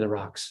smashed into the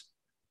rocks,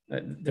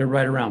 they're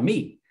right around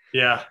me.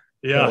 Yeah.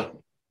 Yeah.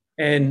 So,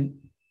 and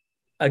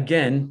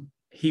again,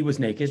 he was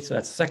naked. So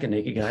that's the second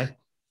naked guy.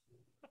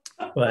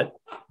 But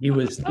he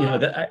was,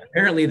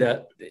 apparently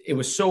it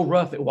was so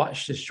rough, it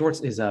washed his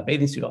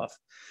bathing suit off.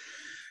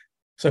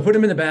 So I put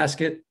him in the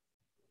basket.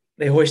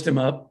 They hoist him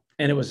up.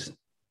 And I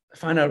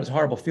found out it was a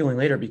horrible feeling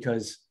later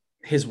because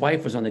his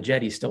wife was on the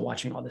jetty still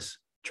watching all this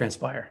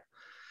transpire.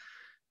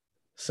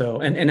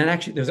 So, and then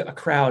actually there's a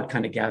crowd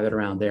kind of gathered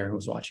around there and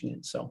was watching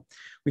it. So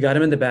we got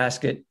him in the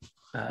basket,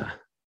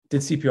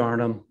 did CPR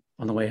on him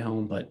on the way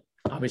home, but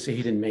obviously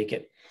he didn't make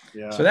it.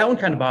 Yeah. So that one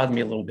kind of bothered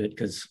me a little bit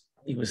because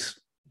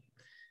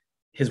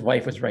his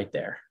wife was right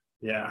there.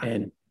 Yeah.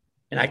 And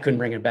I couldn't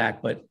bring him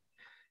back, but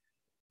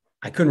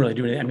I couldn't really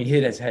do anything. I mean, he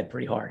hit his head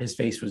pretty hard. His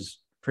face was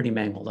pretty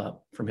mangled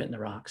up from hitting the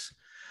rocks.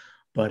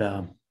 But,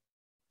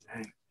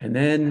 and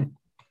then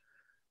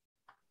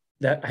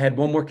I had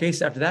one more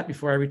case after that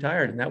before I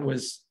retired. And that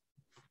was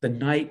the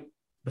night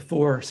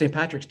before St.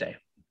 Patrick's Day,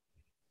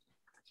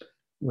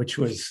 which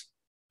was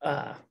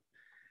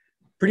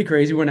pretty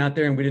crazy. We went out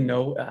there and we didn't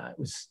know. It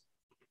was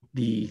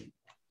the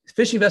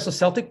fishing vessel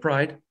Celtic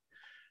Pride,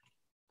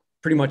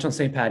 pretty much on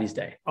St. Patty's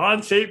Day.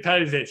 On St.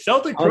 Patty's Day.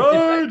 Celtic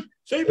Pride,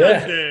 St.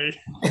 Patty's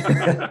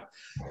Day.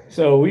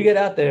 So we get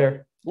out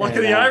there. Luck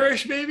of the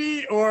Irish,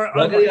 maybe? Or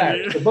luck of the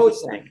Irish. The boat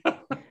sank.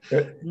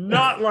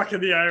 Not luck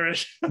of the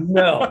Irish.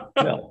 No.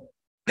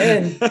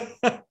 And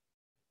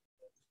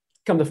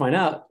come to find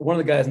out, one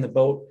of the guys in the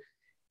boat,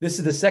 this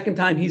is the second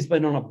time he's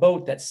been on a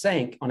boat that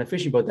sank, on a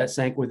fishing boat that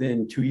sank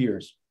within 2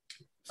 years.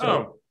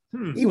 So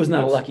he was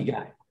not a lucky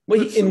guy.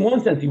 Well, in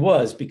one sense he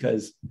was,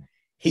 because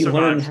he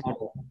learned how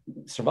to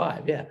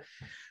survive. Yeah.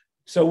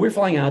 So we're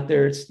flying out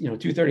there. It's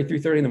 2:30,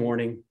 3:30 in the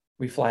morning.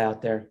 We fly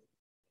out there.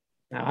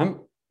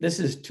 Now this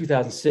is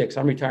 2006.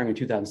 I'm retiring in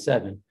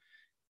 2007.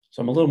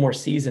 So I'm a little more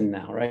seasoned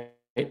now, right?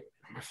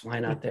 We're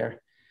flying out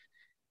there.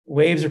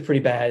 Waves are pretty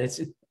bad.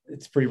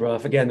 It's pretty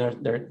rough. Again,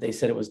 they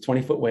said it was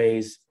 20-foot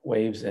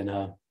waves. And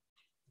I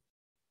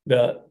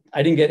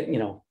didn't get,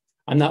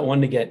 I'm not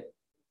one to get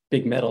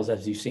big medals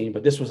as you've seen,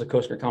 but this was a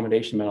Coast Guard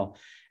Commendation Medal.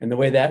 And the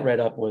way that read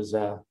up was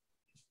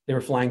they were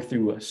flying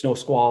through a snow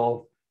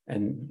squall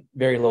and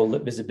very low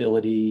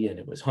visibility. And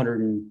it was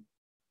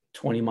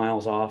 120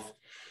 miles off.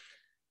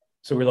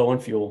 So we're low on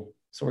fuel.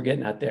 So we're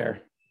getting out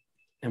there.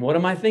 And what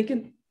am I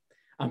thinking?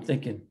 I'm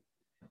thinking,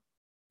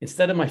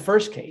 instead of my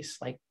first case,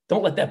 like,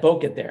 don't let that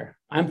boat get there.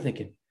 I'm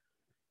thinking,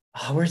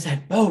 where's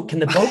that boat? Can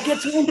the boat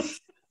get to him?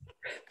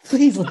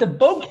 Please let the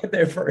boat get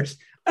there first.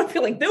 I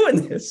feel like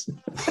doing this.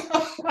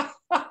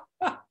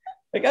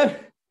 It's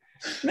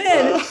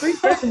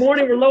 3:30 in the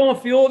morning. We're low on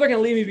fuel. They're going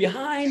to leave me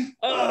behind.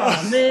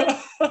 Oh, man.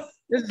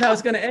 This is how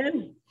it's going to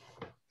end.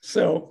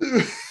 So,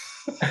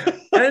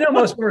 and I know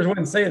most swimmers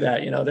wouldn't say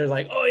that. They're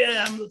like, oh,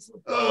 yeah,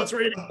 let's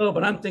ready to go.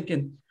 But I'm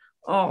thinking,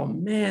 oh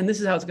man, this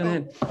is how it's going to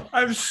end.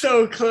 I'm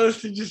so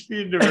close to just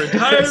being to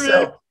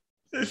retirement.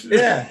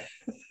 Yeah.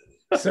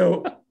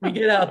 So we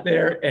get out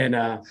there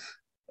and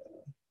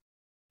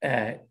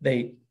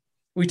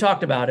we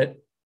talked about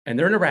it, and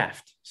they're in a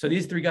raft. So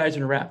these three guys are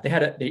in a raft. They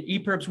had the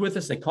EPIRBs with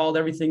us. They called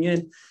everything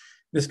in.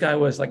 This guy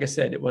was, like I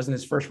said, it wasn't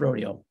his first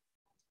rodeo.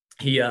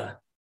 He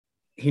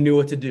knew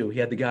what to do. He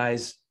had the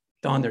guys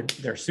don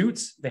their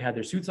suits. They had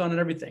their suits on and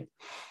everything.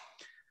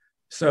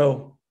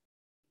 So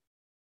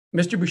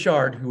Mr.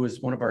 Bouchard, who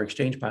was one of our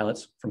exchange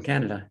pilots from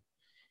Canada,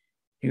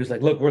 he was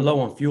like, look, we're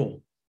low on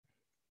fuel.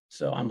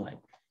 So I'm like,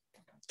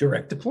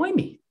 direct deploy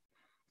me.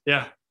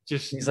 Yeah.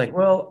 He's like,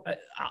 well,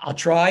 I'll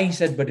try. He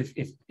said, but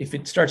if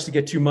it starts to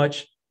get too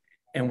much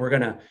and we're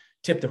going to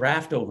tip the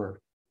raft over,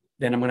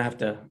 then I'm going to have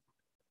to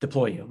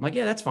deploy you. I'm like,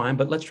 yeah, that's fine.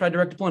 But let's try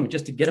direct deployment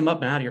just to get them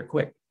up and out of here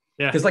quick.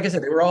 Yeah. Because like I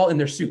said, they were all in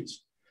their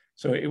suits.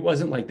 So it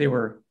wasn't like they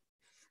were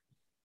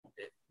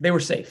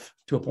safe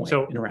to a point.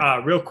 So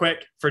real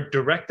quick, for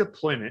direct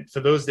deployment,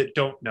 for those that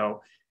don't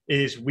know,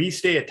 is we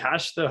stay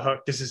attached to the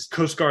hook. This is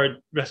Coast Guard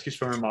Rescue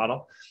Swimmer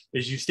model.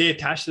 Is you stay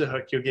attached to the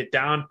hook, you'll get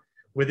down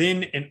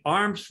within an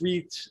arm's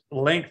reach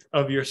length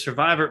of your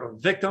survivor or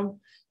victim.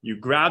 You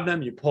grab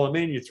them, you pull them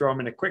in, you throw them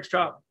in a quick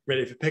drop,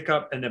 ready for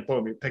pickup, and then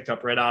boom, you're picked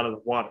up right out of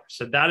the water.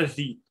 So that is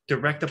the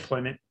direct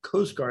deployment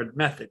Coast Guard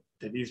method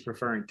that he's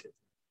referring to.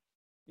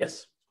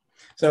 Yes.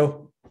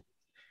 So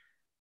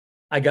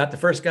I got the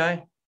first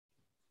guy,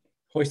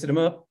 hoisted him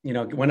up,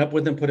 went up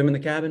with him, put him in the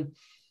cabin.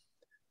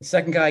 The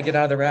second guy, get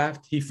out of the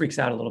raft, he freaks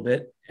out a little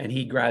bit and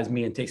he grabs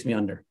me and takes me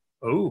under.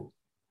 Oh,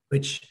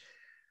 which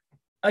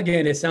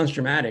again, it sounds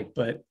dramatic,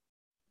 but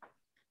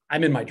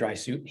I'm in my dry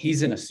suit.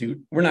 He's in a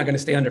suit. We're not going to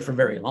stay under for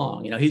very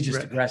long. He's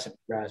just aggressive,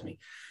 grabs me.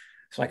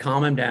 So I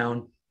calm him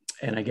down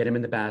and I get him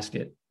in the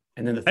basket.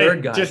 And then the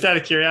third guy. Just out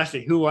of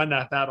curiosity, who won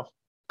that battle?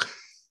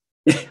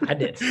 I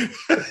did.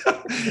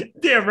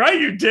 Damn right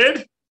you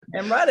did.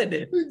 Damn right I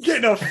did.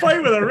 Getting a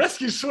fight with a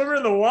rescue swimmer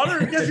in the water.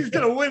 I guess he's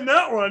going to win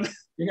that one.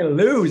 You're going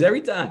to lose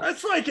every time.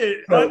 That's like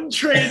an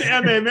untrained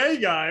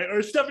MMA guy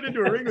or stepping into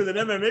a ring with an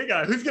MMA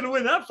guy. Who's going to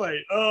win that fight?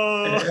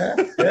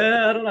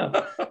 Yeah, I don't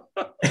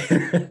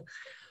know.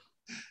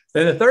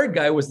 Then the third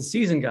guy was the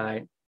seasoned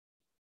guy.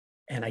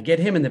 And I get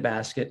him in the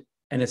basket.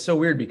 And it's so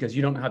weird because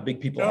you don't know how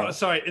big people are.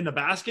 Sorry, in the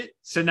basket?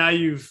 So now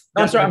you've...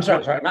 I'm sorry.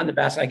 I'm not in the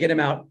basket. I get him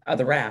out of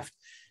the raft.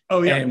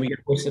 Oh, yeah. And we get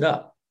hoisted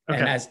up. Okay.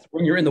 And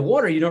when you're in the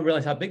water, you don't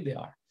realize how big they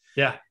are.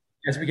 Yeah.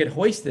 As we get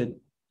hoisted,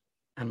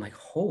 I'm like,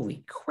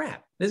 holy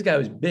crap. This guy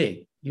was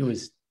big. He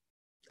was,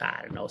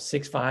 I don't know,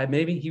 6'5",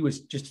 maybe. He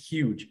was just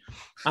huge.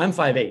 I'm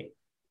 5'8".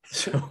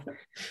 So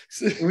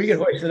we get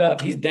hoisted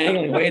up. He's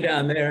dangling way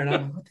down there. And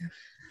I'm, what the?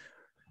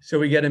 So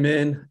we get him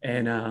in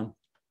and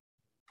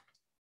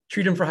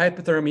treat him for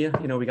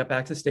hypothermia. We got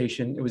back to the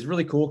station. It was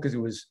really cool because it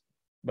was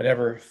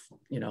whatever,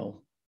 I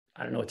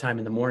don't know what time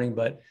in the morning,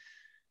 but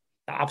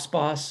the ops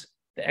boss,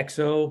 the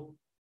XO,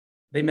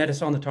 they met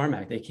us on the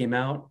tarmac. They came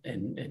out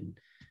and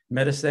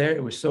met us there.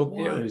 It was so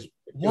cool. It was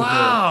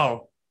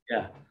wow.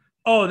 Yeah.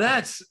 Oh,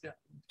 that's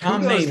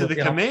Tom Maine to the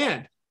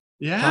command.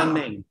 Yeah. Tom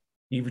Maine.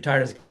 He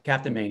retired as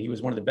Captain Maine. He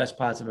was one of the best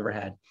pilots I've ever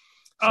had.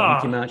 So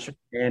he came out, shook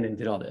his hand, and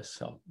did all this.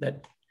 So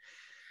that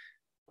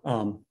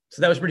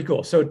was pretty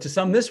cool. So to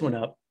sum this one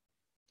up,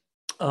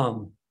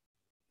 a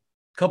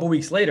couple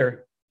weeks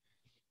later,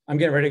 I'm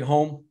getting ready to go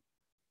home.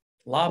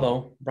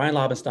 Brian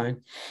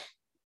Lobenstein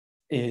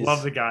is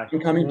love the guy.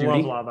 Oncoming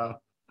duty. Love Labo.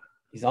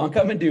 He's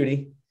oncoming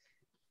duty.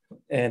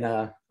 And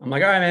I'm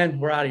like, all right, man,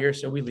 we're out of here.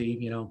 So we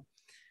leave,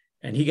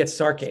 and he gets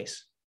SAR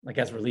case, like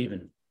as we're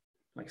leaving. I'm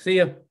like, see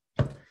ya.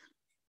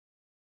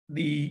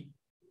 The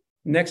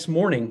next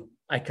morning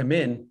I come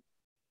in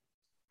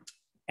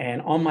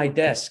and on my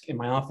desk in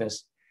my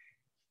office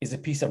is a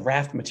piece of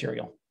raft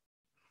material.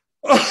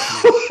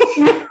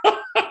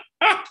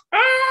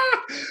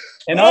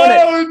 And on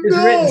it is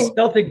written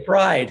Celtic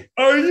Pride.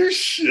 Are you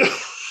sure?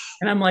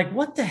 And I'm like,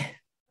 what the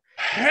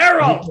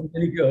Harold?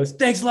 And he goes,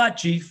 thanks a lot,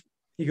 Chief.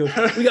 He goes,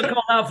 we got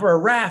called out for a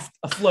raft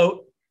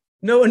afloat.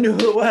 No one knew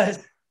who it was.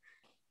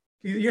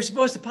 You're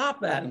supposed to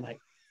pop that. I'm like,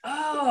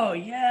 oh,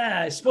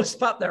 yeah, I'm supposed to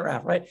pop that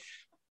raft, right?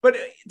 But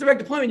direct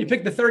deployment, you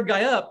pick the third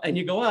guy up and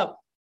you go up.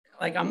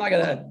 Like, I'm not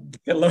going to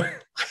get low.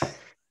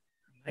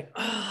 Like,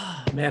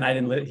 oh, man,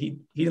 he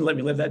didn't let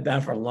me live that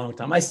down for a long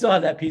time. I still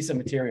have that piece of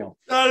material.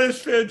 That is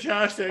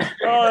fantastic.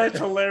 Oh, that's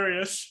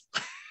hilarious.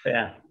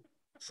 Yeah.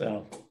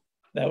 So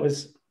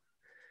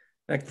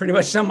that pretty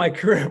much summed my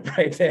career up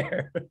right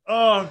there.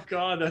 Oh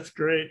God, that's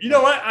great. You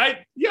know what?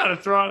 You got to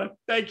throw out a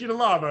thank you to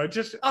Lavo.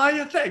 Just,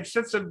 yeah, thanks.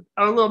 That's a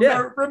little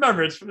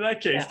remembrance from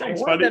that case. Yeah,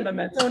 thanks, buddy. That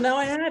memento. Now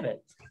I have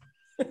it.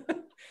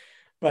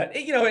 But,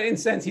 in a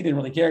sense, he didn't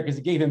really care because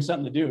it gave him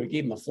something to do. It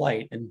gave him a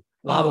flight. And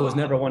Lava was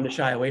never one to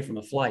shy away from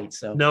a flight.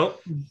 So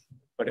nope.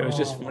 But it was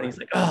just funny. He's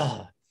like,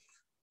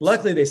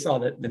 luckily they saw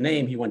the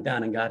name. He went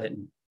down and got it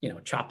and,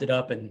 chopped it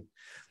up and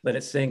let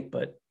it sink.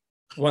 But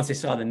once they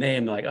saw the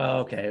name, they're like,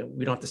 oh, okay,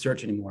 we don't have to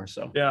search anymore.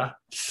 So yeah.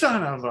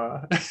 Son of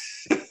a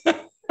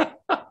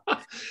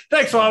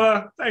thanks,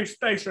 Lava.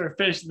 Thanks for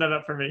finishing that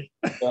up for me.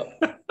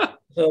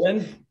 So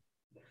then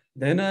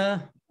then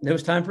it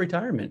was time for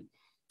retirement.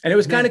 And it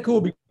was kind of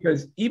cool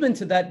because even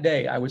to that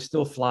day, I would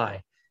still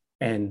fly.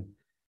 And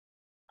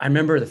I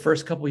remember the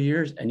first couple of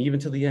years and even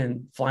to the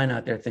end, flying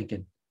out there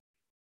thinking,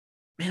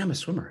 man, I'm a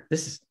swimmer.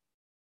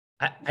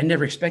 I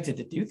never expected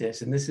to do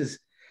this. And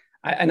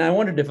I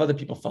wondered if other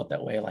people felt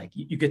that way. Like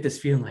you get this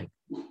feeling like,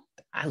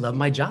 I love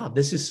my job.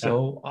 This is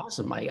so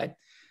awesome.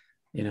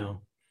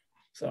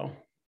 So.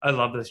 I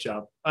love this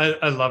job.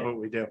 I love what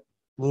we do.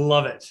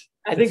 Love it.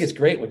 I think it's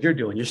great what you're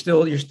doing. You're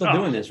still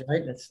doing this,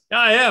 right?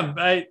 I am.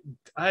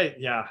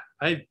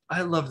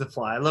 I love to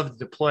fly. I love to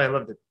deploy. I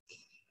love to,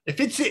 if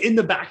it's in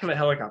the back of a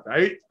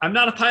helicopter, I'm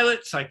not a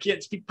pilot, so I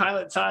can't speak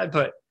pilot side,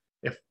 but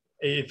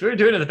if we're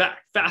doing it in the back,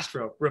 fast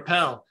rope,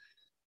 rappel,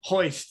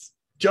 hoist,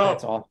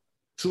 jump,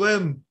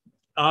 swim,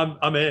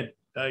 I'm in.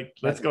 Like,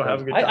 let's go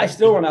have a good time. I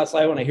still run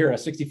outside when I hear a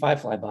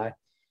 65 fly by.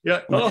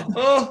 Yeah.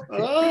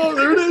 Oh,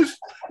 there it is.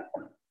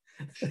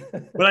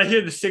 When I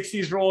hear the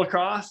 60s roll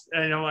across,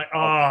 and I'm like,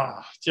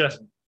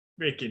 just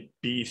freaking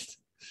beast.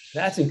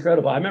 That's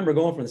incredible. I remember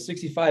going from the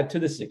 65 to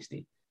the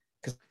 60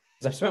 because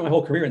I've spent my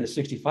whole career in the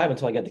 65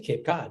 until I got to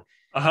Cape Cod.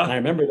 And I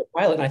remember the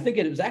pilot, and I think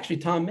it was actually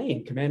Tom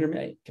Maine, Commander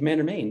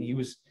Maine.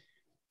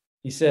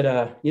 He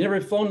said, you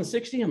never flown in the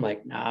 60? I'm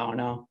like,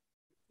 no.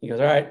 He goes,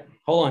 all right,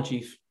 hold on,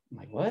 Chief. I'm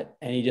like, what?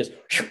 And he just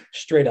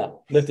straight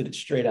up, lifted it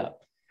straight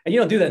up. And you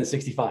don't do that in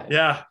 65.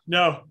 Yeah,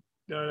 no.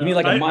 You need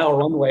like a mile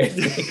runway.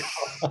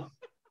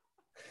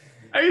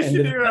 I used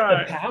to do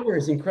the power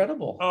is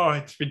incredible. Oh,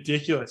 it's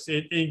ridiculous.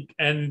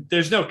 And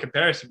there's no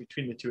comparison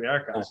between the two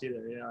aircrafts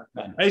either. Yeah.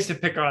 I used to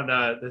pick on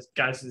the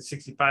guys in the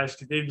 65s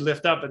because they'd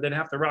lift up and then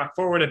have to rock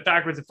forward and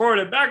backwards and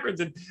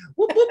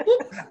whoop, whoop,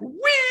 whoop,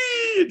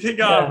 whee, and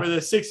take off. Where the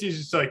 60s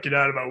is like, get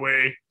out of my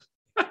way.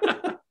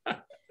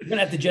 You're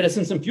gonna have to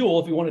jettison some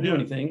fuel if you want to do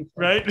anything.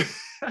 Right?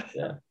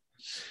 Yeah.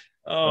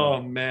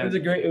 Oh man.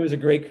 It was a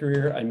great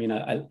career. I mean,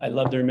 I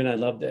loved airmen. I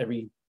loved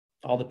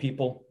all the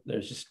people.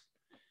 There's just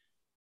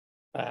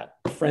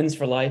friends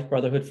for life,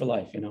 brotherhood for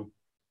life,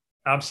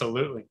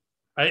 Absolutely.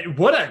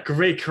 What a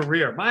great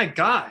career. My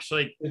gosh.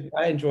 Like,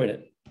 I enjoyed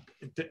it.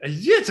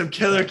 You had some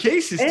killer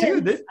cases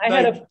too. I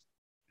had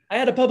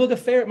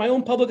my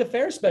own public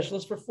affairs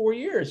specialist for 4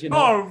 years,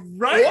 Oh,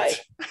 right.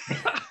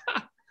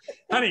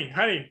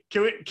 honey,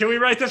 can we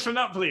write this one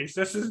up, please?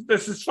 This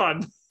is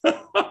fun.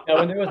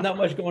 When there was not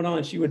much going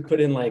on, she would put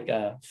in like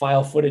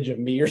file footage of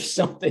me or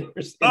something.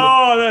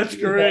 Oh, that's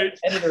great.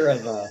 Editor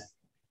of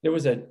there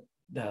was a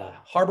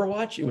Harbor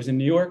Watch. It was in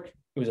New York.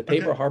 It was a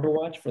paper Harbor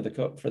Watch for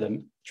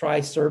the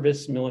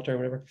tri-service military,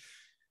 whatever.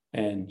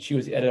 And she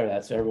was the editor of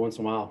that. So every once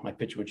in a while, my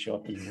picture would show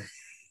up in there.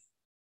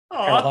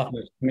 Carol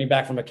Hoffmaster coming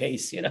back from a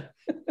case,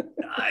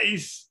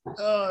 Nice.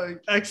 Oh,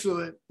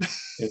 excellent.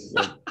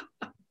 So.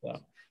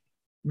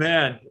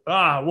 Man.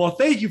 Well,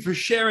 thank you for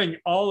sharing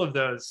all of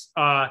those.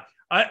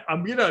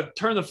 I'm going to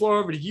turn the floor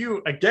over to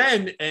you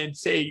again and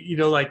say,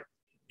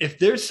 if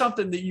there's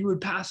something that you would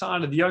pass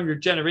on to the younger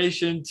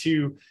generation,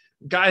 to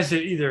guys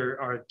that either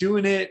are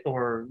doing it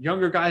or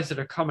younger guys that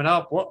are coming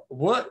up,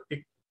 what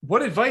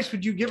advice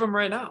would you give them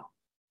right now?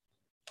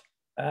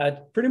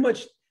 Pretty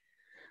much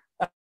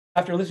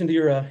after listening to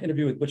your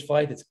interview with Butch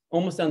Fife, it's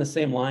almost on the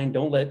same line.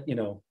 Don't let,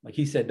 like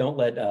he said, don't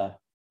let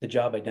the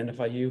job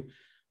identify you.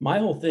 My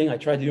whole thing I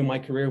tried to do in my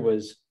career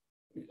was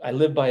I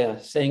lived by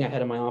a saying I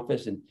had in my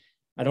office, and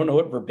I don't know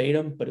it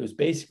verbatim, but it was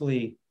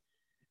basically,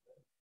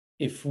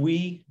 if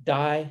we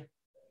die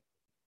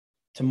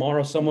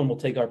tomorrow, someone will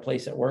take our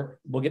place at work.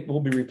 We'll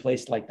be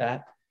replaced like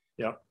that.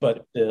 Yeah.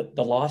 But the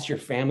loss your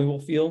family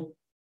will feel,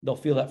 they'll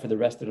feel that for the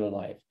rest of their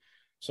life.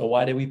 So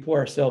why do we pour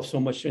ourselves so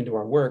much into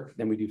our work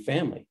than we do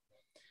family?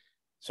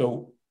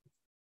 So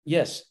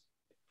yes,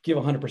 give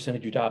 100%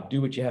 of your job,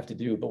 do what you have to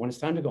do. But when it's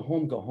time to go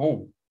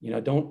home.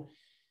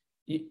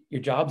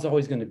 Your job's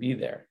always going to be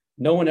there.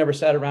 No one ever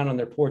sat around on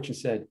their porch and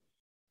said,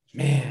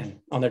 man,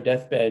 on their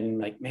deathbed, and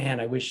like, man,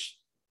 I wish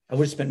I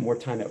would have spent more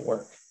time at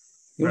work.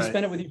 You want to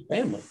spend it with your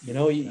family.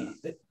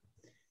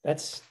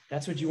 That's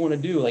what you want to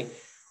do. Like,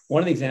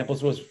 one of the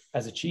examples was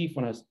as a chief,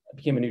 when I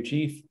became a new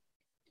chief,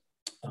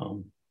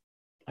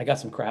 I got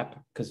some crap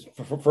because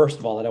first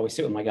of all, I'd always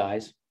sit with my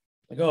guys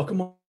like, oh,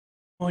 come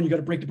on, you got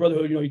to break the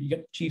brotherhood. You got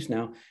chiefs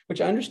now,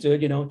 which I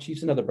understood,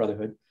 chiefs another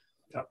brotherhood.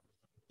 Yep.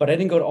 But I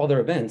didn't go to all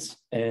their events.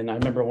 And I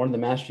remember one of the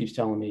master chiefs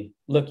telling me,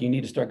 look, you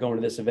need to start going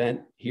to this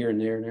event here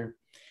and there and there.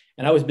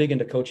 And I was big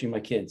into coaching my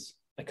kids.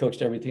 I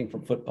coached everything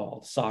from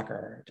football to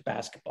soccer to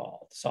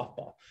basketball to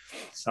softball.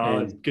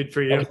 Solid. Good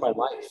for you. That was my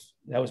life.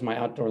 That was my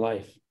outdoor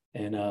life.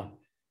 And I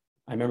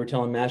remember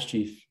telling Mass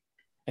Chief,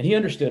 and he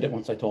understood it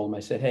once I told him. I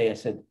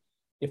said,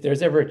 if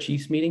there's ever a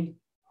Chiefs meeting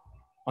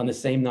on the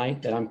same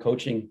night that I'm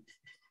coaching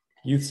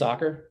youth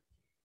soccer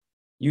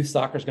is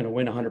going to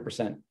win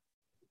 100%.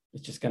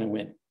 It's just going to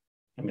win.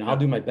 I mean, I'll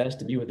do my best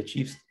to be with the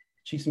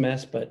Chiefs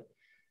mess, but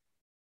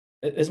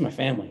this is my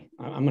family.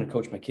 I'm going to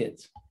coach my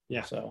kids.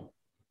 Yeah. So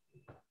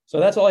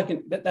that's all I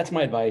can, that's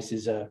my advice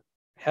is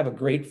have a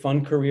great,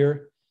 fun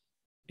career.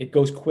 It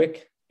goes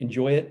quick,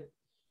 enjoy it.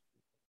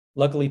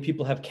 Luckily,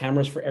 people have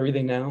cameras for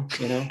everything now,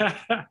 you know.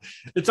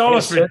 It's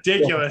almost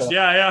ridiculous.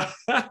 Yeah.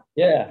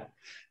 Yeah.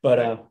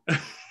 But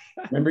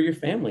remember your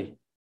family.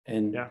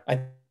 And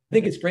I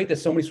think it's great that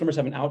so many swimmers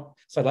have an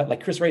outside life,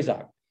 like Chris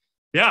Razak.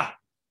 Yeah.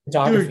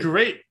 Doing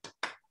great.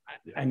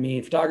 I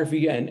mean,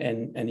 photography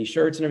and these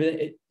shirts and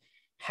everything,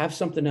 have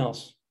something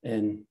else.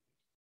 And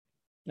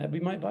that'd be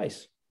my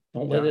advice.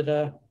 Don't let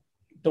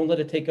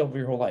it take over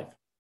your whole life.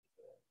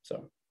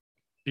 So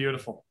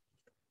beautiful.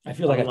 I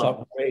feel like I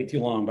talked way too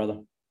long, brother.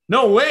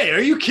 No way.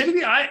 Are you kidding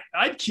me? I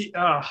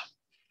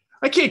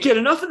can't get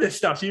enough of this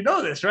stuff. You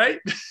know this, right?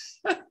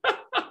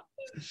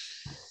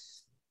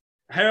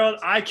 Harold,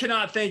 I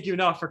cannot thank you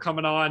enough for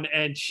coming on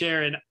and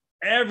sharing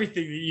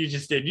everything that you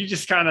just did. You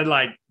just kind of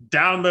like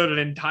downloaded an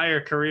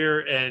entire career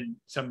and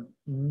some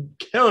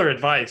killer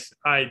advice.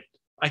 I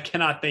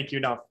cannot thank you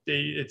enough.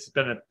 It's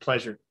been a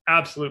pleasure.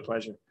 Absolute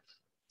pleasure.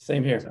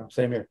 Same here.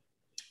 Same here.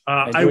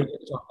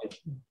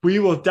 We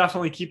will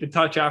definitely keep in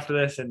touch after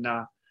this. And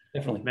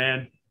definitely,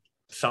 man,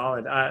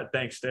 solid.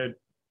 Thanks, dude.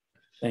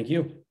 Thank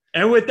you.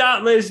 And with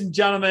that, ladies and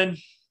gentlemen,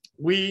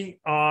 we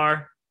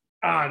are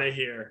out of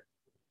here.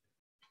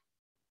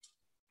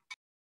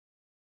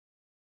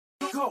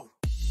 Go.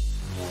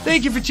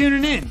 Thank you for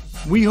tuning in.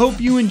 We hope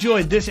you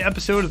enjoyed this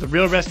episode of the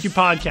Real ResQ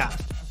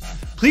podcast.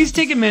 Please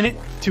take a minute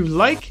to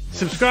like,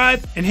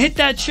 subscribe, and hit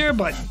that share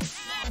button.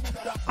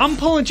 I'm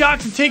pulling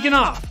chocks and taking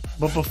off.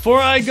 But before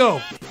I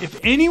go, if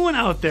anyone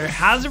out there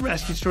has a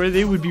rescue story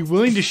they would be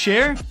willing to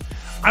share,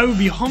 I would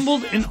be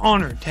humbled and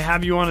honored to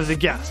have you on as a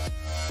guest.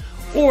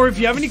 Or if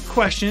you have any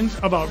questions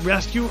about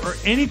rescue or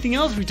anything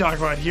else we talk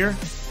about here,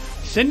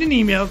 send an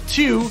email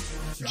to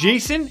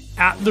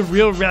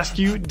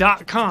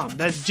jason@therealresq.com.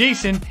 That's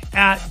Jason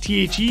at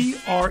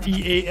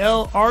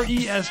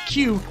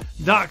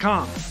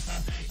TheRealResQ.com.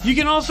 You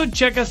can also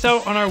check us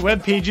out on our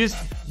web pages,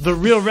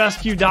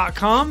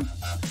 therealresq.com,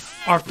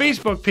 our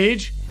Facebook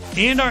page,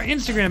 and our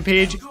Instagram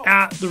page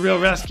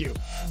 @TheRealResQ.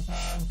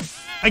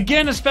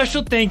 Again, a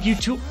special thank you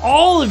to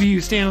all of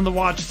you staying on the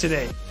watch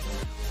today.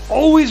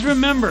 Always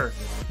remember,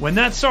 when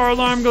that SAR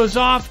alarm goes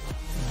off,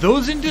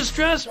 those in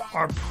distress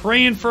are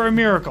praying for a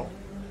miracle.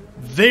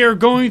 They are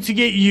going to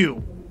get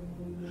you.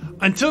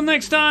 Until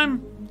next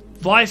time,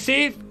 fly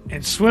safe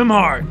and swim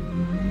hard.